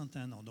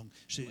 61 ans. Donc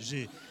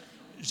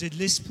j'ai de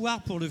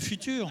l'espoir pour le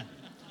futur.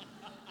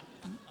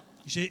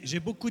 J'ai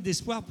beaucoup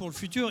d'espoir pour le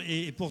futur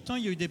et pourtant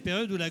il y a eu des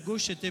périodes où la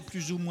gauche était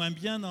plus ou moins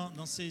bien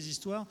dans ces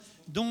histoires,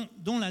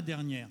 dont la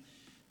dernière.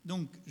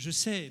 Donc je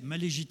sais ma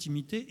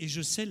légitimité et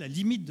je sais la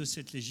limite de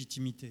cette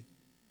légitimité.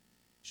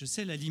 Je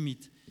sais la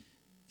limite.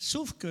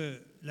 Sauf que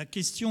la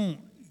question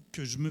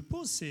que je me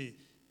pose, c'est,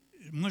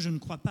 moi je ne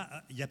crois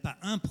pas, il n'y a pas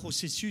un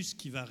processus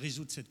qui va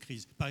résoudre cette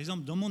crise. Par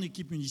exemple, dans mon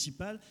équipe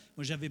municipale,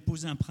 moi j'avais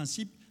posé un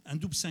principe, un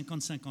double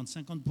 50-50,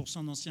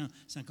 50% d'anciens,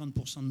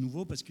 50% de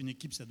nouveaux, parce qu'une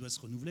équipe, ça doit se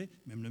renouveler,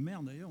 même le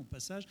maire d'ailleurs, au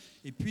passage.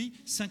 Et puis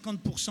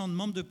 50% de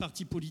membres de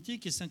partis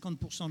politiques et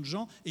 50% de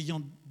gens ayant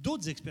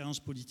d'autres expériences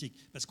politiques.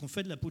 Parce qu'on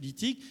fait de la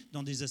politique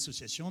dans des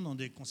associations, dans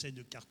des conseils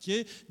de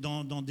quartier,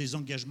 dans des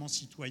engagements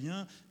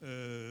citoyens,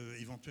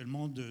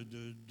 éventuellement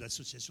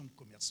d'associations de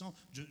commerçants,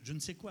 je ne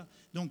sais quoi.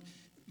 Donc,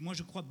 moi,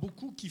 je crois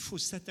beaucoup qu'il faut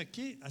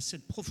s'attaquer à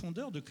cette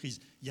profondeur de crise.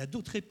 Il y a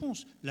d'autres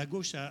réponses. La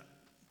gauche a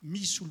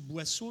mis sous le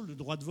boisseau le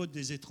droit de vote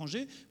des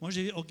étrangers. Moi,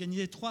 j'ai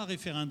organisé 3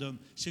 référendums.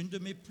 C'est une de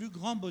mes plus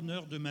grands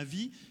bonheurs de ma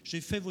vie.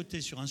 J'ai fait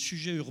voter sur un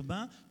sujet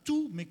urbain.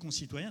 Tous mes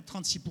concitoyens,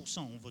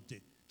 36% ont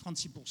voté.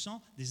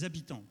 36% des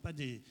habitants, pas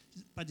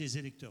des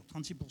électeurs.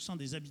 36%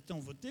 des habitants ont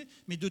voté,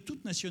 mais de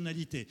toute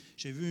nationalité.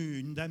 J'ai vu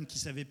une dame qui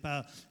ne savait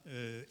pas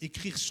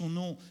écrire son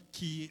nom,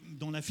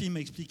 dont la fille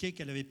m'a expliqué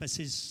qu'elle avait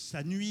passé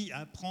sa nuit à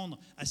apprendre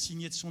à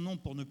signer de son nom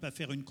pour ne pas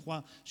faire une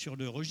croix sur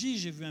le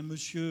registre. J'ai vu un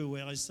monsieur au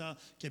RSA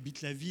qui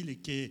habite la ville et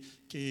qui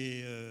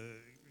est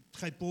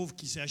très pauvre,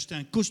 qui s'est acheté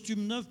un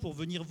costume neuf pour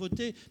venir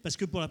voter, parce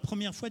que pour la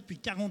première fois depuis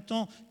 40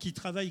 ans qu'il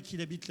travaille,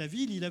 qu'il habite la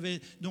ville, il avait...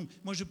 Donc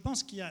moi je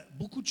pense qu'il y a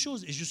beaucoup de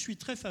choses, et je suis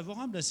très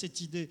favorable à cette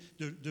idée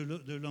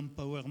de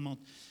l'empowerment.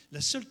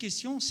 La seule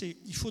question, c'est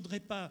il ne faudrait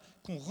pas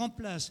qu'on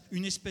remplace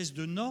une espèce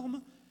de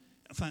norme.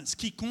 Enfin, ce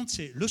qui compte,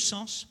 c'est le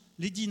sens,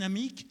 les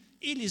dynamiques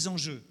et les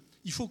enjeux.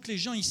 Il faut que les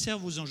gens y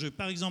servent aux enjeux.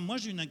 Par exemple, moi,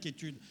 j'ai une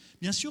inquiétude.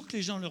 Bien sûr que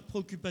les gens, leur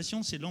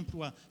préoccupation, c'est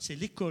l'emploi, c'est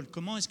l'école.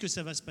 Comment est-ce que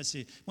ça va se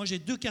passer ? Moi, j'ai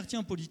 2 quartiers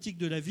en politique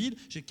de la ville,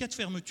 j'ai 4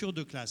 fermetures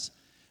de classes.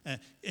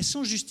 Elles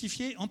sont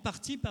justifiées en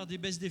partie par des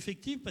baisses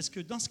d'effectifs, parce que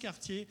dans ce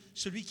quartier,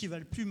 celui qui va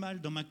le plus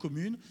mal dans ma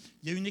commune,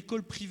 il y a une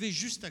école privée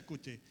juste à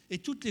côté. Et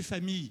toutes les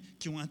familles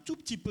qui ont un tout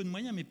petit peu de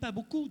moyens, mais pas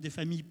beaucoup, des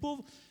familles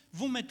pauvres,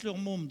 vont mettre leur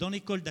môme dans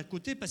l'école d'à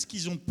côté parce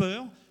qu'ils ont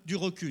peur du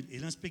recul. Et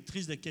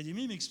l'inspectrice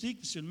d'académie m'explique,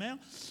 monsieur le maire,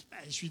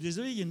 je suis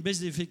désolé, il y a une baisse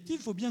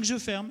d'effectifs, il faut bien que je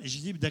ferme. Et j'ai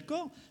dit,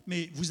 d'accord,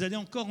 mais vous allez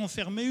encore en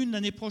fermer une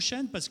l'année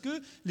prochaine parce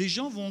que les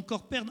gens vont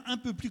encore perdre un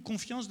peu plus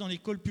confiance dans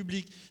l'école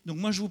publique. Donc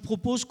moi, je vous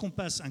propose qu'on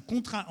passe un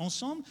contrat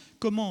ensemble.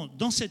 Comment,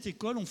 dans cette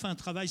école, on fait un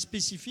travail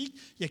spécifique.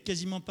 Il n'y a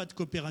quasiment pas de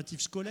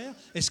coopérative scolaire.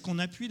 Est-ce qu'on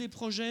appuie les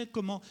projets ?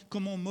 Comment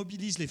on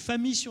mobilise les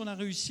familles sur la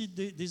réussite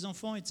des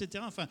enfants,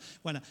 etc. Enfin,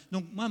 voilà.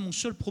 Donc moi, mon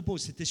seul propos,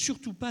 c'était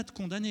surtout pas de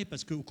condamner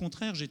parce qu'au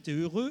contraire, j'étais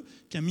heureux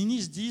qu'un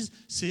ministre dise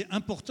c'est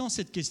important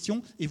cette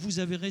question et vous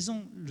avez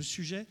raison, le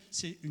sujet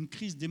c'est une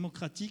crise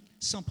démocratique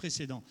sans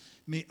précédent.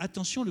 Mais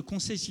attention, le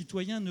Conseil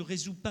citoyen ne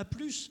résout pas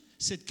plus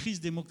cette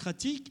crise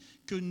démocratique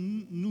que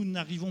nous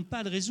n'arrivons pas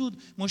à le résoudre.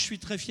 Moi je suis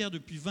très fier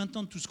depuis 20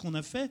 ans de tout ce qu'on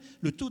a fait.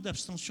 Le taux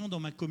d'abstention dans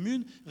ma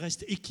commune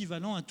reste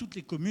équivalent à toutes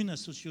les communes à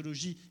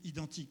sociologie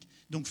identique.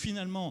 Donc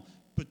finalement,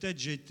 peut-être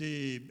j'ai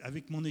été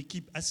avec mon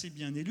équipe assez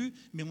bien élu,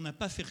 mais on n'a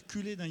pas fait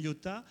reculer d'un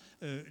iota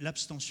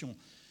l'abstention.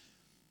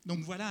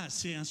 Donc voilà,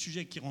 c'est un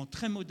sujet qui rend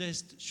très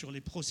modeste sur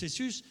les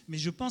processus, mais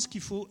je pense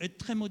qu'il faut être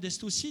très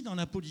modeste aussi dans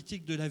la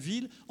politique de la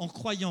ville, en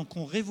croyant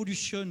qu'on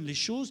révolutionne les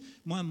choses.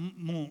 Moi,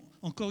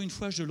 encore une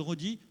fois, je le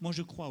redis, moi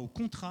je crois au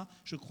contrat,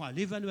 je crois à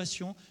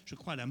l'évaluation, je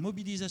crois à la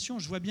mobilisation.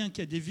 Je vois bien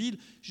qu'il y a des villes,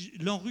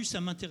 l'ANRU,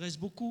 ça m'intéresse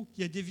beaucoup,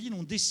 il y a des villes,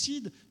 on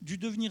décide du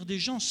devenir des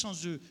gens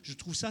sans eux. Je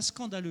trouve ça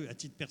scandaleux à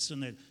titre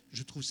personnel,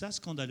 je trouve ça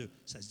scandaleux.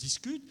 Ça se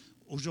discute.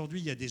 Aujourd'hui,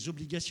 il y a des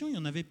obligations. Il n'y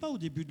en avait pas au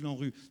début de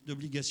l'ANRU,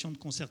 d'obligations de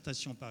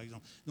concertation, par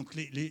exemple. Donc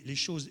les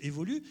choses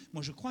évoluent.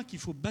 Moi, je crois qu'il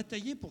faut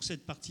batailler pour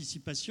cette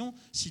participation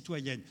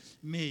citoyenne.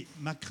 Mais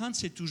ma crainte,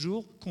 c'est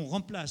toujours qu'on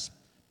remplace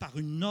par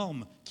une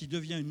norme qui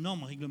devient une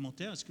norme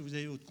réglementaire. Est-ce que vous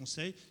avez votre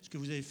conseil ? Est-ce que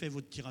vous avez fait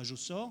votre tirage au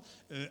sort ?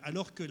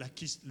 Alors que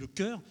le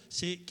cœur,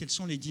 c'est quelles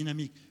sont les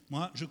dynamiques.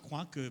 Moi, je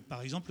crois que,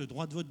 par exemple, le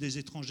droit de vote des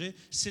étrangers,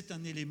 c'est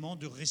un élément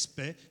de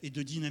respect et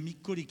de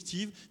dynamique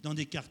collective dans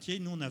des quartiers.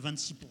 Nous, on a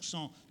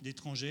 26%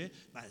 d'étrangers.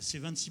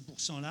 Ces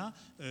 26%-là,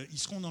 ils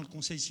seront dans le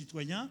conseil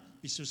citoyen,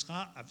 et ce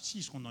sera,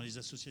 ils seront dans les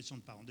associations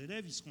de parents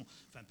d'élèves, ils seront,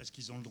 parce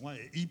qu'ils ont le droit,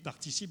 et ils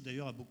participent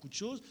d'ailleurs à beaucoup de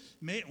choses,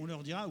 mais on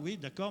leur dira, oui,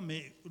 d'accord,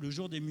 mais le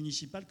jour des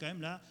municipales, quand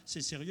même, là,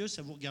 c'est sérieux,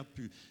 ça ne vous regarde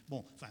plus.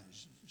 Bon,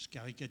 je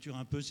caricature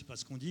un peu, c'est pas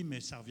ce qu'on dit, mais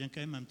ça revient quand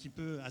même un petit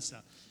peu à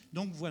ça.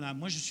 Donc voilà,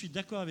 moi je suis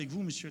d'accord avec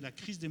vous, monsieur, la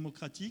crise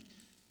démocratique,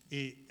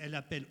 et elle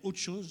appelle autre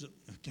chose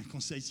qu'un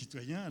conseil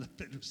citoyen, elle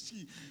appelle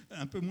aussi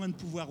un peu moins de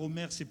pouvoir aux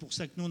maires. C'est pour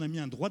ça que nous on a mis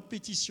un droit de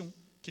pétition,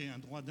 qui est un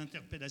droit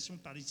d'interpellation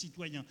par les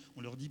citoyens. On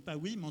ne leur dit pas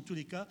oui, mais en tous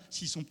les cas,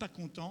 s'ils ne sont pas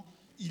contents,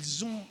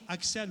 ils ont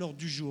accès à l'ordre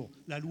du jour.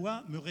 La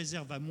loi me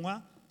réserve à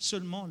moi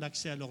seulement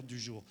l'accès à l'ordre du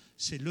jour.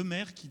 C'est le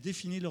maire qui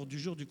définit l'ordre du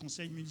jour du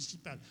conseil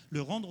municipal.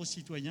 Le rendre aux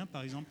citoyens,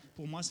 par exemple,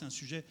 pour moi, c'est un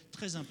sujet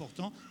très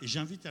important et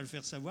j'invite à le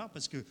faire savoir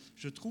parce que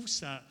je trouve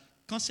ça,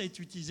 quand ça est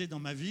utilisé dans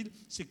ma ville,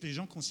 c'est que les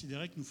gens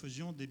considéraient que nous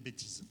faisions des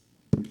bêtises.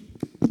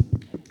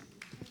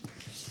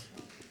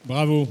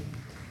 Bravo.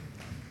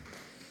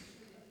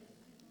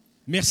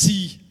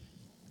 Merci.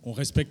 On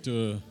respecte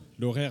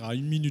l'horaire à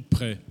 1 minute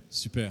près.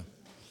 Super.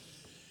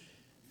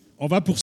 On va pour